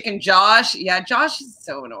 shut up, chicken Josh. Yeah, Josh is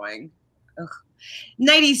so annoying. Ugh.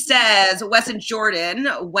 Nighty says Wes and Jordan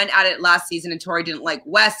went at it last season, and Tori didn't like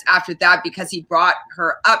Wes after that because he brought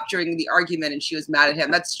her up during the argument and she was mad at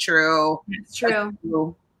him. That's true. That's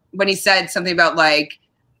true. When he said something about like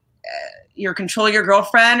you're controlling your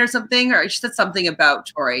girlfriend or something, or she said something about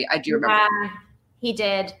Tori. I do remember. Yeah, he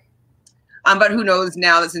did. But who knows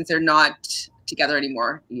now that since they're not together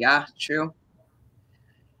anymore. Yeah, true.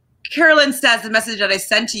 Carolyn says the message that I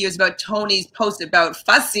sent to you is about Tony's post about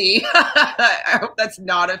Fussy. I hope that's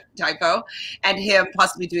not a typo. And him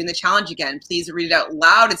possibly doing the challenge again. Please read it out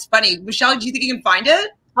loud. It's funny. Michelle, do you think you can find it?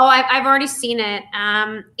 Oh, I've already seen it.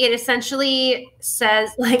 It essentially says,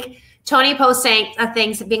 like, Tony posts saying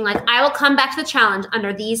things being like, I will come back to the challenge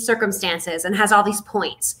under these circumstances, and has all these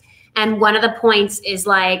points. And one of the points is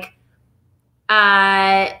like,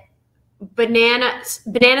 Bananas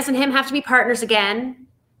and him have to be partners again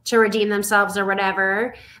to redeem themselves or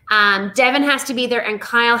whatever. Devin has to be there and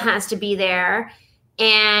Kyle has to be there.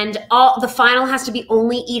 And the final has to be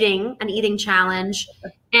only an eating challenge.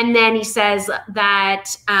 And then he says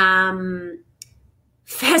that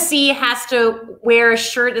Fessy has to wear a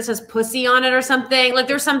shirt that says pussy on it or something. Like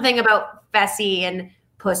there's something about Fessy and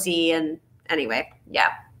pussy, and anyway,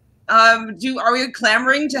 yeah. Are we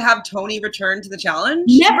clamoring to have Tony return to the challenge?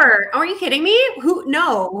 Never. Are you kidding me?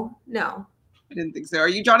 No. I didn't think so. Are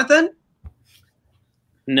you, Jonathan?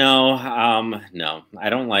 No, no. I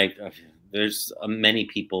don't like. There's many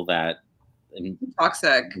people that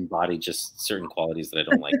toxic embody just certain qualities that I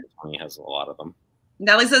don't like. Tony has a lot of them.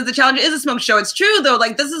 Natalie says the challenge is a smoke show. It's true though.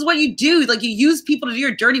 Like this is what you do. Like you use people to do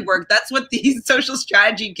your dirty work. That's what these social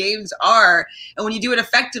strategy games are. And when you do it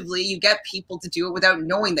effectively, you get people to do it without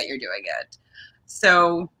knowing that you're doing it.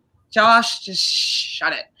 So Josh, just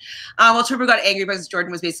shut it. Well, Turbo got angry because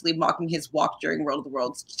Jordan was basically mocking his walk during World of the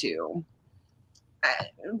Worlds too.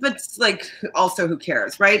 But like, also who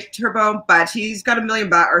cares, right, Turbo? But he's got $1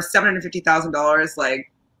 million or $750,000.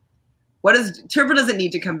 Like, what is Turbo doesn't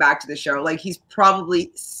need to come back to the show. Like he's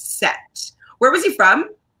probably set. Where was he from? Do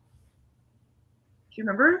you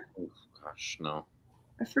remember? Oh, gosh, no.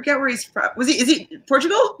 I forget where he's from. Is he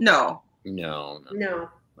Portugal? No. No.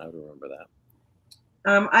 I would remember that.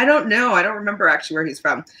 I don't know. I don't remember actually where he's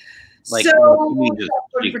from. Like, so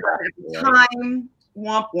time.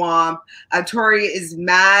 Womp womp. Tori is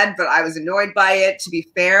mad, but I was annoyed by it. To be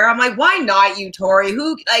fair, I'm like, why not you, Tori?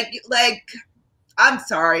 Who like? I'm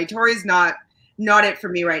sorry, Tori's not it for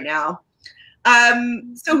me right now.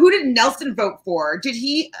 So who did Nelson vote for? Did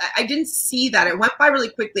he? I didn't see that. It went by really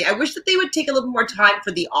quickly. I wish that they would take a little more time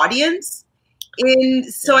for the audience,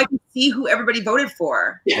 I can see who everybody voted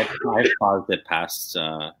for. I paused it past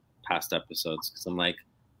episodes because I'm like,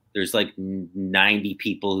 there's like 90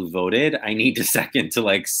 people who voted. I need a second to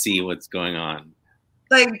like see what's going on.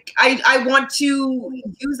 Like I want to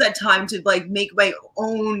use that time to like make my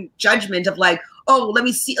own judgment of like, oh, let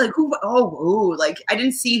me see like who. Like I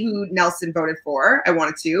didn't see who Nelson voted for. I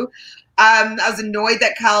wanted to. I was annoyed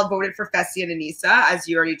that Kyle voted for Fessy and Anissa, as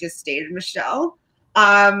you already just stated, Michelle.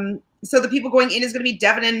 So the people going in is going to be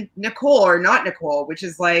Devin and Nicole, or not Nicole, which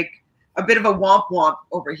is like a bit of a womp womp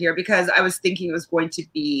over here, because I was thinking it was going to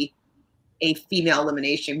be a female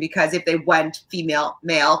elimination, because if they went female,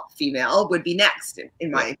 male, female would be next in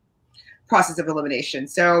my process of elimination.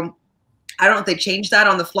 So I don't know if they changed that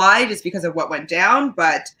on the fly just because of what went down,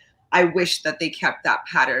 but I wish that they kept that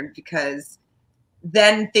pattern, because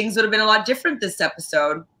then things would have been a lot different this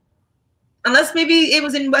episode. Unless maybe it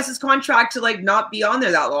was in Wes's contract to like not be on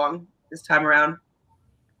there that long this time around.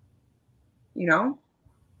 You know?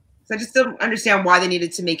 So I just don't understand why they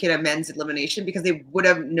needed to make it a men's elimination, because they would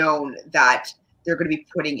have known that they're going to be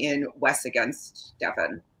putting in Wes against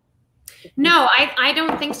Devin. No, I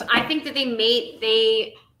don't think so. I think that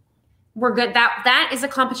they were good. That is a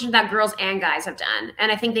competition that girls and guys have done.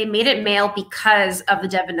 And I think they made it male because of the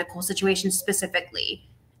Devin Nicole situation specifically.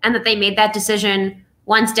 And that they made that decision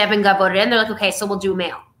once Devin got voted in. They're like, okay, so we'll do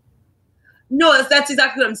male. No, that's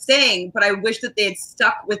exactly what I'm saying. But I wish that they had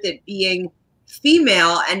stuck with it being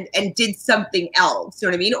female and did something else. You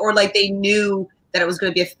know what I mean? Or like they knew that it was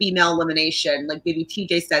going to be a female elimination. Like maybe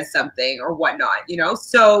TJ says something or whatnot, you know?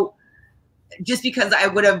 So just because I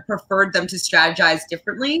would have preferred them to strategize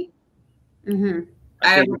differently. Mm-hmm.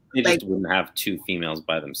 I think they just wouldn't have two females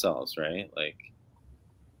by themselves, right? Like,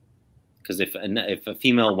 because if a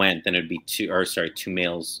female went, then it'd be two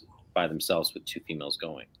males by themselves with two females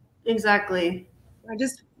going. Exactly. I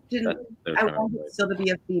just didn't. I wanted it still to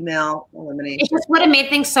be a female elimination. It just would have made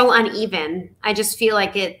things so uneven. I just feel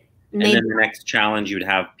like it. And then the next challenge, you'd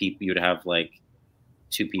have like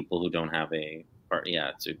two people who don't have a part.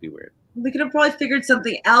 Yeah, so it'd be weird. They could have probably figured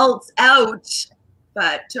something else out.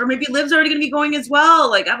 Or maybe Liv's already going to be going as well.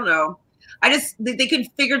 Like, I don't know. They could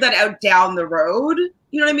figure that out down the road.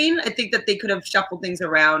 You know what I mean? I think that they could have shuffled things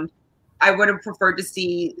around. I would have preferred to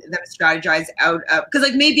see them strategize out of, because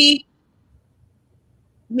like maybe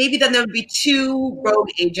then there would be two rogue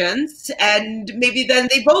agents, and maybe then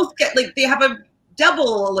they both get, like, they have a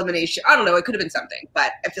double elimination. I don't know. It could have been something,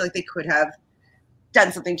 but I feel like they could have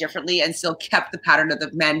done something differently and still kept the pattern of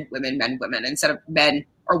the men, women, instead of men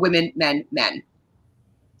or women, men.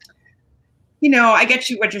 You know, I get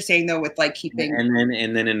what you're saying though with like keeping.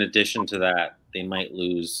 And then in addition to that, they might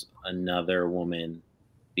lose another woman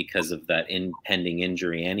because of that impending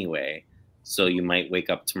injury anyway. So you might wake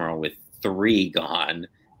up tomorrow with 3 gone,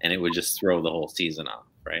 and it would just throw the whole season off,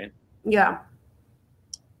 right? Yeah.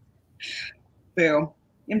 Boo.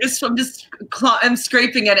 I'm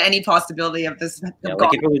scraping at any possibility of this. Yeah,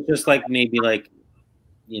 like if it was just like maybe like,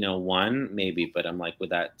 you know, one maybe, but I'm like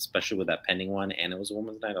with that, especially with that pending one, and it was a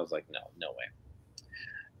woman's night, I was like, no way.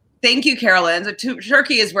 Thank you, Carolyn. So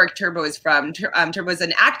Turkey is where Turbo is from. Turbo is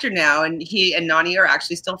an actor now, and he and Nani are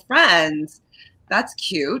actually still friends. That's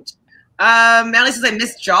cute. Natalie says, I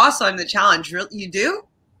miss Joss on the challenge. Really? You do?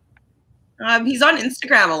 He's on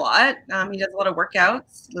Instagram a lot. He does a lot of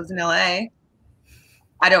workouts. He lives in LA.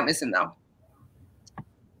 I don't miss him though.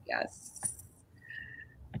 Yes.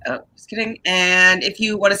 Oh, just kidding. And if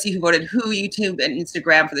you want to see who voted who, YouTube and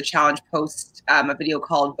Instagram for the challenge, post a video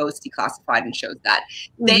called Votes Declassified and shows that.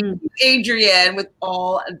 Thank you, Adrienne, with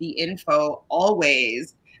all of the info.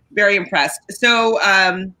 Always very impressed. So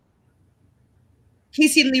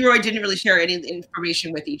Casey and Leroy didn't really share any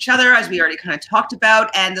information with each other, as we already kind of talked about.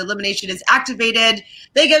 And the elimination is activated.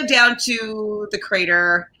 They go down to the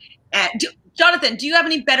crater. And Jonathan, do you have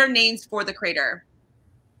any better names for the crater?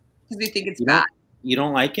 Because we think it's bad. You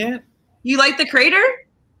don't like it? You like the crater?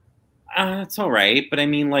 It's all right, but I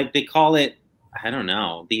mean, like they call it, I don't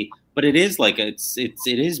know. But it is like it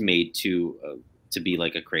is made to be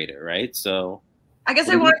like a crater, right? So I guess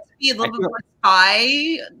I want it to be a little bit more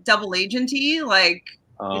spy, double agenty, like.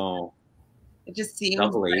 Oh. It just seems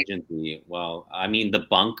double agency. Well, I mean the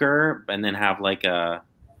bunker, and then have like a.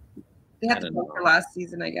 They had the bunker last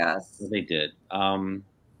season, I guess. Well, they did. I'll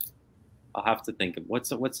have to think of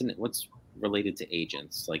what's related to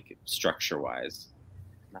agents, like structure wise.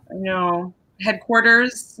 I know.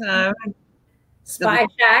 Headquarters. Spy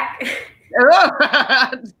Shack.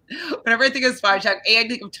 Whenever I think of Spy Shack, A, I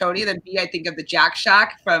think of Tony, then B, I think of the Jack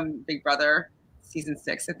Shack from Big Brother season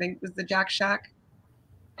 6, I think was the Jack Shack.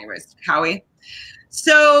 Anyways, Howie.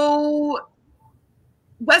 So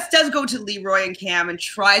Wes does go to Leroy and Cam and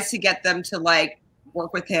tries to get them to like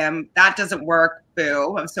work with him. That doesn't work.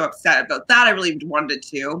 Boo. I'm so upset about that. I really wanted it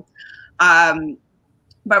to.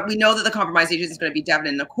 But we know that the compromise agent is going to be Devin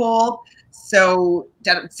and Nicole. So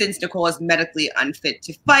since Nicole is medically unfit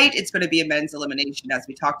to fight, it's going to be a men's elimination, as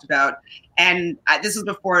we talked about. And this was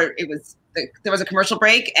before there was a commercial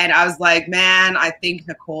break, and I was like, man, I think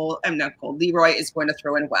Leroy is going to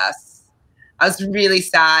throw in Wes. I was really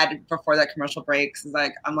sad before that commercial break.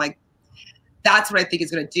 I'm like, that's what I think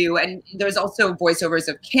is going to do. And there's also voiceovers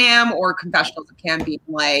of Cam or confessionals of Cam being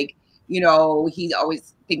like, he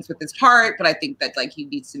always thinks with his heart, but I think that like he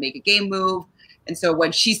needs to make a game move. And so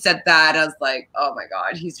when she said that, I was like, oh my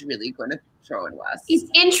God, he's really going to throw in Wes. It's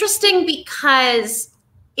interesting because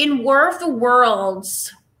in War of the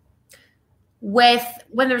Worlds, when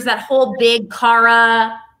there's that whole big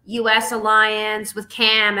Cara US alliance with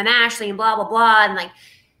Cam and Ashley and blah, blah, blah, and like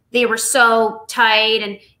they were so tight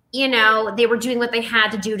and, they were doing what they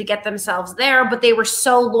had to do to get themselves there, but they were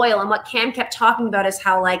so loyal. And what Cam kept talking about is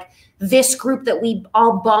how like this group that we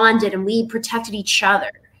all bonded and we protected each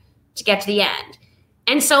other to get to the end.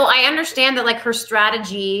 And so I understand that like her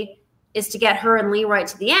strategy is to get her and Leroy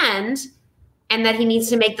to the end and that he needs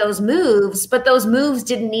to make those moves, but those moves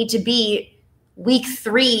didn't need to be week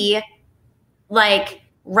 3, like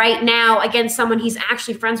right now against someone he's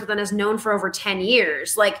actually friends with and has known for over 10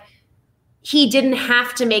 years. Like he didn't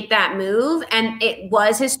have to make that move and it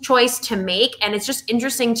was his choice to make. And it's just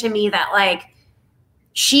interesting to me that like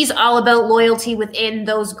she's all about loyalty within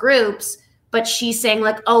those groups, but she's saying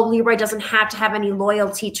like, oh, Leroy doesn't have to have any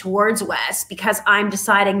loyalty towards Wes because I'm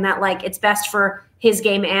deciding that like it's best for his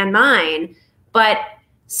game and mine. But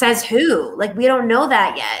says who? Like we don't know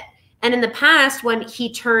that yet. And in the past, when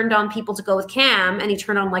he turned on people to go with Cam and he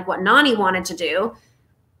turned on like what Nany wanted to do,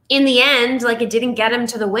 in the end, like it didn't get him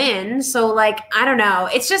to the win. So like, I don't know.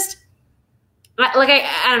 It's just I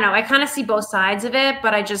don't know. I kind of see both sides of it,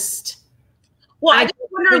 but I just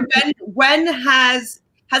wonder when has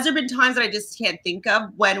there been times that I just can't think of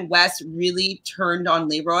when Wes really turned on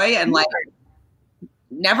Leroy and like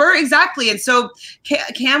never exactly. And so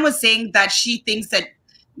Cam was saying that she thinks that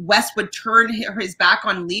Wes would turn his back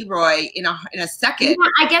on Leroy in a second.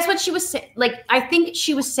 Yeah, I guess what she was saying, like, I think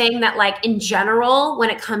she was saying that, like, in general, when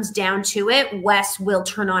it comes down to it, Wes will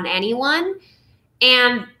turn on anyone.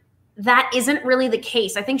 And that isn't really the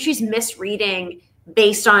case. I think she's misreading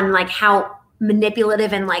based on, like, how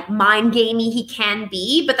manipulative and, like, mind gamey he can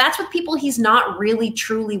be. But that's with people he's not really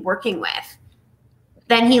truly working with.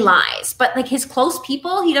 Then he lies. But, like, his close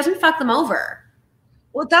people, he doesn't fuck them over.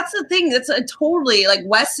 Well, that's the thing. That's a totally like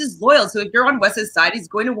Wes is loyal. So if you're on Wes's side, he's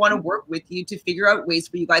going to want to work with you to figure out ways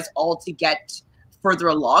for you guys all to get further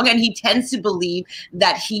along. And he tends to believe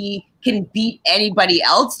that he can beat anybody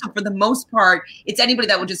else. So for the most part, it's anybody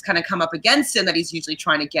that would just kind of come up against him that he's usually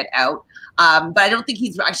trying to get out. But I don't think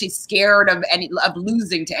he's actually scared of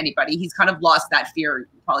losing to anybody. He's kind of lost that fear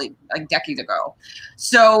probably like decades ago.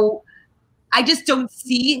 So I just don't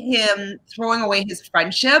see him throwing away his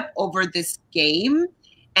friendship over this game.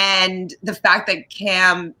 And the fact that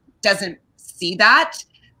Cam doesn't see that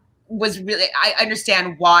was really, I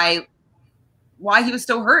understand why he was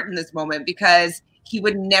so hurt in this moment, because he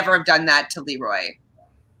would never have done that to Leroy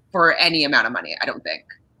for any amount of money, I don't think.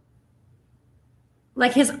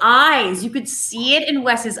 Like his eyes, you could see it in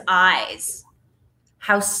Wes's eyes,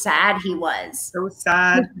 how sad he was. So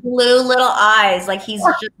sad. His blue little eyes, like he's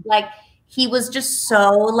just like, he was just so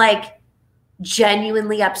like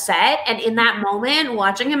genuinely upset. And in that moment,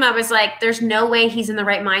 watching him, I was like, there's no way he's in the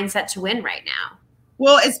right mindset to win right now.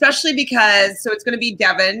 Well, especially because, so it's going to be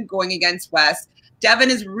Devin going against Wes.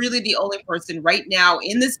 Devin is really the only person right now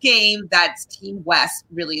in this game that's Team Wes,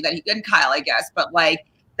 really, that he, and Kyle, I guess, but like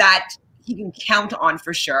that he can count on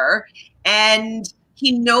for sure. And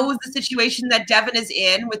he knows the situation that Devin is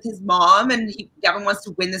in with his mom, and Devin wants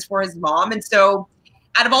to win this for his mom. And so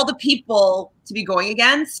out of all the people to be going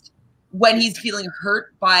against, when he's feeling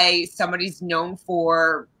hurt by somebody he's known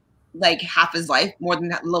for like half his life, more than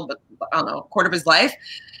that, a little bit, I don't know, a quarter of his life,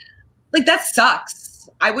 like that sucks.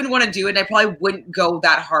 I wouldn't want to do it. And I probably wouldn't go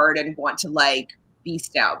that hard and want to like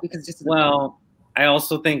beast out because just. Well, I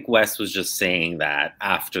also think Wes was just saying that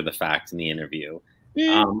after the fact in the interview.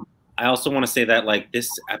 I also want to say that like this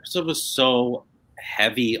episode was so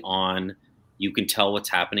heavy on, you can tell what's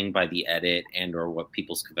happening by the edit and or what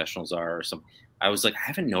people's confessionals are or something. I was like, I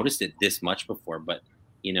haven't noticed it this much before, but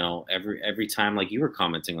you know, every time like you were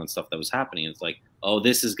commenting on stuff that was happening, it's like, oh,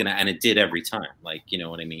 this is gonna, and it did every time. Like, you know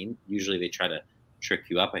what I mean? Usually they try to trick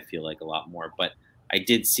you up, I feel like, a lot more. But I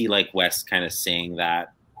did see like Wes kind of saying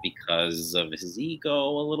that because of his ego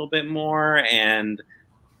a little bit more. And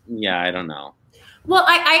yeah, I don't know. Well,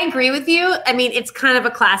 I agree with you. I mean, it's kind of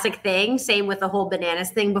a classic thing. Same with the whole bananas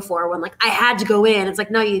thing before, when like I had to go in. It's like,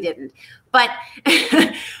 no, you didn't. But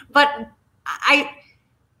but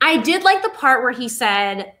I did like the part where he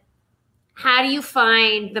said, how do you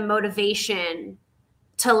find the motivation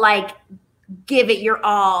to like give it your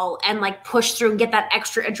all and like push through and get that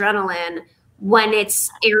extra adrenaline when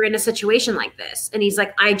you're in a situation like this? And he's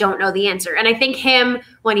like, I don't know the answer. And I think him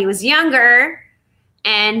when he was younger,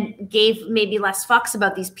 and and gave maybe less fucks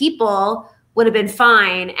about these people, would have been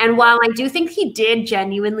fine. And while I do think he did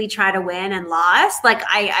genuinely try to win and lost, like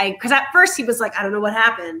because at first he was like, I don't know what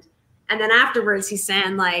happened. And then afterwards he's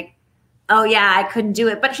saying like, oh yeah, I couldn't do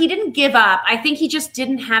it. But he didn't give up. I think he just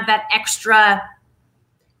didn't have that extra.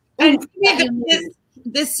 And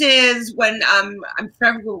this is when I'm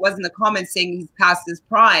forgetting who it was in the comments saying he's past his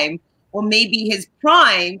prime. Well, maybe his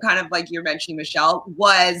prime, kind of like you're mentioning, Michelle,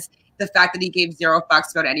 was the fact that he gave zero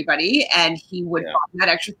fucks about anybody, and he would find that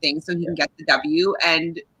extra thing so he can get the W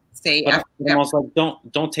and say. But I'm also like,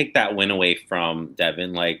 don't take that win away from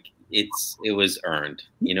Devin. Like it was earned.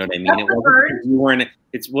 You know what I mean?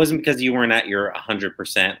 It wasn't because you weren't at your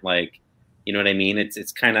 100%. Like, you know what I mean?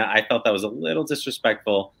 It's kind of. I felt that was a little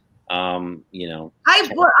disrespectful. You know.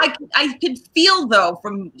 I could feel though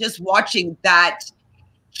from just watching that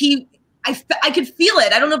I could feel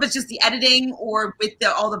it. I don't know if it's just the editing or with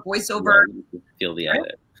all the voiceover. Yeah, you could feel the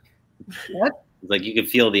edit. What? Like you could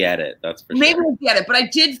feel the edit. That's for maybe sure. Maybe the edit, but I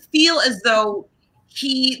did feel as though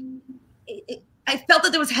I felt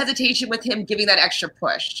that there was hesitation with him giving that extra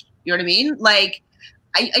push. You know what I mean? Like,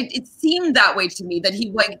 it seemed that way to me that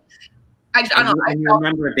he like. I don't know. I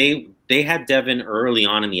remember they had Devin early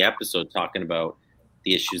on in the episode talking about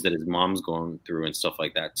the issues that his mom's going through and stuff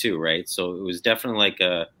like that too, right? So it was definitely like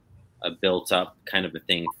a built up kind of a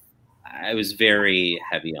thing. I was very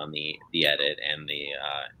heavy on the edit and the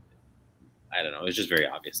I don't know, it was just very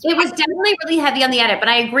obvious. It was definitely really heavy on the edit, but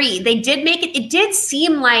I agree. They did make it did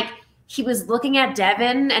seem like he was looking at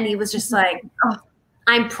Devin and he was just like, oh,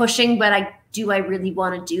 I'm pushing, but I really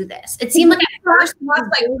want to do this? It seemed like at first he was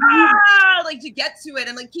like to get to it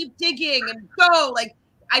and like keep digging and go. Like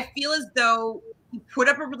I feel as though he put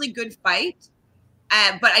up a really good fight.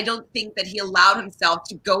 But I don't think that he allowed himself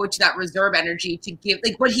to go into that reserve energy to give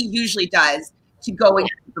like what he usually does to go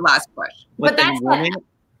into the last push. But that's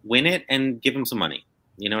win it and give him some money.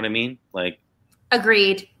 You know what I mean? Like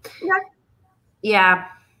agreed. Yeah.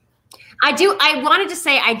 I wanted to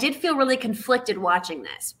say I did feel really conflicted watching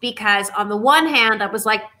this because on the one hand, I was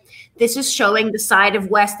like, this is showing the side of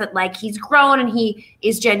Wes that like he's grown and he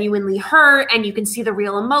is genuinely hurt and you can see the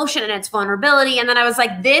real emotion and its vulnerability. And then I was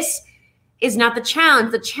like, this is not the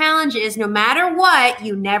challenge. The challenge is no matter what,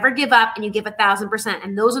 you never give up and you give 1,000%.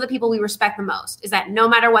 And those are the people we respect the most, is that no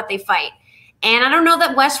matter what they fight. And I don't know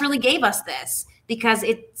that Wes really gave us this because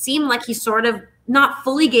it seemed like he sort of not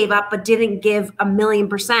fully gave up, but didn't give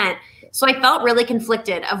 1,000,000%. So I felt really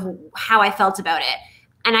conflicted of how I felt about it.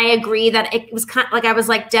 And I agree that it was kind of like, I was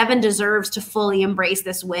like, Devin deserves to fully embrace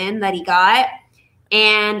this win that he got.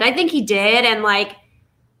 And I think he did. And like,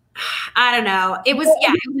 I don't know. It was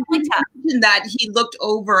really tough. That he looked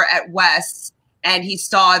over at Wes and he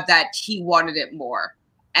saw that he wanted it more.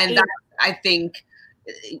 And that, I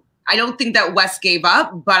don't think that Wes gave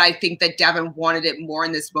up, but I think that Devin wanted it more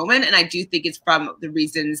in this moment. And I do think it's from the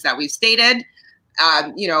reasons that we've stated.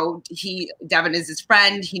 You know, Devin is his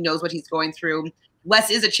friend. He knows what he's going through. Wes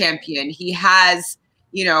is a champion. He has,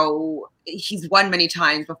 you know, he's won many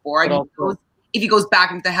times before. And if he goes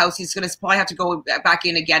back into the house, he's going to probably have to go back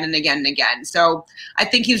in again and again and again. So I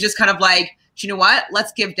think he was just kind of like, you know what?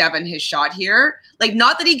 Let's give Devin his shot here. Like,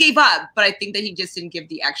 not that he gave up, but I think that he just didn't give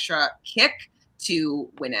the extra kick to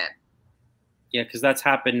win it. Yeah, because that's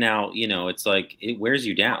happened now. You know, it's like it wears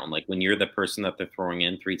you down. Like when you're the person that they're throwing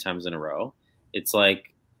in 3 times in a row, it's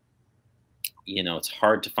like, you know, it's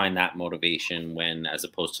hard to find that motivation when, as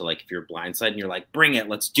opposed to like if you're blindsided and you're like, bring it,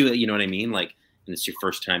 let's do it. You know what I mean? Like, and it's your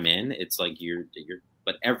first time in. It's like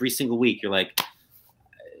but every single week you're like,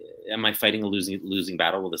 am I fighting a losing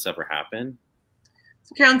battle? Will this ever happen?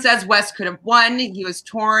 So Karen says Wes could have won. He was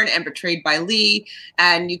torn and betrayed by Lee,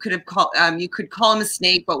 and you could call him a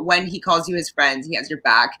snake. But when he calls you his friends, he has your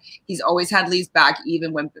back. He's always had Lee's back,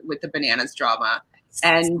 even when with the bananas drama.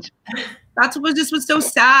 And that's what was so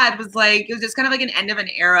sad. Was like it was just kind of like an end of an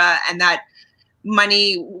era, and that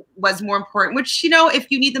money was more important. Which, you know, if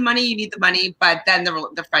you need the money, you need the money. But then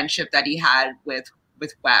the friendship that he had with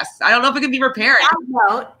Wes, I don't know if it can be repaired.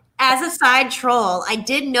 As a side troll, I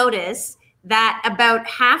did notice that about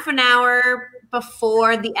half an hour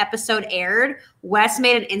before the episode aired, Wes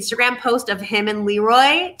made an Instagram post of him and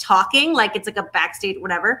Leroy talking, like it's like a backstage,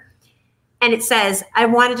 whatever. And it says, I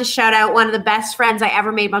wanted to shout out one of the best friends I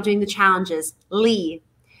ever made while doing the challenges, Lee.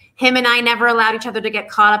 Him and I never allowed each other to get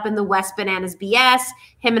caught up in the Wes Bananas BS.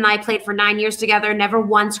 Him and I played for 9 years together, never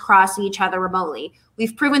once crossing each other remotely.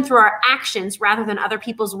 We've proven through our actions rather than other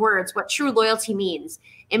people's words what true loyalty means.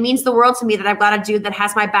 It means the world to me that I've got a dude that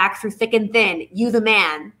has my back through thick and thin. You the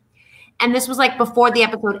man. And this was like before the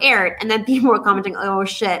episode aired. And then people were commenting, oh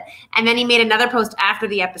shit. And then he made another post after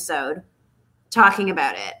the episode talking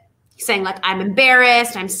about it. He's saying, like, I'm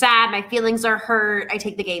embarrassed, I'm sad, my feelings are hurt, I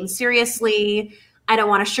take the game seriously, I don't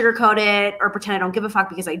want to sugarcoat it or pretend I don't give a fuck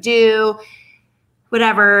because I do,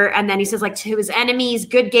 whatever. And then he says, like, to his enemies,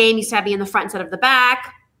 good game, you stab me in the front instead of the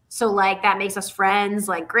back. So, like, that makes us friends.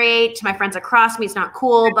 Like, great. To my friends across me, it's not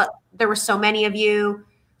cool, but there were so many of you.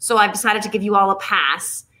 So I've decided to give you all a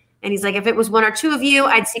pass. And he's like, if it was one or two of you,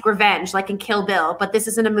 I'd seek revenge, like in Kill Bill. But this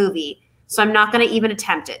isn't a movie, so I'm not going to even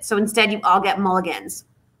attempt it. So instead, you all get mulligans.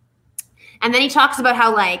 And then he talks about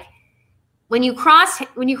how, like, when you cross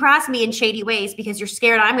me in shady ways because you're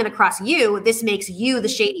scared I'm going to cross you, this makes you the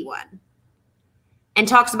shady one. And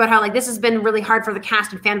talks about how, like, this has been really hard for the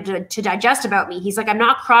cast and fandom to digest about me. He's like, I'm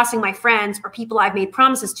not crossing my friends or people I've made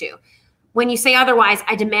promises to. When you say otherwise,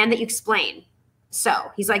 I demand that you explain. So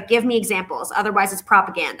he's like, give me examples. Otherwise, it's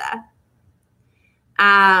propaganda.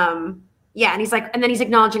 Yeah, and he's like, and then he's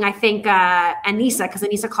acknowledging, I think, Anissa, because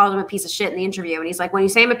Anissa called him a piece of shit in the interview. And he's like, when you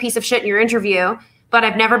say I'm a piece of shit in your interview, but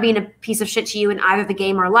I've never been a piece of shit to you in either the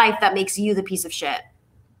game or life, that makes you the piece of shit.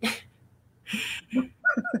 And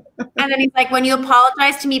then he's like, when you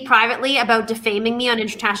apologize to me privately about defaming me on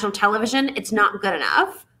international television, it's not good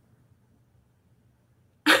enough.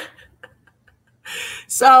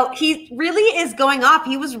 So he really is going off.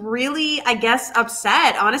 He was really, I guess,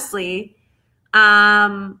 upset, honestly.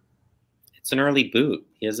 It's an early boot.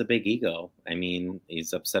 He has a big ego. I mean,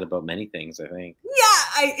 he's upset about many things, I think. Yeah,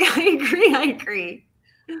 I agree.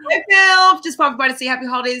 Hi, Phil. Just popping by to say happy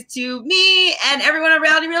holidays to me and everyone on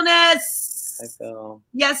Reality Realness. Hi, Phil.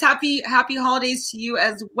 Yes, happy holidays to you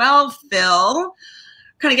as well, Phil.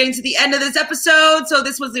 Kind of getting to the end of this episode. So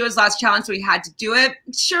this was Leo's last challenge, so he had to do it.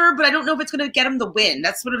 Sure, but I don't know if it's going to get him the win.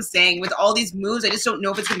 That's what I'm saying. With all these moves, I just don't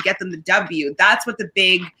know if it's going to get them the W. That's what the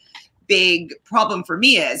big problem for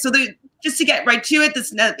me is. So just to get right to it,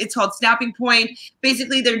 it's called Snapping Point.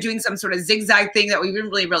 Basically, they're doing some sort of zigzag thing that we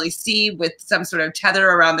didn't really see with some sort of tether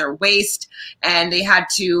around their waist. And they had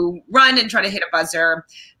to run and try to hit a buzzer.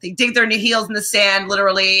 They dig their heels in the sand,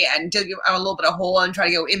 literally, and dig a little bit of hole and try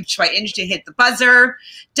to go inch by inch to hit the buzzer.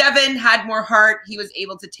 Devin had more heart. He was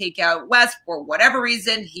able to take out Wes for whatever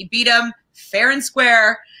reason. He beat him fair and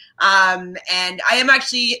square. And I am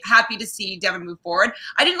actually happy to see Devin move forward.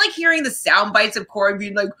 I didn't like hearing the sound bites of Corey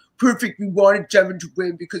being like, perfect, we wanted Devin to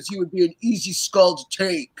win because he would be an easy skull to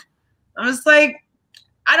take. I was like,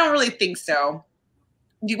 I don't really think so.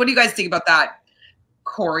 What do you guys think about that?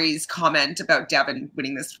 Corey's comment about Devin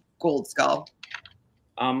winning this gold skull.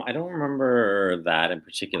 I don't remember that in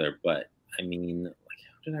particular, but I mean, like,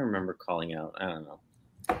 how did I remember calling out? I don't know.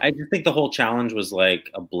 I just think the whole challenge was like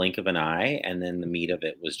a blink of an eye, and then the meat of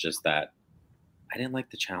it was just that I didn't like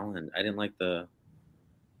the challenge. I didn't like the.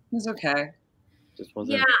 It was okay. Just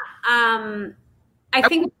wasn't. Yeah, I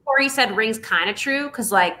think what Corey said rings kind of true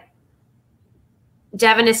because, like,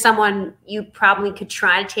 Devin is someone you probably could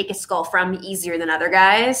try to take a skull from easier than other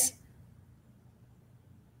guys.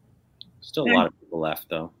 Still a lot of people left,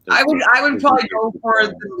 though. I would probably go for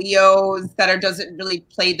the Leos that doesn't really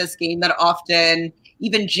play this game that often.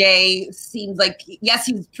 Even Jay seems like, yes,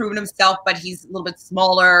 he's proven himself, but he's a little bit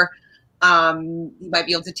smaller. He might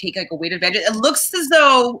be able to take like a weight advantage. It looks as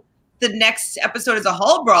though the next episode is a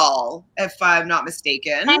hall brawl, if I'm not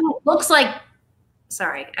mistaken. And it looks like,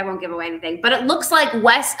 sorry, I won't give away anything, but it looks like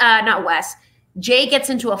Jay gets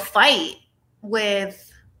into a fight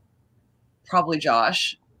with probably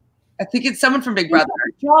Josh. I think it's someone from Big Brother.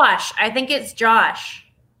 Josh. I think it's Josh.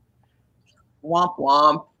 Womp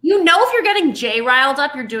womp. You know, if you're getting Jay riled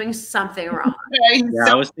up, you're doing something wrong. Yeah,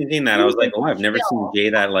 I was thinking that. I was like, oh, I've never seen Jay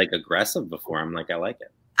that like aggressive before. I'm like, I like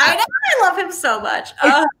it. I know. I love him so much.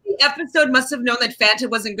 The episode must have known that Fanta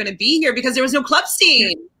wasn't going to be here because there was no club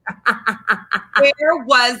scene. Where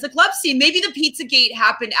was the club scene? Maybe the Pizzagate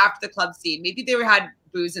happened after the club scene. Maybe they had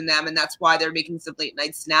booze in them, and that's why they're making some late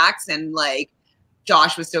night snacks. And like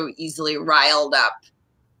Josh was so easily riled up.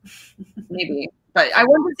 Maybe. But I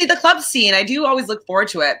want to see the club scene. I do always look forward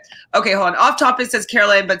to it. Okay, hold on. Off topic, says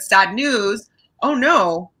Caroline, but sad news. Oh,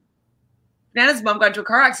 no. Nana's mom got into a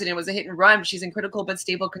car accident. It was a hit and run. But she's in critical but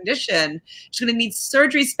stable condition. She's going to need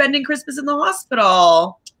surgery, spending Christmas in the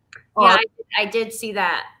hospital. Yeah, I did see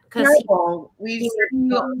that. Terrible. We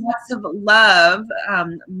lots of love,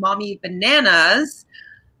 Mommy Bananas.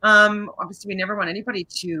 Obviously, we never want anybody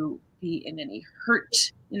to be in any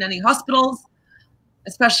hurt in any hospitals,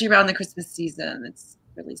 especially around the Christmas season. It's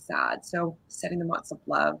really sad. So sending them lots of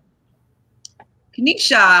love.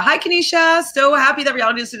 Kanisha. Hi, Kanisha. So happy that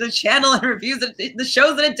Reality does the channel and reviews the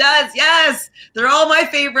shows that it does. Yes, they're all my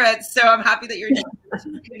favorites. So I'm happy that you're here,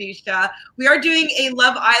 Kanisha. We are doing a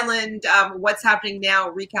Love Island What's Happening Now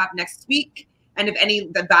recap next week. And if any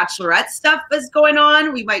of the Bachelorette stuff is going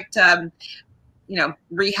on, we might,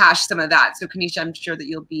 rehash some of that. So Kanisha, I'm sure that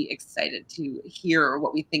you'll be excited to hear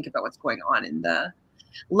what we think about what's going on in the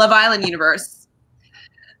Love Island universe.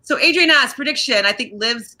 So Adrian asked, prediction, I think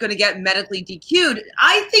Liv's going to get medically DQ'd.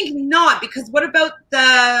 I think not, because what about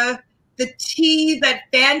the tea that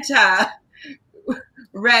Fanta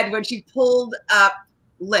read when she pulled up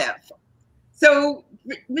Liv? So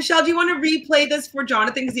Michelle, do you want to replay this for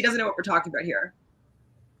Jonathan, because he doesn't know what we're talking about here?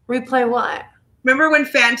 Replay what? Remember when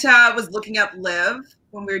Fanta was looking up Liv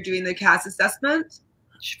when we were doing the cast assessment?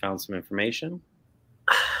 She found some information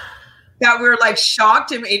that we were like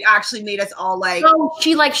shocked, and it actually made us all like. Oh,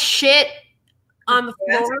 she like shit on the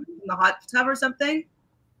floor in the hot tub or something.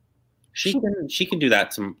 She can do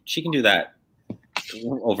that. She can do that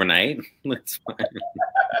overnight. That's fine.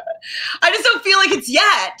 I just don't feel like it's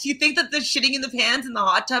yet. Do you think that the shitting in the pants in the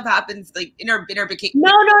hot tub happens like in her bikini?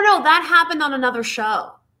 No. That happened on another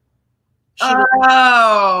show. She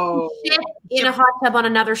shit in a hot tub on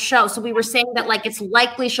another show. So we were saying that like it's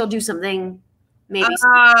likely she'll do something. Maybe.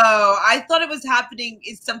 Oh, I thought it was happening.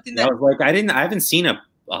 Is something that I was like, I haven't seen a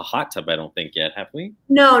hot tub. I don't think yet. Have we?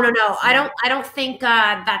 No. I don't think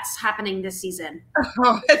that's happening this season.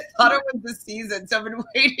 Oh, I thought it was this season. So I've been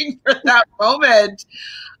waiting for that moment.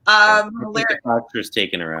 The doctor's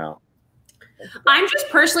taking her out. I'm just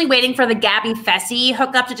personally waiting for the Gabby Fessy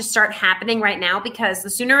hookup to just start happening right now, because the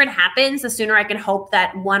sooner it happens, the sooner I can hope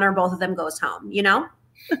that one or both of them goes home. You know.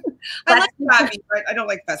 I like Gabby, but I don't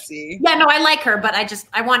like Fessy. Yeah, no, I like her, but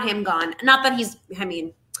I want him gone. Not that he's. I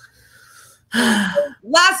mean.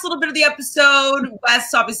 Last little bit of the episode,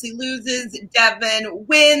 Wes obviously loses, Devin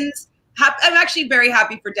wins. I'm actually very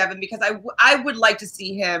happy for Devin, because I would like to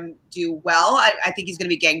see him do well. I think he's going to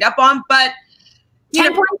be ganged up on, but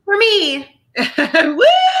 10 points for me.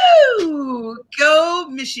 Woo! Go,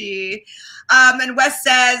 Mishi. And Wes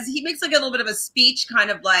says, he makes like a little bit of a speech,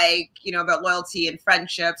 kind of like, about loyalty and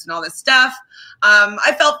friendships and all this stuff.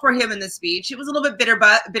 I felt for him in the speech. It was a little bit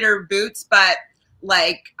bitter boots, but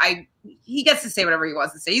like he gets to say whatever he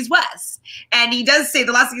wants to say. He's Wes. And he does say,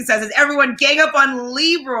 the last thing he says is, everyone gang up on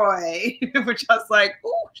Leroy, which I was like,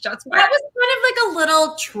 ooh, shots fired. That was kind of like a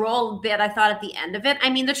little troll bit, I thought, at the end of it. I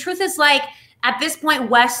mean, the truth is, like, at this point,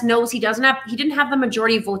 Wes knows he didn't have the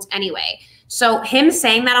majority of votes anyway. So him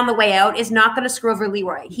saying that on the way out is not going to screw over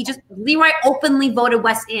Leroy. Leroy openly voted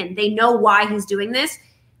Wes in. They know why he's doing this.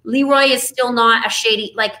 Leroy is still not a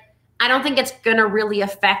shady, like, I don't think it's going to really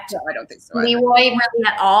affect I don't think so Leroy really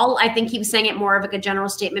at all. I think he was saying it more of like a general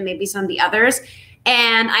statement, maybe some of the others.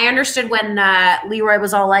 And I understood when Leroy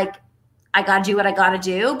was all like, I got to do what I got to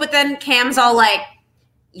do. But then Cam's all like,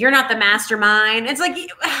 you're not the mastermind. It's like,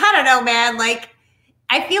 I don't know, man. Like,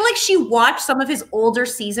 I feel like she watched some of his older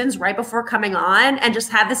seasons right before coming on and just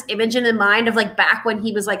had this image in the mind of like back when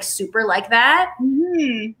he was like super like that.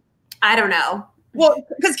 Mm-hmm. I don't know. Well,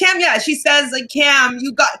 because Cam, she says like, Cam,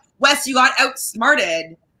 Wes, you got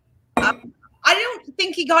outsmarted. I don't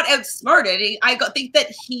think he got outsmarted. I think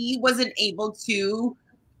that he wasn't able to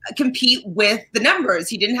compete with the numbers.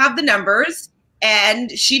 He didn't have the numbers,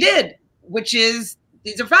 and she did, these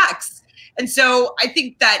are facts. And so I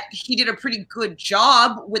think that he did a pretty good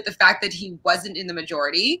job with the fact that he wasn't in the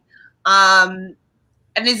majority. And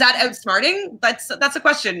is that outsmarting? That's a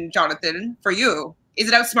question, Jonathan, for you. Is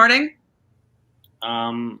it outsmarting?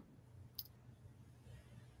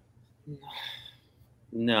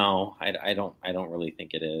 No, I don't really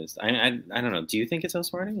think it is. I don't know. Do you think it's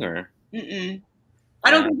outsmarting or? Mm-mm. I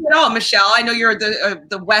don't think at all, Michelle. I know you're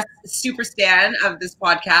the Wes super stan of this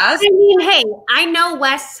podcast. I mean, hey, I know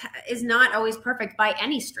Wes is not always perfect by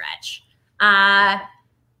any stretch. I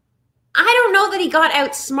don't know that he got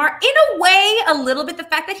outsmart. In a way, a little bit. The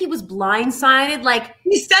fact that he was blindsided, like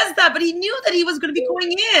he says that, but he knew that he was going to be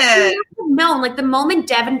going in. No, like the moment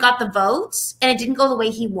Devin got the votes and it didn't go the way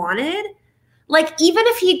he wanted. Like even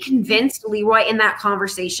if he had convinced Leroy in that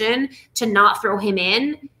conversation to not throw him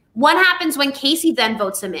in. What happens when Casey then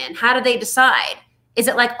votes him in? How do they decide? Is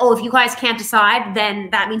it like, oh, if you guys can't decide, then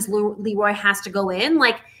that means Leroy has to go in?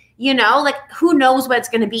 Like, like who knows what it's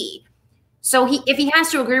going to be? So if he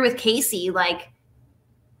has to agree with Casey, like,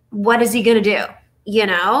 what is he going to do?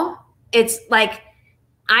 It's like,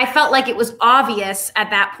 I felt like it was obvious at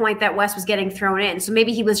that point that Wes was getting thrown in. So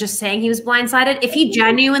maybe he was just saying he was blindsided. If he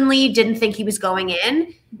genuinely didn't think he was going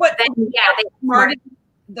in, but then they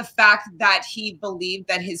the fact that he believed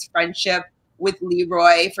that his friendship with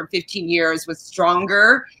Leroy for 15 years was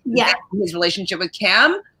stronger than his relationship with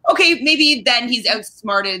Cam. Okay, maybe then he's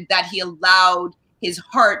outsmarted that he allowed his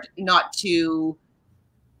heart not to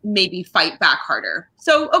maybe fight back harder.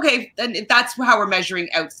 So, okay, then that's how we're measuring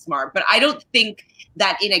outsmart. But I don't think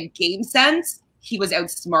that in a game sense, he was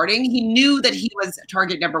outsmarting. He knew that he was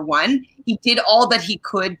target number one. He did all that he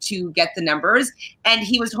could to get the numbers. And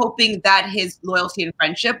he was hoping that his loyalty and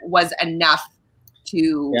friendship was enough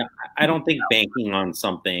to... Yeah, I don't think banking on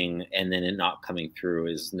something and then it not coming through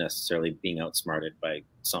is necessarily being outsmarted by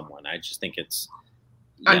someone. I just think it's...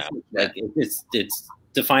 Yeah, like it's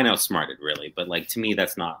define outsmarted really, but like to me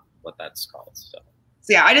that's not what that's called. So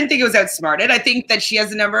yeah, I didn't think it was outsmarted. I think that she has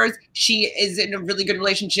the numbers. She is in a really good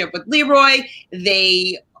relationship with Leroy.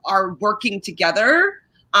 They are working together.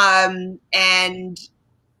 And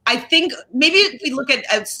I think maybe if we look at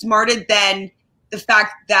outsmarted, then the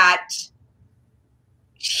fact that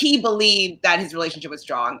he believed that his relationship was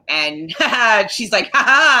strong, and she's like,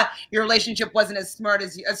 haha, your relationship wasn't as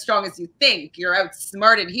strong as you think. You're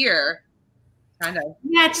outsmarted here. Kind of.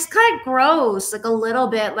 Yeah, it just kind of gross, like a little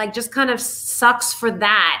bit, like just kind of sucks for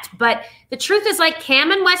that. But the truth is, like,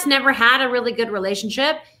 Cam and Wes never had a really good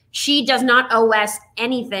relationship. She does not owe Wes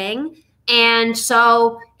anything. And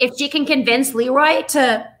so if she can convince Leroy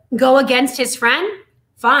to go against his friend,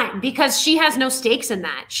 fine, because she has no stakes in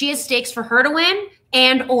that. She has stakes for her to win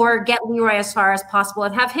and or get Leroy as far as possible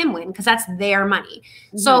and have him win because that's their money.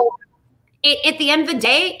 Mm-hmm. So at the end of the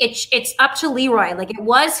day, it's up to Leroy. Like, it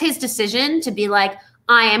was his decision to be like,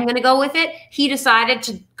 I am going to go with it. He decided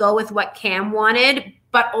to go with what Cam wanted,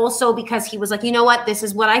 but also because he was like, you know what? This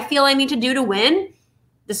is what I feel I need to do to win.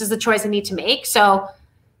 This is the choice I need to make. So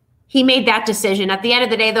he made that decision. At the end of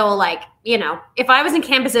the day, though, like, you know, if I was in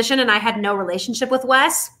Cam's position and I had no relationship with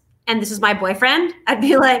Wes and this is my boyfriend, I'd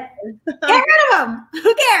be like, get rid of him.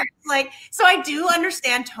 Who cares? Like, so I do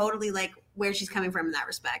understand totally like where she's coming from in that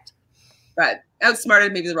respect. But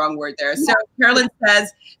outsmarted, maybe the wrong word there. So Carolyn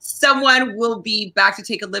says someone will be back to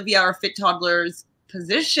take Olivia or Fit Toddler's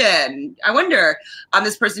position. I wonder,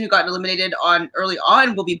 this person who got eliminated on early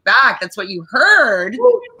on will be back. That's what you heard.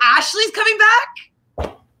 Ashley's coming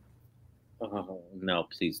back? Oh, no,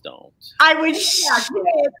 please don't. I wish.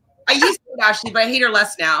 I used to hate Ashley, but I hate her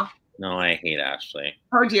less now. No, I hate Ashley.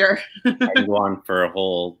 Oh, dear. I can go on for a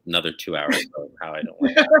whole another 2 hours of how I don't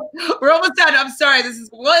like her. We're almost done. I'm sorry.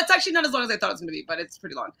 It's actually not as long as I thought it was going to be, but it's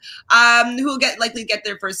pretty long. Who will likely get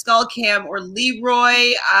there first? Skull, Cam, or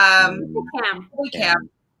Leroy? Cam.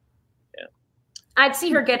 Yeah. I'd see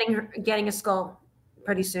her getting a skull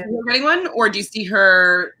pretty soon. You're getting one, or do you see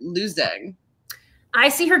her losing? I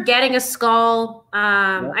see her getting a skull.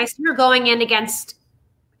 I see her going in against.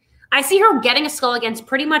 I see her getting a skull against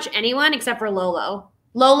pretty much anyone except for Lolo.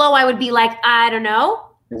 Lolo, I would be like, I don't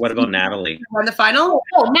know. What about Natalie? On the final?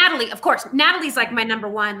 Oh, Natalie, of course. Natalie's like my number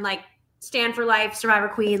one, like stand for life, survivor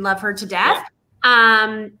queen, love her to death.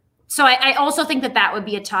 Yeah. So I also think that would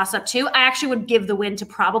be a toss up too. I actually would give the win to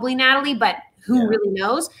probably Natalie, but who really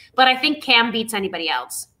knows? But I think Cam beats anybody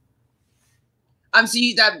else. So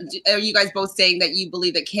are you guys both saying that you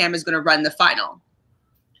believe that Cam is going to run the final?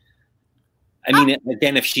 I mean,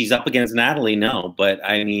 again, if she's up against Natalie, no. But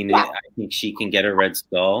I mean, I think she can get her red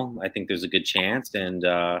skull. I think there's a good chance. And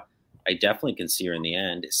I definitely can see her in the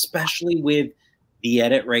end, especially with the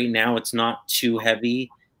edit right now. It's not too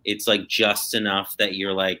heavy. It's like just enough that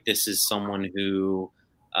you're like, this is someone who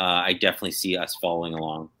I definitely see us following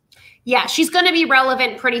along. Yeah, she's going to be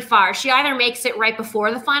relevant pretty far. She either makes it right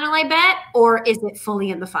before the final, I bet, or is it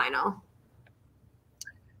fully in the final?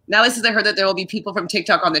 Now, this is, I heard that there will be people from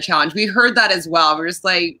TikTok on the challenge. We heard that as well. We're just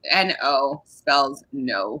like, N-O spells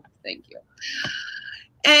no. Thank you.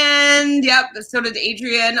 And yep, so did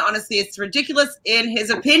Adrian. Honestly, it's ridiculous in his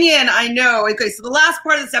opinion. I know. Okay, so the last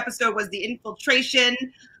part of this episode was the infiltration.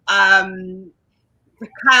 Kyle,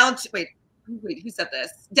 wait, who said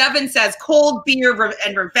this? Devin says cold beer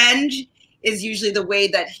and revenge is usually the way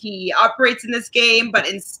that he operates in this game. But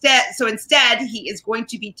instead he is going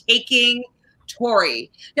to be taking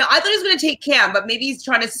Tori. Now, I thought he was going to take Cam, but maybe he's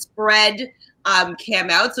trying to spread Cam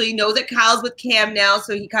out. So he knows that Kyle's with Cam now,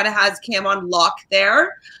 so he kind of has Cam on lock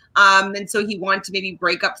there. And so he wanted to maybe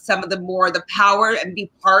break up some of the power and be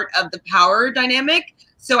part of the power dynamic.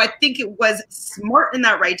 So I think it was smart in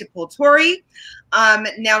that right to pull Tori.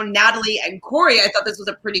 Now, Natalie and Corey, I thought this was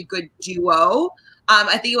a pretty good duo.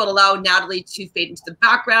 I think it would allow Natalie to fade into the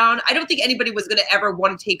background. I don't think anybody was going to ever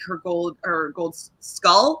want to take her gold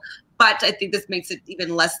skull. But I think this makes it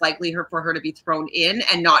even less likely for her to be thrown in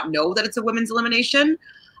and not know that it's a women's elimination.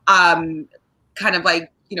 Kind of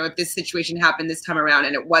like, you know, if this situation happened this time around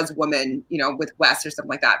and it was women, you know, with Wes or something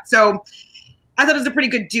like that. So I thought it was a pretty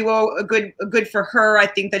good duo, a good for her. I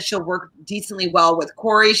think that she'll work decently well with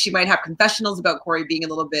Corey. She might have confessionals about Corey being a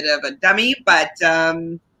little bit of a dummy, but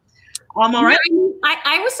I'm all right.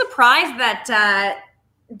 I was surprised that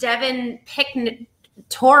Devin picked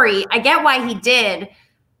Tori. I get why he did,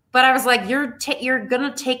 but I was like, you're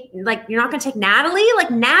gonna take, like, you're not gonna take Natalie.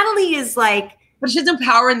 Like, Natalie is like, but she has no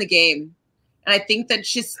power in the game, and I think that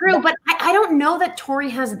she's true. But I don't know that Tori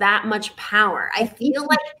has that much power. I feel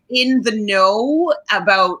like in the know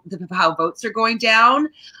about how votes are going down.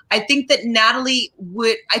 I think that Natalie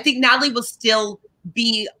will still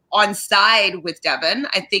be on side with Devin.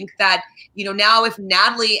 I think that, you know, now if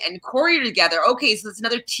Natalie and Corey are together, okay, so it's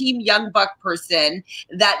another team Young Buck person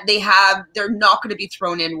that they're not going to be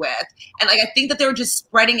thrown in with. And like, I think that they're just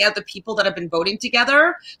spreading out the people that have been voting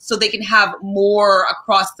together so they can have more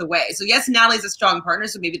across the way. So yes, Natalie's a strong partner,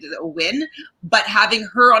 so maybe they'll win, but having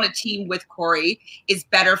her on a team with Corey is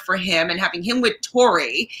better for him, and having him with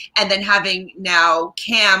Tori and then having now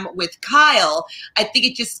Cam with Kyle, I think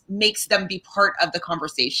it just makes them be part of the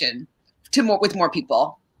conversation with more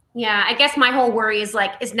people. Yeah, I guess my whole worry is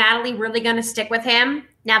like, is Natalie really going to stick with him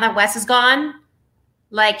now that Wes is gone?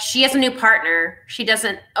 Like, she has a new partner. She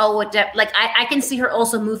doesn't owe a debt. Like, I can see her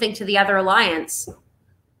also moving to the other alliance.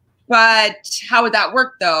 But how would that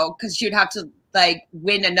work though? Because she would have to like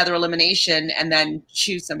win another elimination and then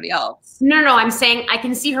choose somebody else. No, I'm saying I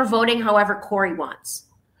can see her voting however Corey wants.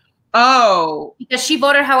 Oh, because she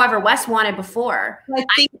voted however Wes wanted before. I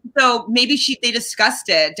think so. Maybe they discussed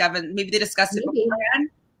it, Devin. Maybe they discussed it beforehand.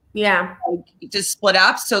 Yeah, like, just split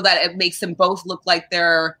up so that it makes them both look like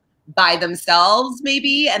they're by themselves,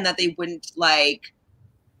 maybe, and that they wouldn't like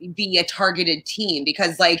be a targeted team.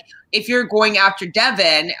 Because like, if you're going after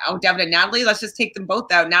Devin and Natalie, let's just take them both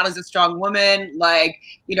out. Natalie's a strong woman. Like,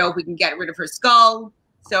 you know, if we can get rid of her skull.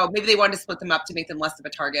 So maybe they wanted to split them up to make them less of a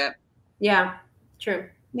target. Yeah, true.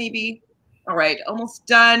 Maybe. All right, almost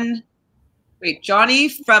done. Wait, Johnny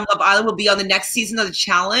from Love Island will be on the next season of the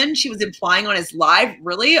challenge. She was implying on his live.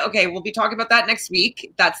 Really? Okay, we'll be talking about that next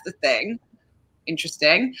week. That's the thing.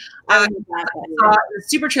 Interesting. The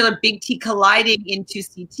super trailer, Big T colliding into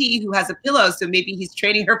CT, who has a pillow, so maybe he's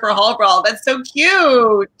training her for Hall Brawl. That's so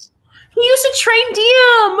cute. He used to train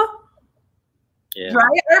DM. Yeah.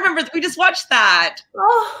 Right? I remember we just watched that.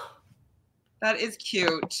 Oh, that is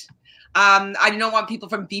cute. I don't want people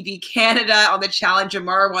from BB Canada on the challenge.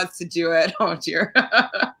 Amara wants to do it. Oh dear.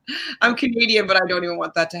 I'm Canadian, but I don't even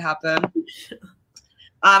want that to happen.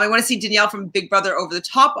 I want to see Danielle from Big Brother Over the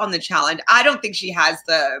Top on the challenge. I don't think she has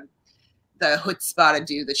the chutzpah to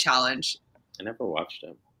do the challenge. I never watched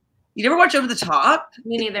it. You never watched Over the Top?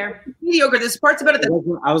 Me neither. Mediocre. There's parts about it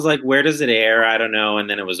that I was like, where does it air? I don't know. And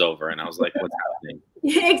then it was over. And I was like, what's happening?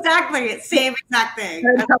 Exactly. Same exact thing.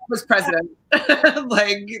 Trump was president.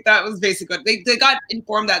 Like, that was basically what they got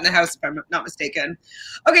informed that in the House, if I'm not mistaken.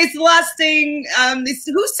 Okay, so the last thing,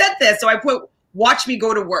 who said this? So I put, watch me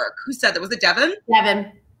go to work. Who said that? Was it Devin? Devin.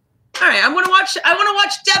 All right, I want to watch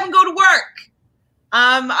Devin go to work.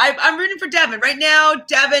 I'm rooting for Devin. Right now,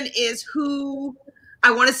 Devin is who I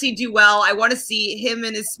want to see do well. I want to see him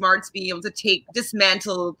and his smarts be able to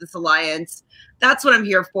dismantle this alliance. That's what I'm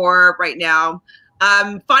here for right now.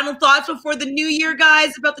 Final thoughts before the new year,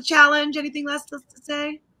 guys, about the challenge? Anything less to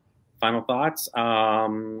say? Final thoughts.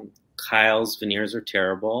 Kyle's veneers are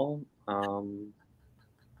terrible.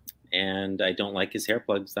 And I don't like his hair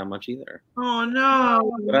plugs that much either. Oh,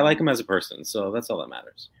 no. But I like him as a person, so that's all that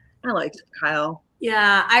matters. I liked Kyle.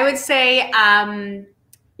 Yeah, I would say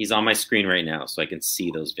he's on my screen right now, so I can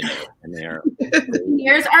see those veneers. And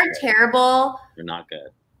veneers are terrible. They're not good.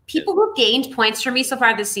 People who gained points for me so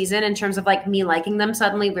far this season in terms of like me liking them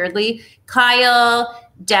suddenly, weirdly, Kyle,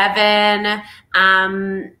 Devin,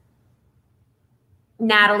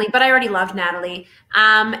 Natalie, but I already loved Natalie.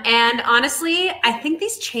 And honestly, I think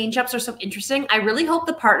these change-ups are so interesting. I really hope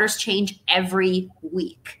the partners change every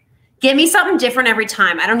week. Give me something different every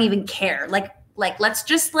time. I don't even care. Like let's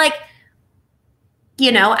just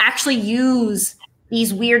actually use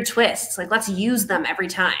these weird twists. Like, let's use them every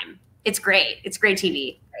time. It's great. It's great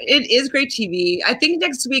TV. It is great TV. I think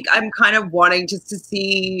next week I'm kind of wanting just to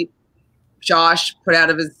see Josh put out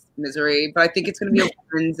of his misery, but I think it's going to be a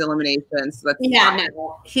women's elimination. So that's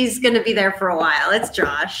no, he's going to be there for a while. It's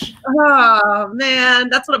Josh. Oh man,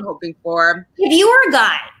 that's what I'm hoping for. If you were a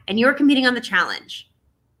guy and you were competing on the challenge,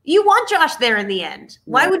 you want Josh there in the end.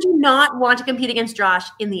 Why would you not want to compete against Josh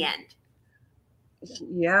in the end?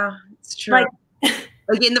 Yeah, it's true.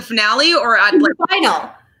 Like in the finale or at the final.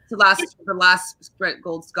 The last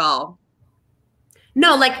gold skull.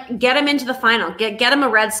 No, like get him into the final. Get him a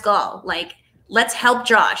red skull. Like, let's help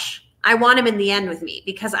Josh. I want him in the end with me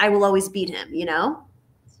because I will always beat him, you know?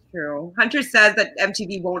 It's true. Hunter says that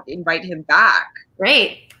MTV won't invite him back.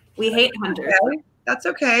 Great. We hate Hunter. Okay. That's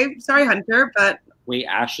okay. Sorry, Hunter, but Wait,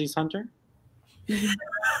 Ashley's Hunter?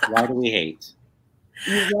 Why do we hate?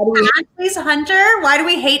 Ashley's Hunter? Why do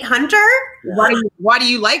we hate Hunter? Yeah. Why do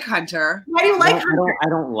you like Hunter? Why do you like Hunter? I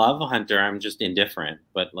don't love Hunter. I'm just indifferent.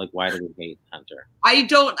 But like, why do we hate Hunter? I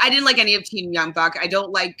didn't like any of Teen Young Buck. I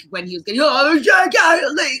don't like when he was getting, I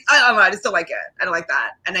just don't like it. I don't like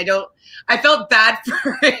that. And I felt bad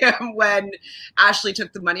for him when Ashley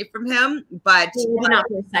took the money from him, but not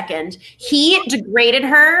for a second. He degraded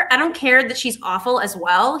her. I don't care that she's awful as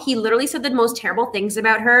well. He literally said the most terrible things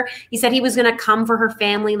about her. He said he was going to come for her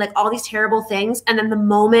family, like all these terrible things. And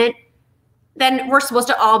then we're supposed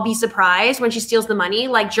to all be surprised when she steals the money.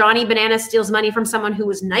 Like Johnny Bananas steals money from someone who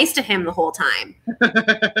was nice to him the whole time.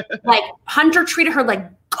 Like Hunter treated her like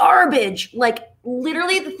garbage. Like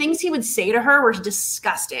literally the things he would say to her were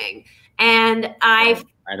disgusting. And I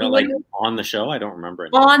don't like on the show. I don't remember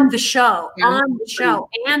it. On the show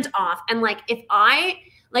and off. And like, if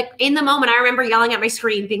in the moment, I remember yelling at my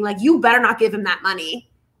screen being like, you better not give him that money.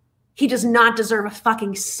 He does not deserve a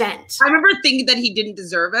fucking cent. I remember thinking that he didn't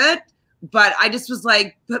deserve it, but I just was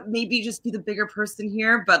like, but maybe just be the bigger person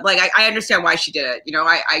here. But like, I understand why she did it. You know,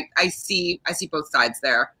 I see both sides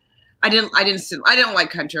there. I didn't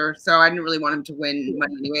like Hunter, so I didn't really want him to win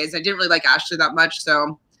money anyways. I didn't really like Ashley that much,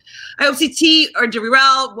 so I hope CT or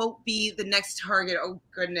Darrell won't be the next target. Oh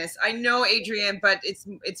goodness, I know Adrian, but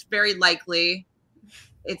it's very likely.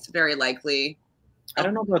 It's very likely. I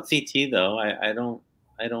don't know about CT though. I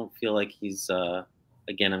don't feel like he's.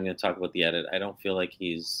 Again, I'm going to talk about the edit. I don't feel like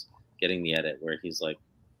he's getting the edit where he's like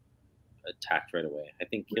attacked right away. I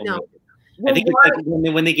think he'll. No. I think it's like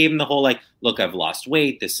when they gave him the whole like, look, I've lost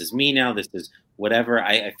weight. This is me now. This is whatever.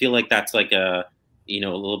 I feel like that's like a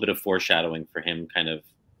little bit of foreshadowing for him, kind of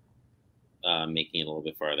making it a little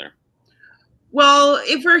bit farther. Well,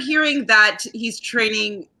 if we're hearing that he's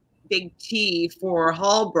training Big T for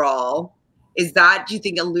Hall Brawl, is that, do you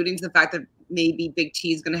think, alluding to the fact that maybe Big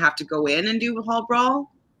T is going to have to go in and do a Hall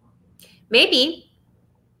Brawl? Maybe.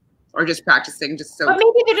 Or just practicing, just so. But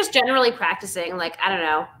maybe they're just generally practicing. Like, I don't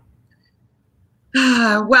know.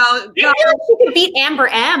 Well, she could beat Amber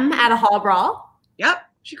M at a Hall Brawl. Yep,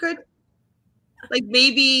 she could. Like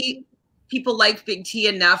maybe people like Big T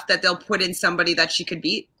enough that they'll put in somebody that she could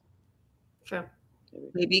beat. True.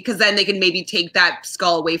 Maybe because then they can maybe take that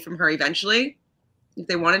skull away from her eventually, if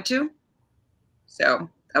they wanted to. So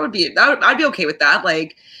I'd be okay with that.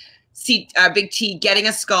 Like, see Big T getting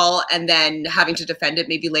a skull and then having to defend it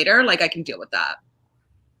maybe later. Like I can deal with that.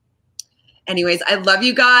 Anyways, I love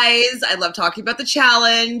you guys. I love talking about the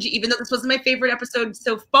challenge. Even though this wasn't my favorite episode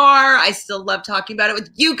so far, I still love talking about it with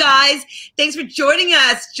you guys. Thanks for joining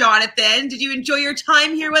us, Jonathan. Did you enjoy your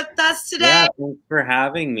time here with us today? Yeah, thanks for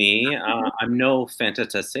having me. I'm no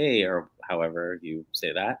fantasy, or however you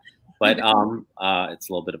say that, but it's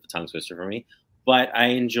a little bit of a tongue twister for me. But I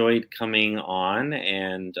enjoyed coming on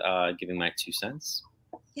and giving my 2 cents.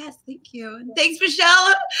 Yes, thank you. And thanks,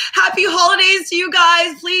 Michelle. Happy holidays to you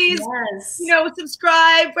guys. Please,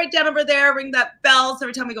 subscribe right down over there. Ring that bell so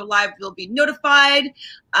every time we go live, you'll be notified.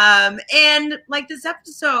 And like this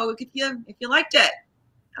episode if you liked it.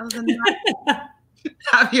 Other than that,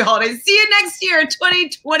 happy holidays. See you next year,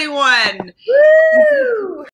 2021. Woo!